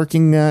people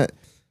working at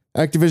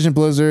Activision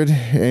Blizzard.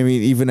 I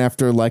mean, even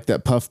after like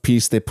that puff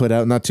piece they put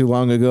out not too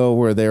long ago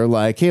where they're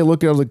like, hey,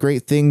 look at all the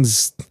great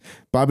things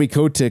Bobby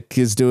Kotick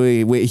is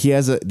doing. Wait,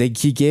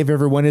 he gave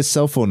everyone his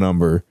cell phone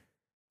number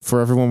for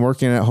everyone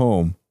working at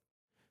home.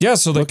 Yeah,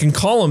 so they can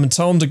call him and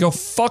tell him to go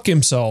fuck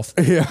himself.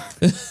 Yeah.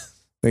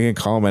 They can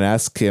call him and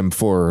ask him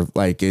for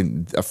like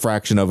a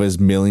fraction of his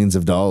millions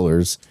of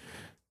dollars.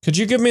 Could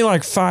you give me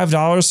like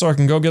 $5 so I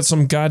can go get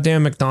some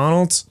goddamn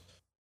McDonald's?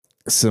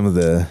 Some of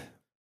the,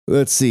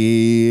 let's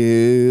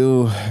see,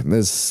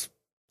 this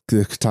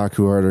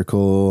Kotaku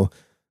article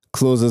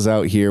closes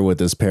out here with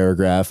this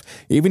paragraph.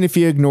 Even if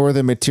you ignore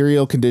the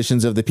material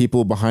conditions of the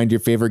people behind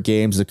your favorite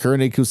games, the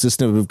current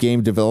ecosystem of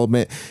game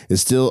development is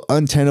still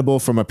untenable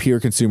from a pure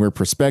consumer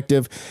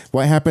perspective.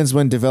 What happens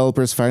when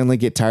developers finally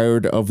get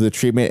tired of the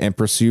treatment and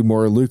pursue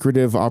more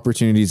lucrative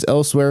opportunities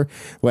elsewhere?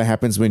 What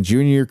happens when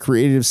junior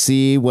creatives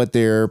see what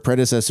their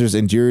predecessors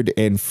endured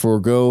and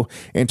forego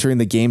entering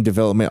the game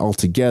development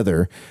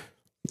altogether?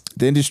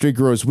 The industry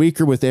grows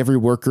weaker with every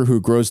worker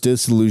who grows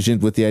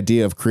disillusioned with the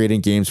idea of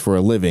creating games for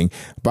a living.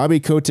 Bobby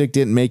Kotick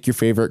didn't make your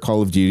favorite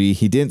Call of Duty.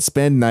 He didn't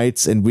spend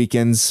nights and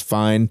weekends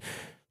fine-tuning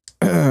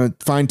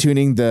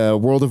the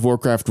World of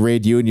Warcraft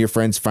raid you and your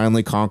friends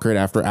finally conquered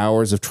after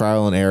hours of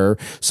trial and error.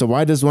 So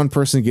why does one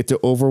person get to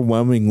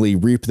overwhelmingly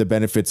reap the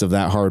benefits of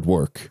that hard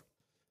work?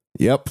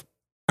 Yep.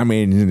 I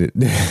mean,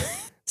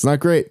 it's not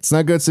great. It's not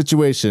a good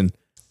situation.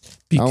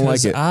 Because I don't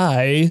like it.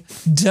 I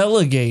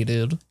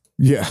delegated.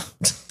 Yeah.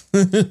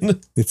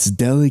 It's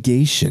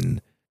delegation.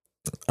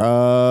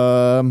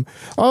 Oh,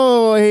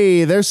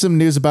 hey, there's some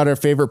news about our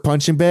favorite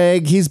punching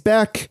bag. He's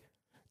back.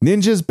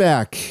 Ninja's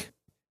back.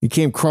 He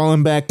came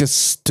crawling back to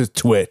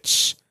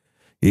Twitch.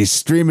 He's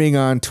streaming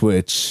on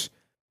Twitch.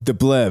 The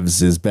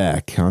Blevs is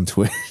back on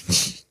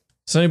Twitch.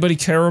 Does anybody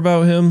care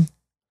about him?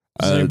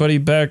 Is anybody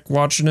back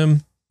watching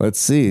him? Let's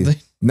see.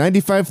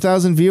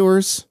 95,000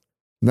 viewers.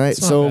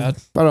 So bad.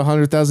 about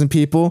 100,000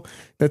 people.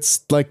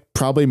 That's like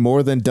probably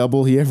more than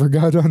double he ever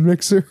got on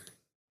Mixer.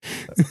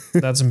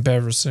 That's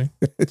embarrassing.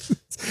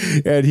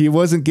 And he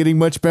wasn't getting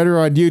much better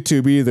on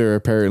YouTube either,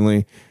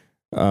 apparently.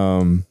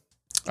 I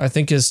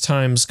think his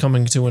time's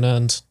coming to an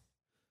end.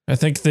 I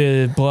think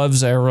the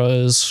Blevs era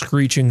is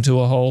screeching to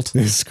a halt.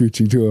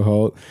 Screeching to a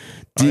halt.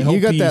 You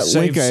got that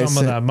link I sent?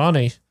 Some of that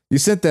money. You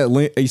sent that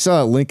link. You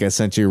saw that link I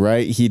sent you,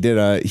 right? He did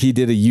a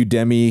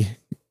Udemy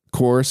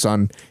course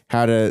on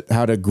how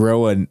to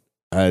grow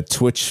a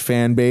Twitch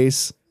fan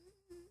base.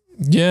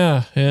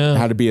 Yeah.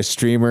 How to be a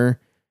streamer.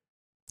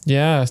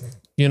 Yeah,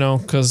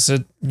 because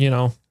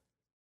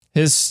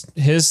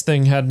his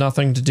thing had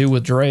nothing to do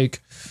with Drake.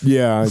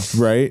 Yeah,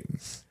 right.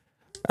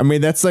 I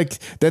mean, that's like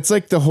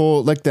the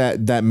whole like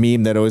that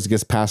meme that always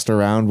gets passed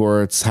around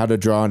where it's how to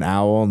draw an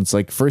owl, and it's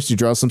like first you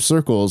draw some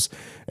circles,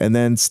 and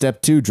then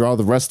step 2, draw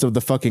the rest of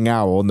the fucking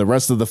owl, and the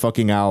rest of the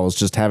fucking owl is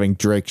just having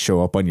Drake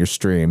show up on your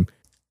stream.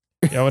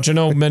 Yeah, which I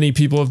know many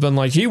people have been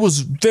like, he was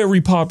very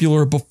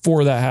popular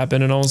before that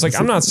happened, and I was like,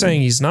 I'm not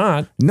saying he's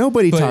not.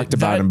 Nobody talked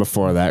about him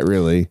before that,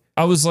 really.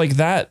 I was like,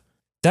 that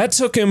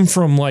took him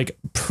from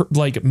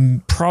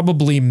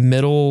probably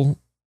middle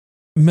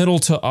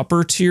to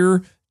upper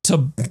tier to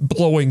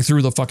blowing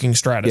through the fucking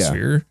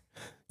stratosphere.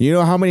 Yeah. You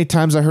know how many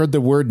times I heard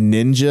the word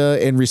ninja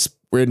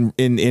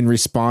in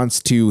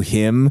response to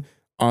him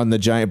on the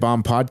Giant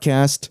Bomb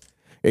podcast?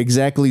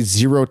 Exactly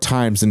 0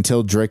 times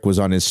until Drake was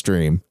on his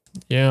stream.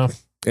 Yeah.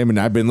 I mean,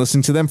 I've been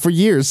listening to them for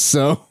years,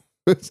 so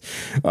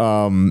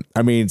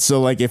I mean,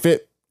 so like if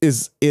it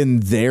is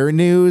in their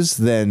news,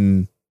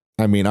 then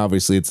I mean,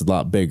 obviously it's a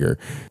lot bigger.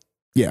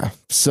 Yeah.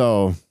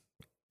 So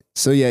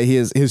yeah,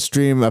 his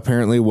stream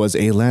apparently was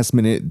a last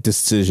minute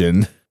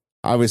decision.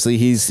 Obviously,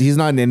 he's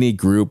not in any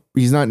group.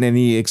 He's not in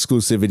any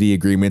exclusivity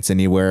agreements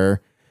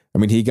anywhere. I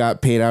mean, he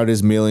got paid out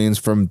his millions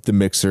from the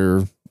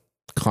Mixer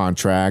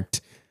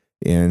contract,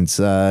 and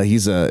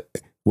he's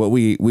what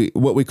we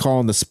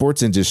call in the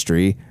sports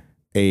industry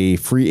a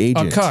free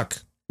agent. A cuck.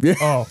 Yeah.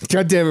 Oh,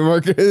 God damn it,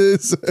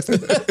 Marcus.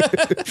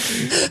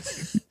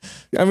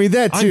 I mean,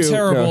 that too. I'm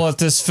terrible at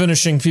this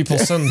finishing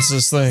people's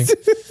sentences thing.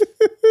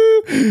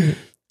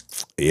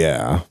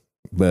 Yeah,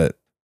 but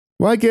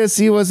well, I guess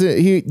he wasn't.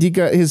 He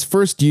got his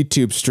first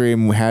YouTube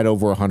stream had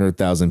over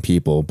 100,000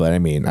 people, but I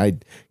mean, I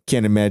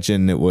can't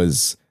imagine it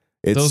was.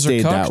 Those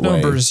are cuck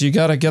numbers. You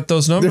got to get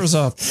those numbers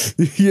up.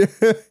 Yeah.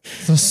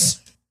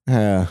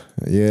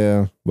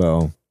 Yeah.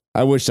 Well,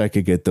 I wish I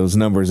could get those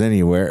numbers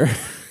anywhere.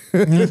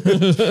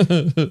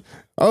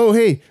 Oh,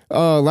 hey,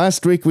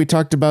 last week we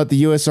talked about the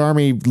U.S.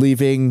 Army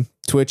leaving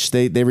Twitch.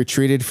 They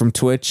retreated from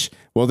Twitch.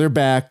 Well, they're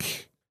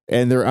back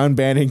and they're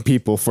unbanning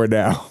people for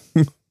now.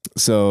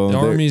 So the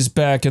Army's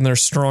back and they're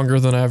stronger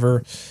than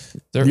ever.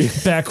 They're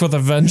back with a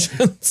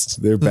vengeance.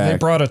 They're back. They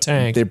brought a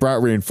tank. They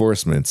brought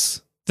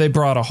reinforcements. They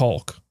brought a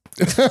Hulk.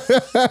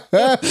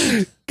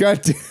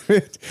 God damn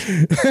it.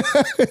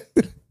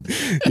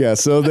 Yeah,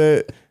 so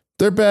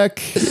they're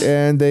back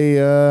and they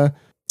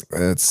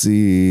let's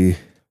see.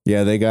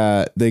 Yeah, they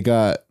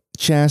got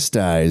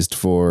chastised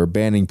for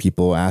banning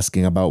people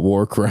asking about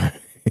war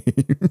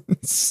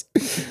crimes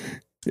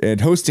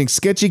and hosting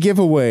sketchy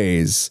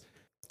giveaways.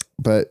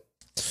 But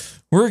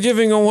we're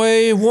giving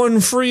away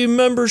 1 free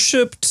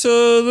membership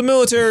to the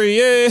military.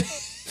 Yay.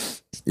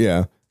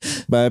 Yeah.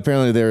 But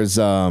apparently there's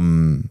a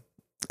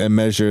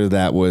measure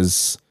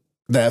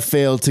that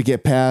failed to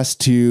get passed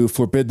to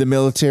forbid the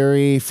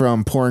military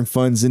from pouring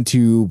funds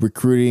into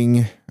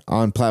recruiting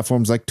on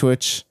platforms like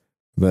Twitch.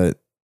 But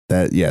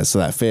so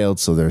that failed.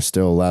 So they're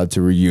still allowed to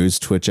reuse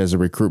Twitch as a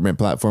recruitment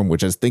platform,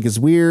 which I think is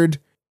weird.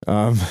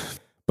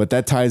 But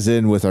that ties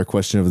in with our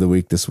question of the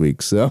week this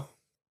week. So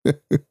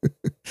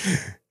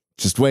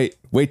just wait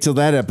till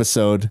that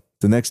episode,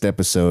 the next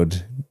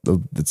episode.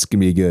 It's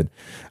going to be good.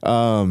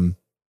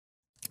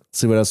 Let's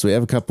see what else we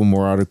have. A couple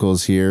more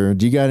articles here.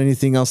 Do you got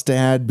anything else to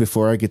add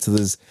before I get to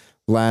this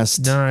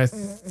last? No,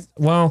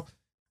 well,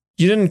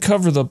 you didn't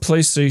cover the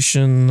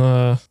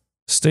PlayStation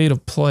State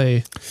of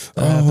Play.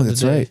 Oh,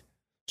 that's right.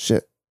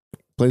 Shit.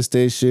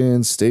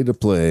 PlayStation State of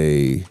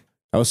Play.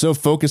 I was so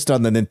focused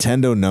on the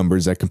Nintendo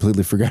numbers, I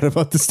completely forgot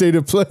about the State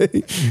of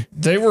Play.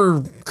 They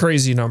were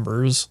crazy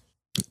numbers.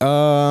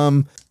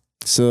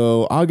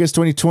 So August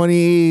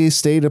 2020,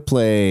 State of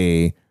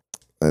Play.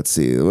 Let's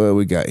see what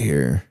we got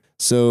here.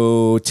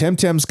 So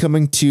Temtem's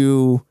coming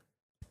to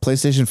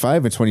PlayStation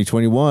 5 in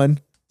 2021.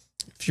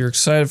 If you're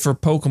excited for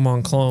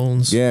Pokemon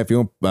clones. Yeah, if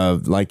you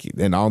want like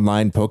an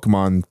online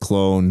Pokemon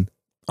clone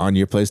on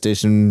your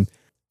PlayStation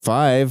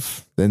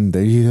 5, then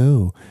there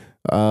you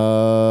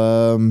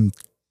go.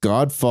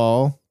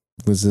 Godfall,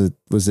 was it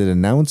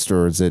announced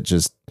or is it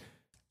just...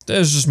 It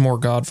was just more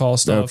Godfall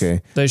stuff.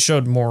 Okay. They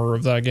showed more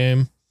of that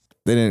game.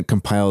 They didn't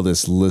compile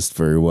this list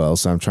very well,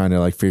 so I'm trying to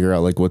like figure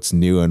out like what's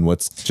new and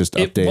what's just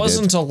updated. It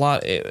wasn't a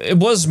lot. It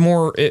was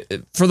more,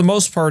 for the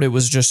most part, it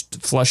was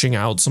just fleshing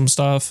out some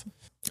stuff.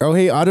 Oh,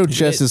 hey, Auto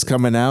Chess is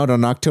coming out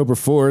on October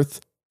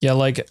 4th. Yeah,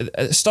 like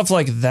stuff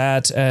like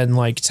that and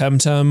like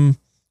Temtem,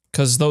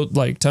 because though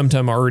like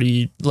Temtem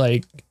already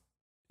like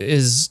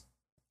is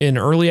in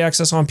early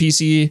access on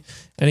PC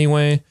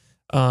anyway.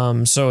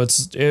 So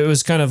it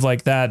was kind of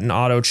like that and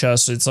Auto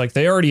Chess. It's like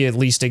they already at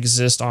least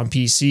exist on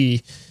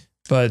PC,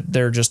 but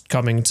they're just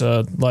coming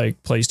to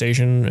like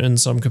PlayStation in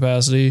some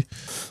capacity.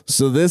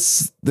 So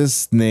this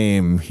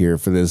name here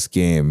for this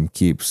game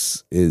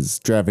is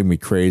driving me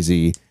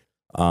crazy.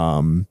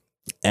 Anno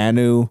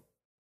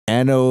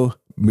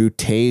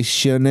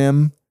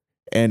Mutationem.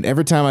 And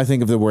every time I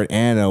think of the word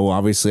Anno,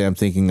 obviously I'm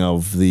thinking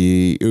of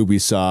the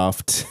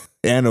Ubisoft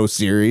Anno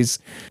series.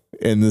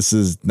 And this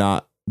is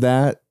not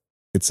that.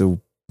 It's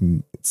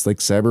like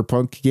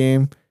Cyberpunk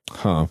game.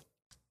 Huh.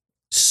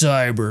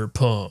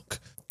 Cyberpunk.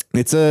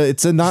 It's a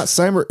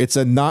cyberpunk,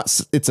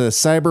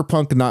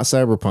 not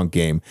cyberpunk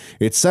game.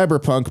 It's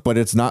cyberpunk, but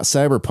it's not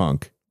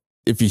cyberpunk.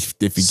 If you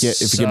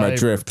get my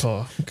drift.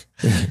 So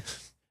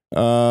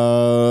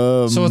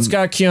it's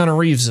got Keanu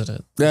Reeves in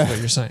it. That's what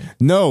you're saying.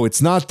 No,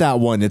 it's not that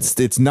one.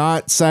 It's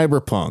not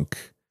cyberpunk.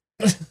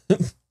 It's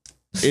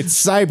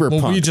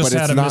cyberpunk. Well, we just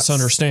had a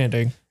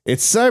misunderstanding.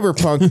 It's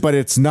cyberpunk, but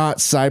it's not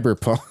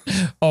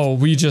cyberpunk. Oh,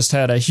 we just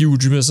had a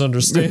huge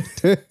misunderstanding.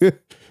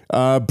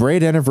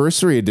 Braid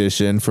Anniversary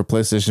Edition for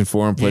PlayStation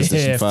 4 and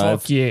PlayStation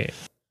 5. Fuck yeah.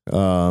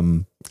 I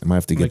might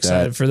have to get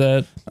excited for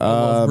that. I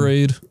love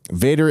Braid.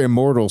 Vader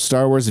Immortal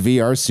Star Wars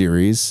VR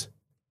series.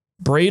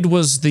 Braid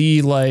was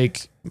the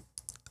like,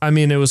 I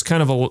mean, it was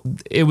kind of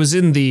it was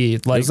in the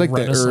like,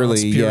 the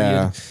early,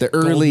 period, the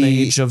early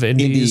age of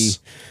indies.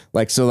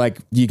 Like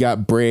you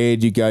got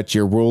Braid, you got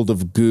your World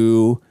of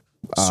Goo,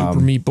 Super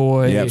Meat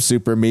Boy. Yep,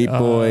 Super Meat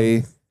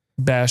Boy,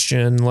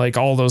 Bastion, like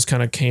all those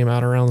kind of came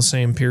out around the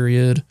same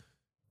period.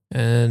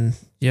 And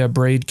yeah,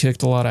 Braid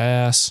kicked a lot of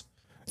ass.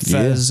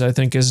 Fez, I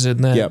think, is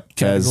in that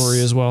category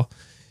Fez as well.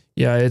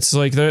 Yeah, it's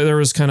like there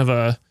was kind of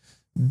a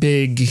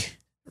big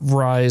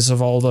rise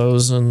of all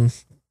those,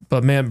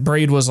 but man,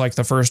 Braid was like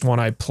the first one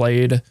I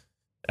played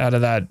out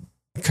of that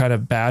kind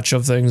of batch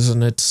of things,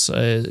 and it's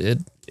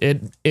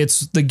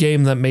the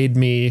game that made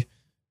me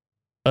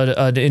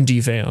an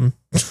indie fan.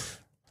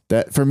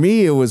 That for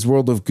me, it was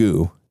World of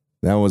Goo.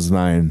 That was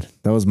mine.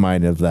 That was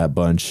mine of that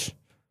bunch.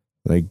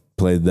 I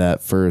played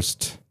that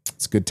first.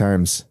 It's good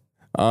times.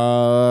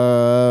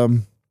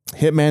 Hitman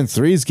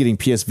 3 is getting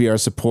PSVR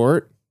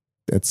support.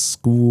 That's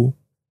cool.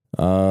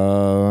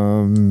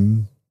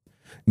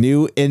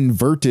 New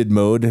inverted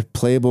mode,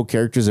 playable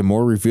characters and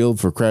more revealed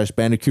for Crash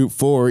Bandicoot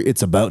 4.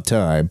 It's about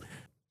time.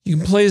 You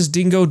can play as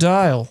Dingo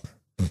Dial.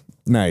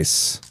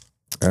 Nice.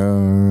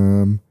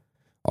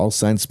 All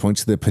signs point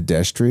to the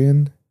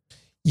pedestrian.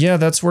 Yeah,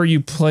 that's where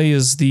you play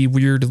as the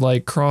weird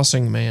like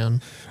crossing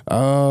man.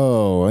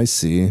 Oh, I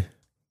see.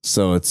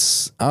 So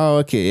it's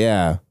okay,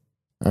 yeah.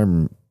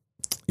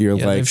 You're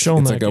like they've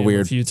shown it's that like game a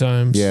weird a few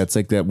times. Yeah, it's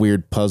like that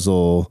weird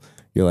puzzle.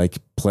 You're like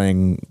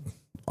playing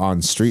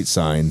on street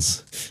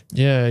signs.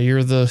 Yeah,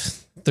 you're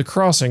the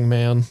crossing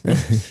man.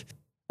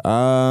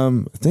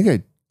 I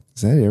think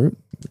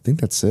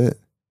that's it.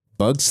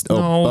 Bugs.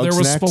 No, Bug there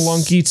was Snacks.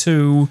 Spelunky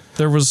 2.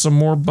 There was some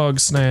more Bug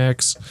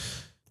Snacks.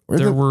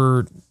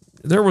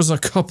 There was a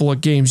couple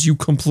of games you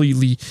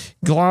completely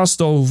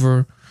glossed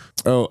over.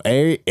 Oh,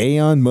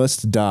 Aeon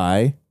Must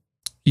Die.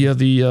 Yeah,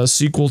 the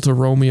sequel to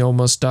Romeo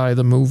Must Die,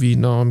 the movie.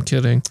 No, I'm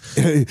kidding.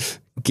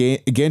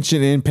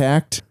 Genshin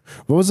Impact.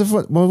 What was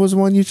the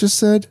one you just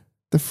said?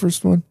 The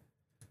first one?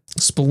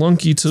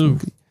 Spelunky 2.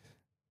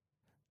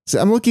 So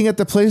I'm looking at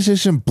the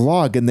PlayStation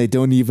blog and they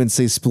don't even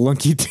say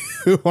Spelunky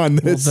 2 on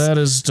this. Well, that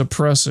is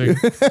depressing.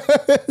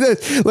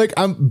 Like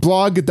I'm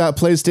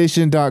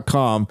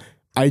blog.playstation.com.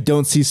 I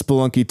don't see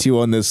Spelunky 2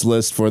 on this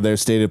list for their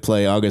state of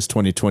play August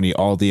 2020,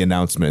 all the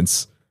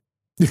announcements.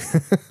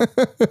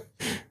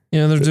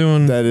 Yeah, they're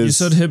doing, That is- you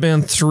said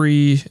Hitman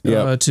 3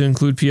 Yep. to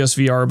include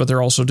PSVR, but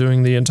they're also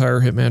doing the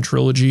entire Hitman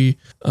trilogy,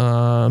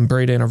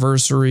 Braid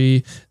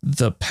Anniversary,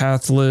 The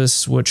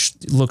Pathless, which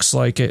looks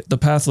like the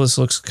Pathless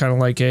looks kind of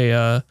like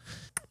a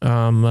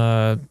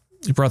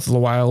Breath of the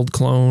Wild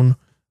clone,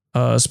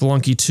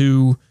 Spelunky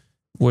 2,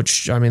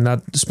 which, I mean,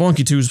 that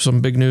Spelunky 2 is some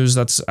big news.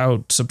 That's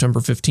out September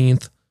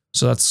 15th,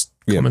 so that's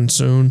coming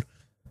soon.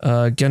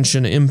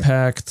 Genshin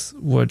Impact,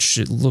 which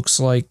it looks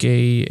like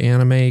a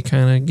anime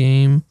kind of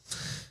game.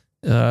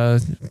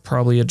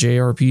 Probably a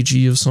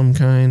JRPG of some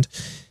kind.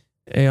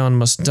 Aeon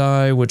Must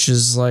Die, which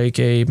is like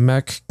a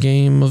mech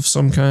game of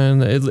some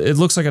kind. It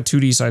looks like a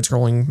 2D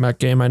side-scrolling mech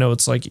game. I know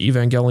it's like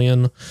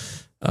Evangelion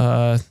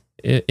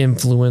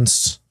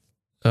influenced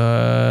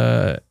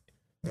that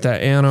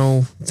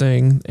Anno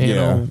thing.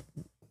 Anno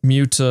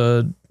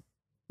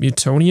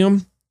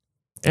Mutonium?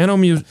 Anno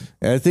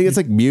I think it's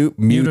like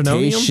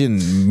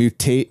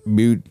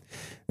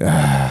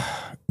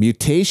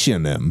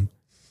mutationum.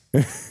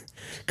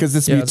 Because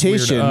it's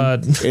mutation.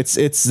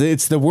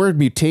 It's the word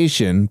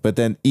mutation, but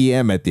then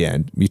em at the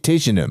end.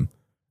 Mutationum.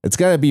 It's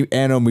got to be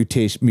anno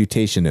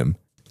mutationum.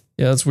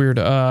 Yeah, that's weird.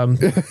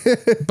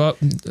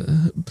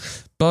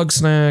 Bug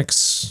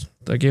Snacks.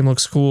 That game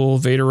looks cool.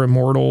 Vader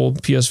Immortal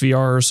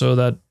PSVR. So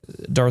that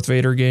Darth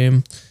Vader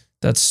game.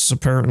 That's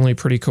apparently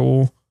pretty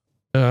cool.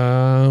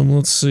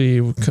 Let's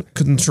see.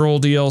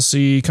 Control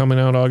DLC coming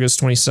out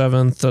August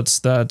 27th. That's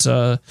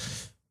that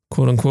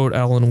quote unquote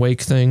Alan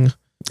Wake thing.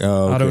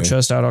 Oh, okay. Auto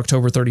Chest out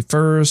October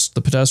 31st.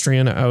 The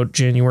Pedestrian out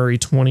January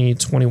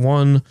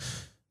 2021.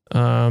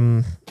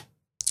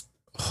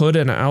 Hood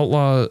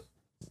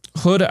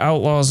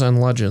Outlaws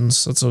and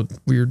Legends. That's a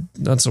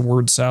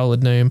word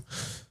salad name.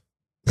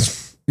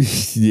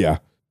 Yeah.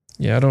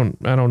 Yeah, I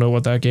don't know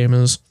what that game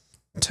is.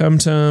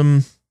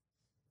 Temtem,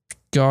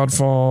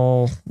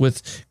 Godfall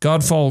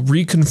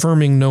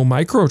reconfirming no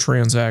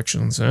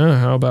microtransactions.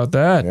 How about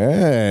that?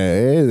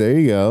 Hey, there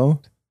you go.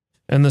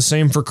 And the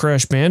same for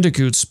Crash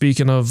Bandicoot.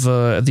 Speaking of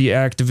the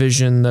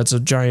Activision, that's a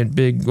giant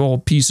big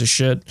old piece of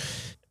shit.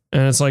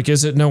 And it's like,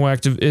 is it no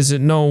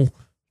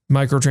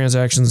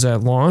microtransactions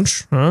at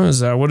launch? Huh? Is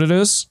that what it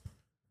is?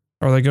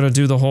 Are they going to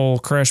do the whole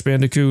Crash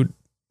Bandicoot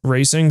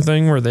racing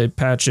thing where they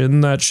patch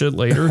in that shit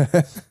later?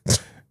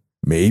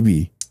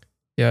 Maybe.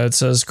 Yeah, it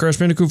says Crash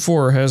Bandicoot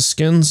 4 has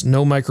skins,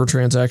 no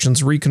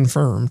microtransactions,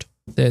 reconfirmed.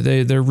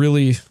 They're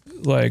really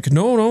like,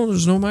 no,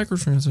 there's no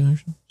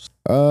microtransactions.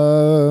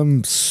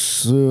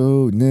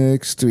 So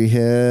next we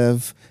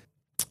have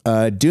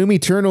Doom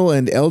Eternal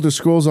and Elder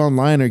Scrolls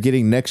Online are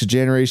getting next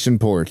generation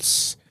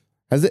ports.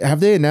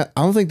 Have they announced?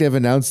 I don't think they've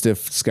announced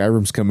if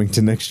Skyrim's coming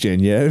to next gen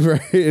yet,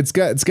 right? It's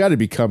got to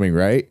be coming,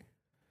 right?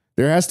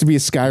 There has to be a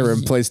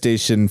Skyrim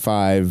PlayStation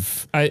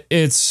 5.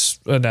 It's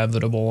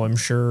inevitable, I'm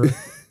sure.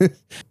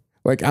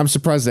 Like, I'm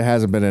surprised it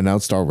hasn't been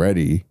announced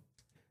already.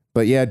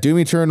 But yeah, Doom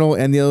Eternal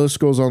and the Elder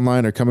Scrolls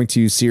Online are coming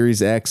to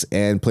Series X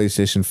and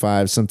PlayStation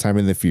 5 sometime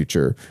in the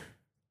future.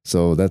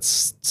 So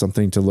that's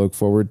something to look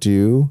forward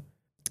to.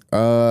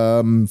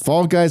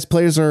 Fall Guys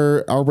players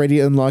are already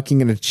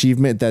unlocking an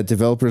achievement that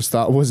developers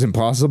thought was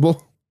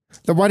impossible.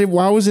 Then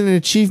why was it an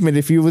achievement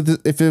if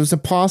it was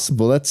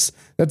impossible? That's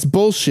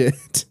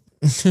bullshit.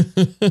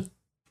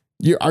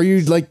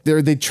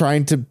 Are they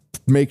trying to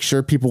make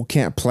sure people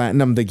can't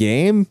platinum the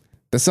game?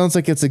 That sounds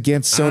like it's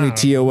against Sony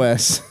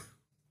TOS.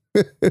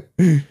 I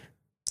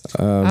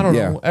don't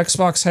know.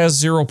 Xbox has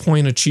 0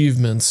 point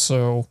achievements,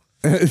 so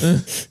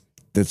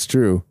That's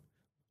true.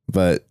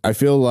 But I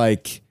feel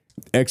like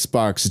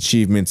Xbox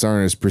achievements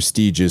aren't as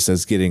prestigious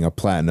as getting a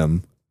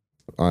platinum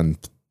on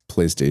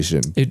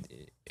PlayStation.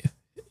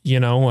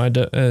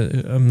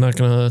 I'm not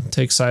gonna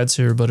take sides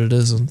here, but it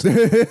isn't.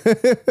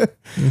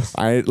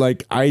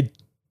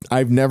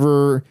 I've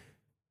never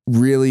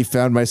really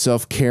found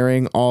myself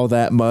caring all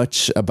that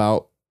much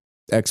about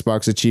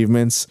Xbox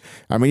achievements.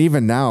 I mean,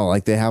 even now,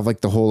 like they have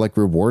like the whole like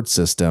reward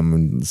system,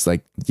 and it's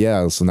like,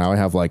 yeah, so now I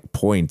have like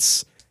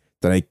points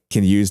that I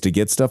can use to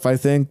get stuff, I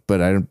think,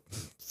 but I don't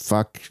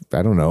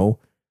know.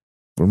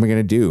 What am I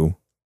gonna do?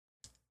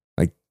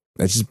 Like,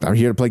 I'm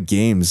here to play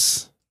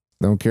games.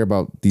 I don't care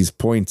about these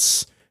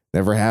points.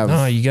 Never have.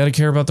 No, you got to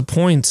care about the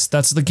points.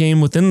 That's the game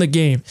within the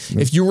game.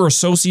 If you were a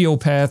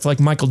sociopath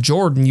like Michael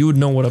Jordan, you would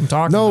know what I'm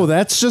talking about. No,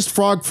 that's just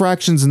Frog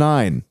Fractions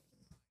 9.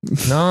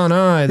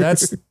 No,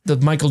 that's the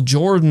Michael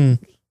Jordan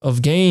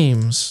of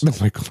games. The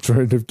Michael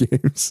Jordan of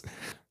games.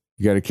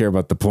 You got to care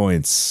about the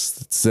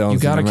points. You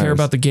got to care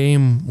about the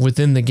game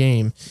within the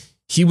game.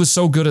 He was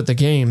so good at the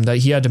game that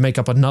he had to make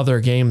up another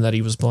game that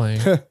he was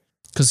playing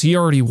because he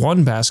already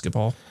won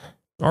basketball.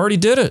 Already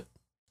did it.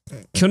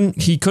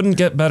 He couldn't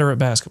get better at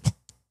basketball.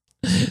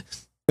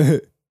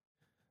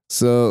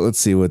 So let's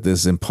see what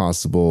this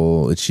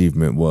impossible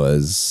achievement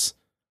was.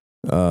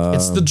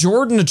 It's the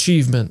Jordan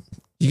achievement.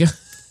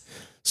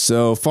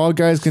 So Fall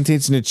Guys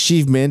contains an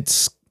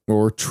achievement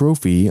or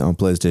trophy on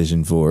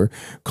PlayStation 4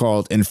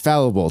 called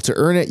Infallible. To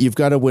earn it, you've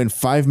got to win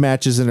 5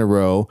 matches in a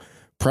row.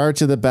 Prior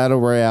to the Battle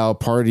Royale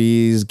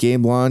party's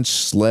game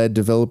launch, lead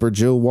developer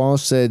Joe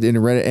Walsh said in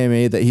Reddit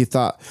MA that he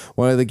thought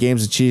one of the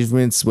game's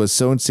achievements was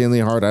so insanely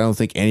hard, I don't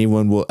think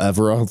anyone will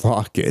ever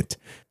unlock it.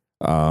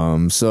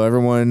 So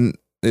everyone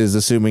is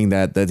assuming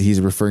that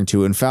he's referring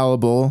to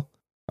Infallible.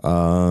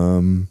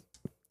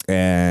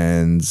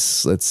 And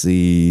let's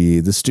see,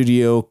 the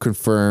studio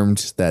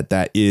confirmed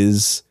that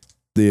is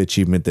the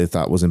achievement they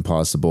thought was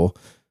impossible.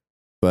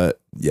 But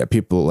yeah,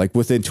 people like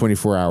within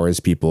 24 hours,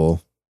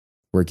 people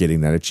were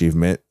getting that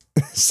achievement.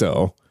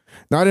 So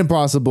not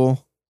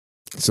impossible.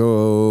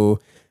 So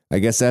I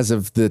guess as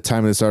of the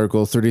time of this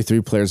article,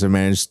 33 players have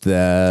managed to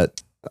get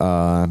it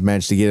on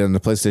the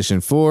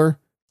PlayStation 4,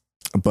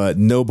 but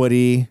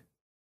nobody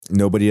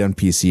on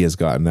PC has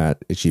gotten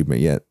that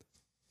achievement yet.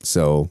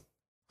 So,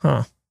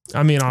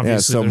 I mean,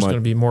 obviously, there's going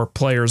to be more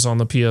players on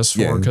the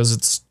PS4 because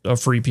it's a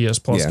free PS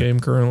Plus game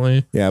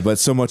currently. Yeah, but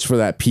so much for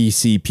that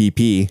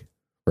PCPP,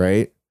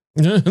 right?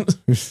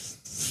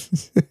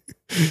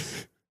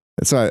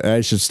 That's why I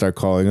should start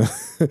calling them.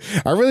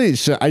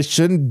 I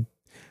shouldn't.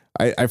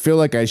 I feel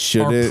like I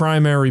shouldn't. Our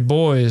primary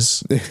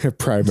boys.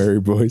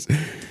 Primary boys.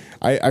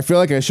 I feel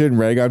like I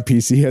shouldn't rag on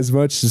PC as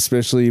much,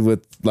 especially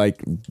with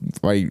like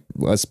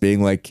us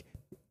being like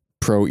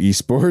pro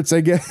esports,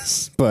 I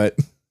guess. But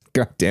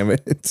God damn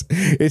it.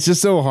 It's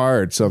just so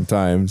hard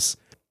sometimes.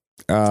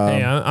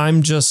 Hey,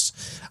 I'm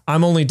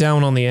only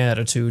down on the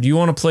attitude. You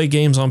want to play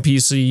games on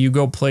PC, you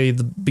go play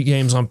the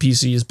games on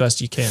PC as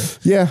best you can.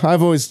 Yeah,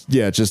 I've always,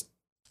 just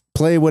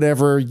play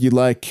whatever you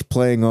like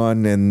playing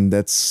on, and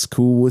that's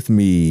cool with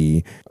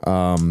me.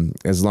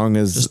 As long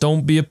as... Just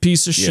don't be a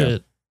piece of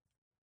shit.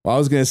 Well, I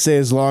was going to say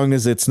as long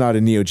as it's not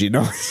a Neo Geo.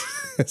 No.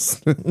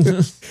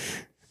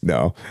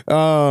 No.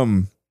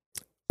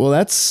 Well,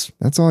 that's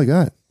all I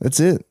got.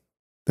 That's it.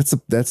 That's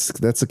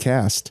a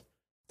cast.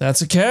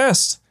 That's a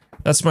cast.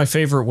 That's my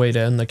favorite way to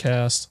end the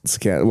cast.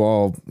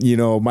 Well,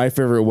 my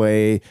favorite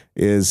way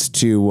is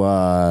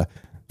to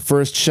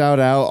first shout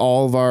out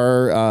all of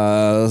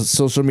our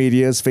social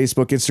medias,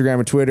 Facebook, Instagram,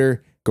 and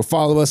Twitter. Go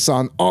follow us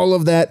on all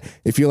of that.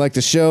 If you like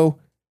the show,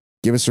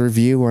 give us a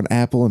review on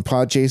Apple and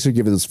Podchaser.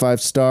 Give it those 5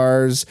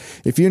 stars.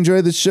 If you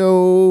enjoy the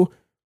show,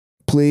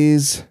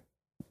 please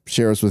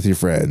share us with your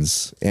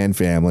friends and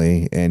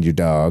family and your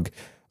dog.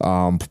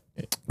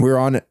 We're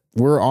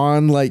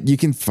on like you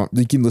can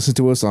listen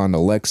to us on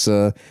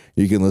Alexa.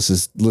 You can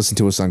listen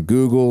to us on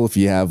Google if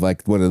you have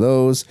like one of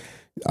those.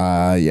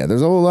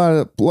 There's a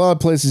lot of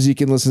places you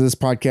can listen to this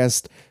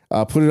podcast.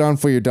 Put it on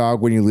for your dog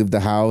when you leave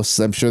the house.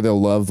 I'm sure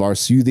they'll love our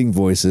soothing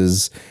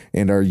voices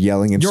and our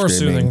yelling and your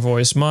screaming. Soothing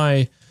voice,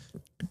 my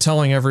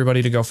telling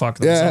everybody to go fuck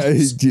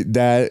themselves.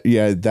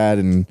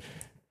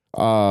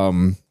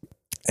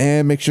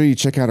 And make sure you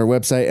check out our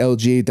website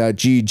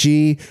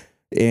lga.gg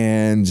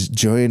and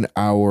join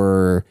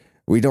our.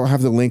 We don't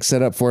have the link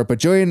set up for it, but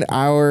join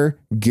our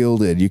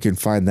Gilded. You can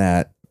find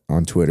that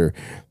on Twitter.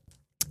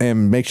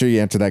 And make sure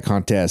you enter that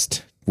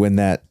contest. Win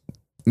that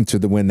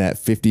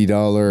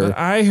 $50. But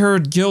I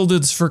heard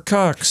Gilded's for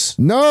cucks.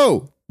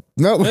 No.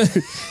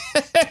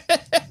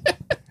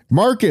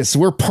 Marcus,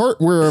 we're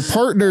a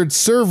partnered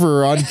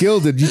server on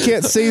Gilded. You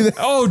can't say that.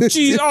 Oh,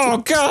 geez. Oh,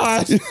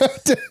 God.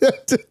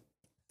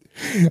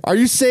 Are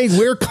you saying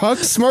we're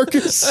cucks,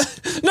 Marcus?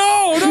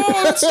 No,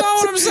 that's not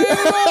what I'm saying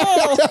at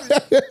all.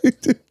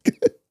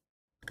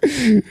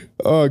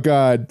 Oh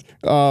God.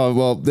 Oh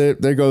well,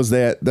 there goes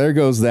that.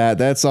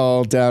 That's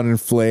all down in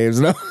flames.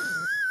 No,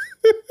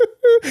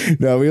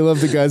 we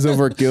love the guys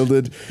over at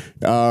Gilded.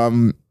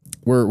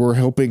 We're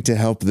hoping to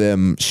help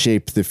them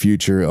shape the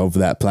future of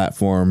that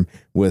platform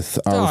with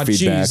our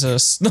feedback.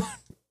 Jesus.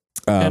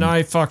 And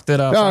I fucked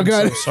it up. I'm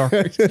God. so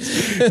sorry.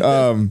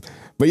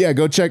 But yeah,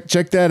 go check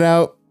that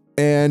out.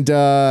 And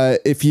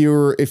if you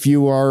are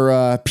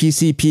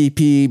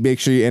PCPP, make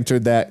sure you enter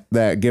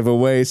that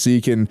giveaway so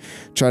you can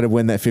try to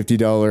win that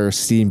 $50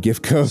 Steam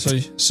gift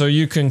code. So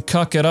you can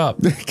cuck it up.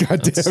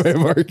 God damn it,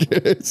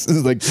 Marcus!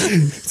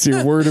 It's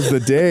your word of the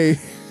day.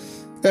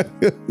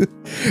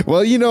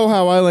 Well, you know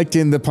how I like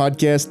to end the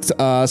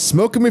podcast.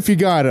 Smoke them if you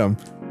got them.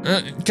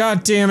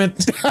 God damn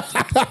it!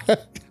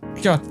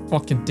 God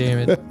fucking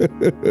damn it!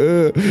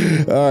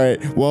 All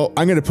right. Well,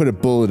 I'm gonna put a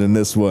bullet in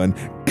this one.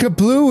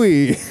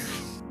 Kablooey.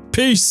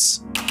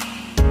 Peace.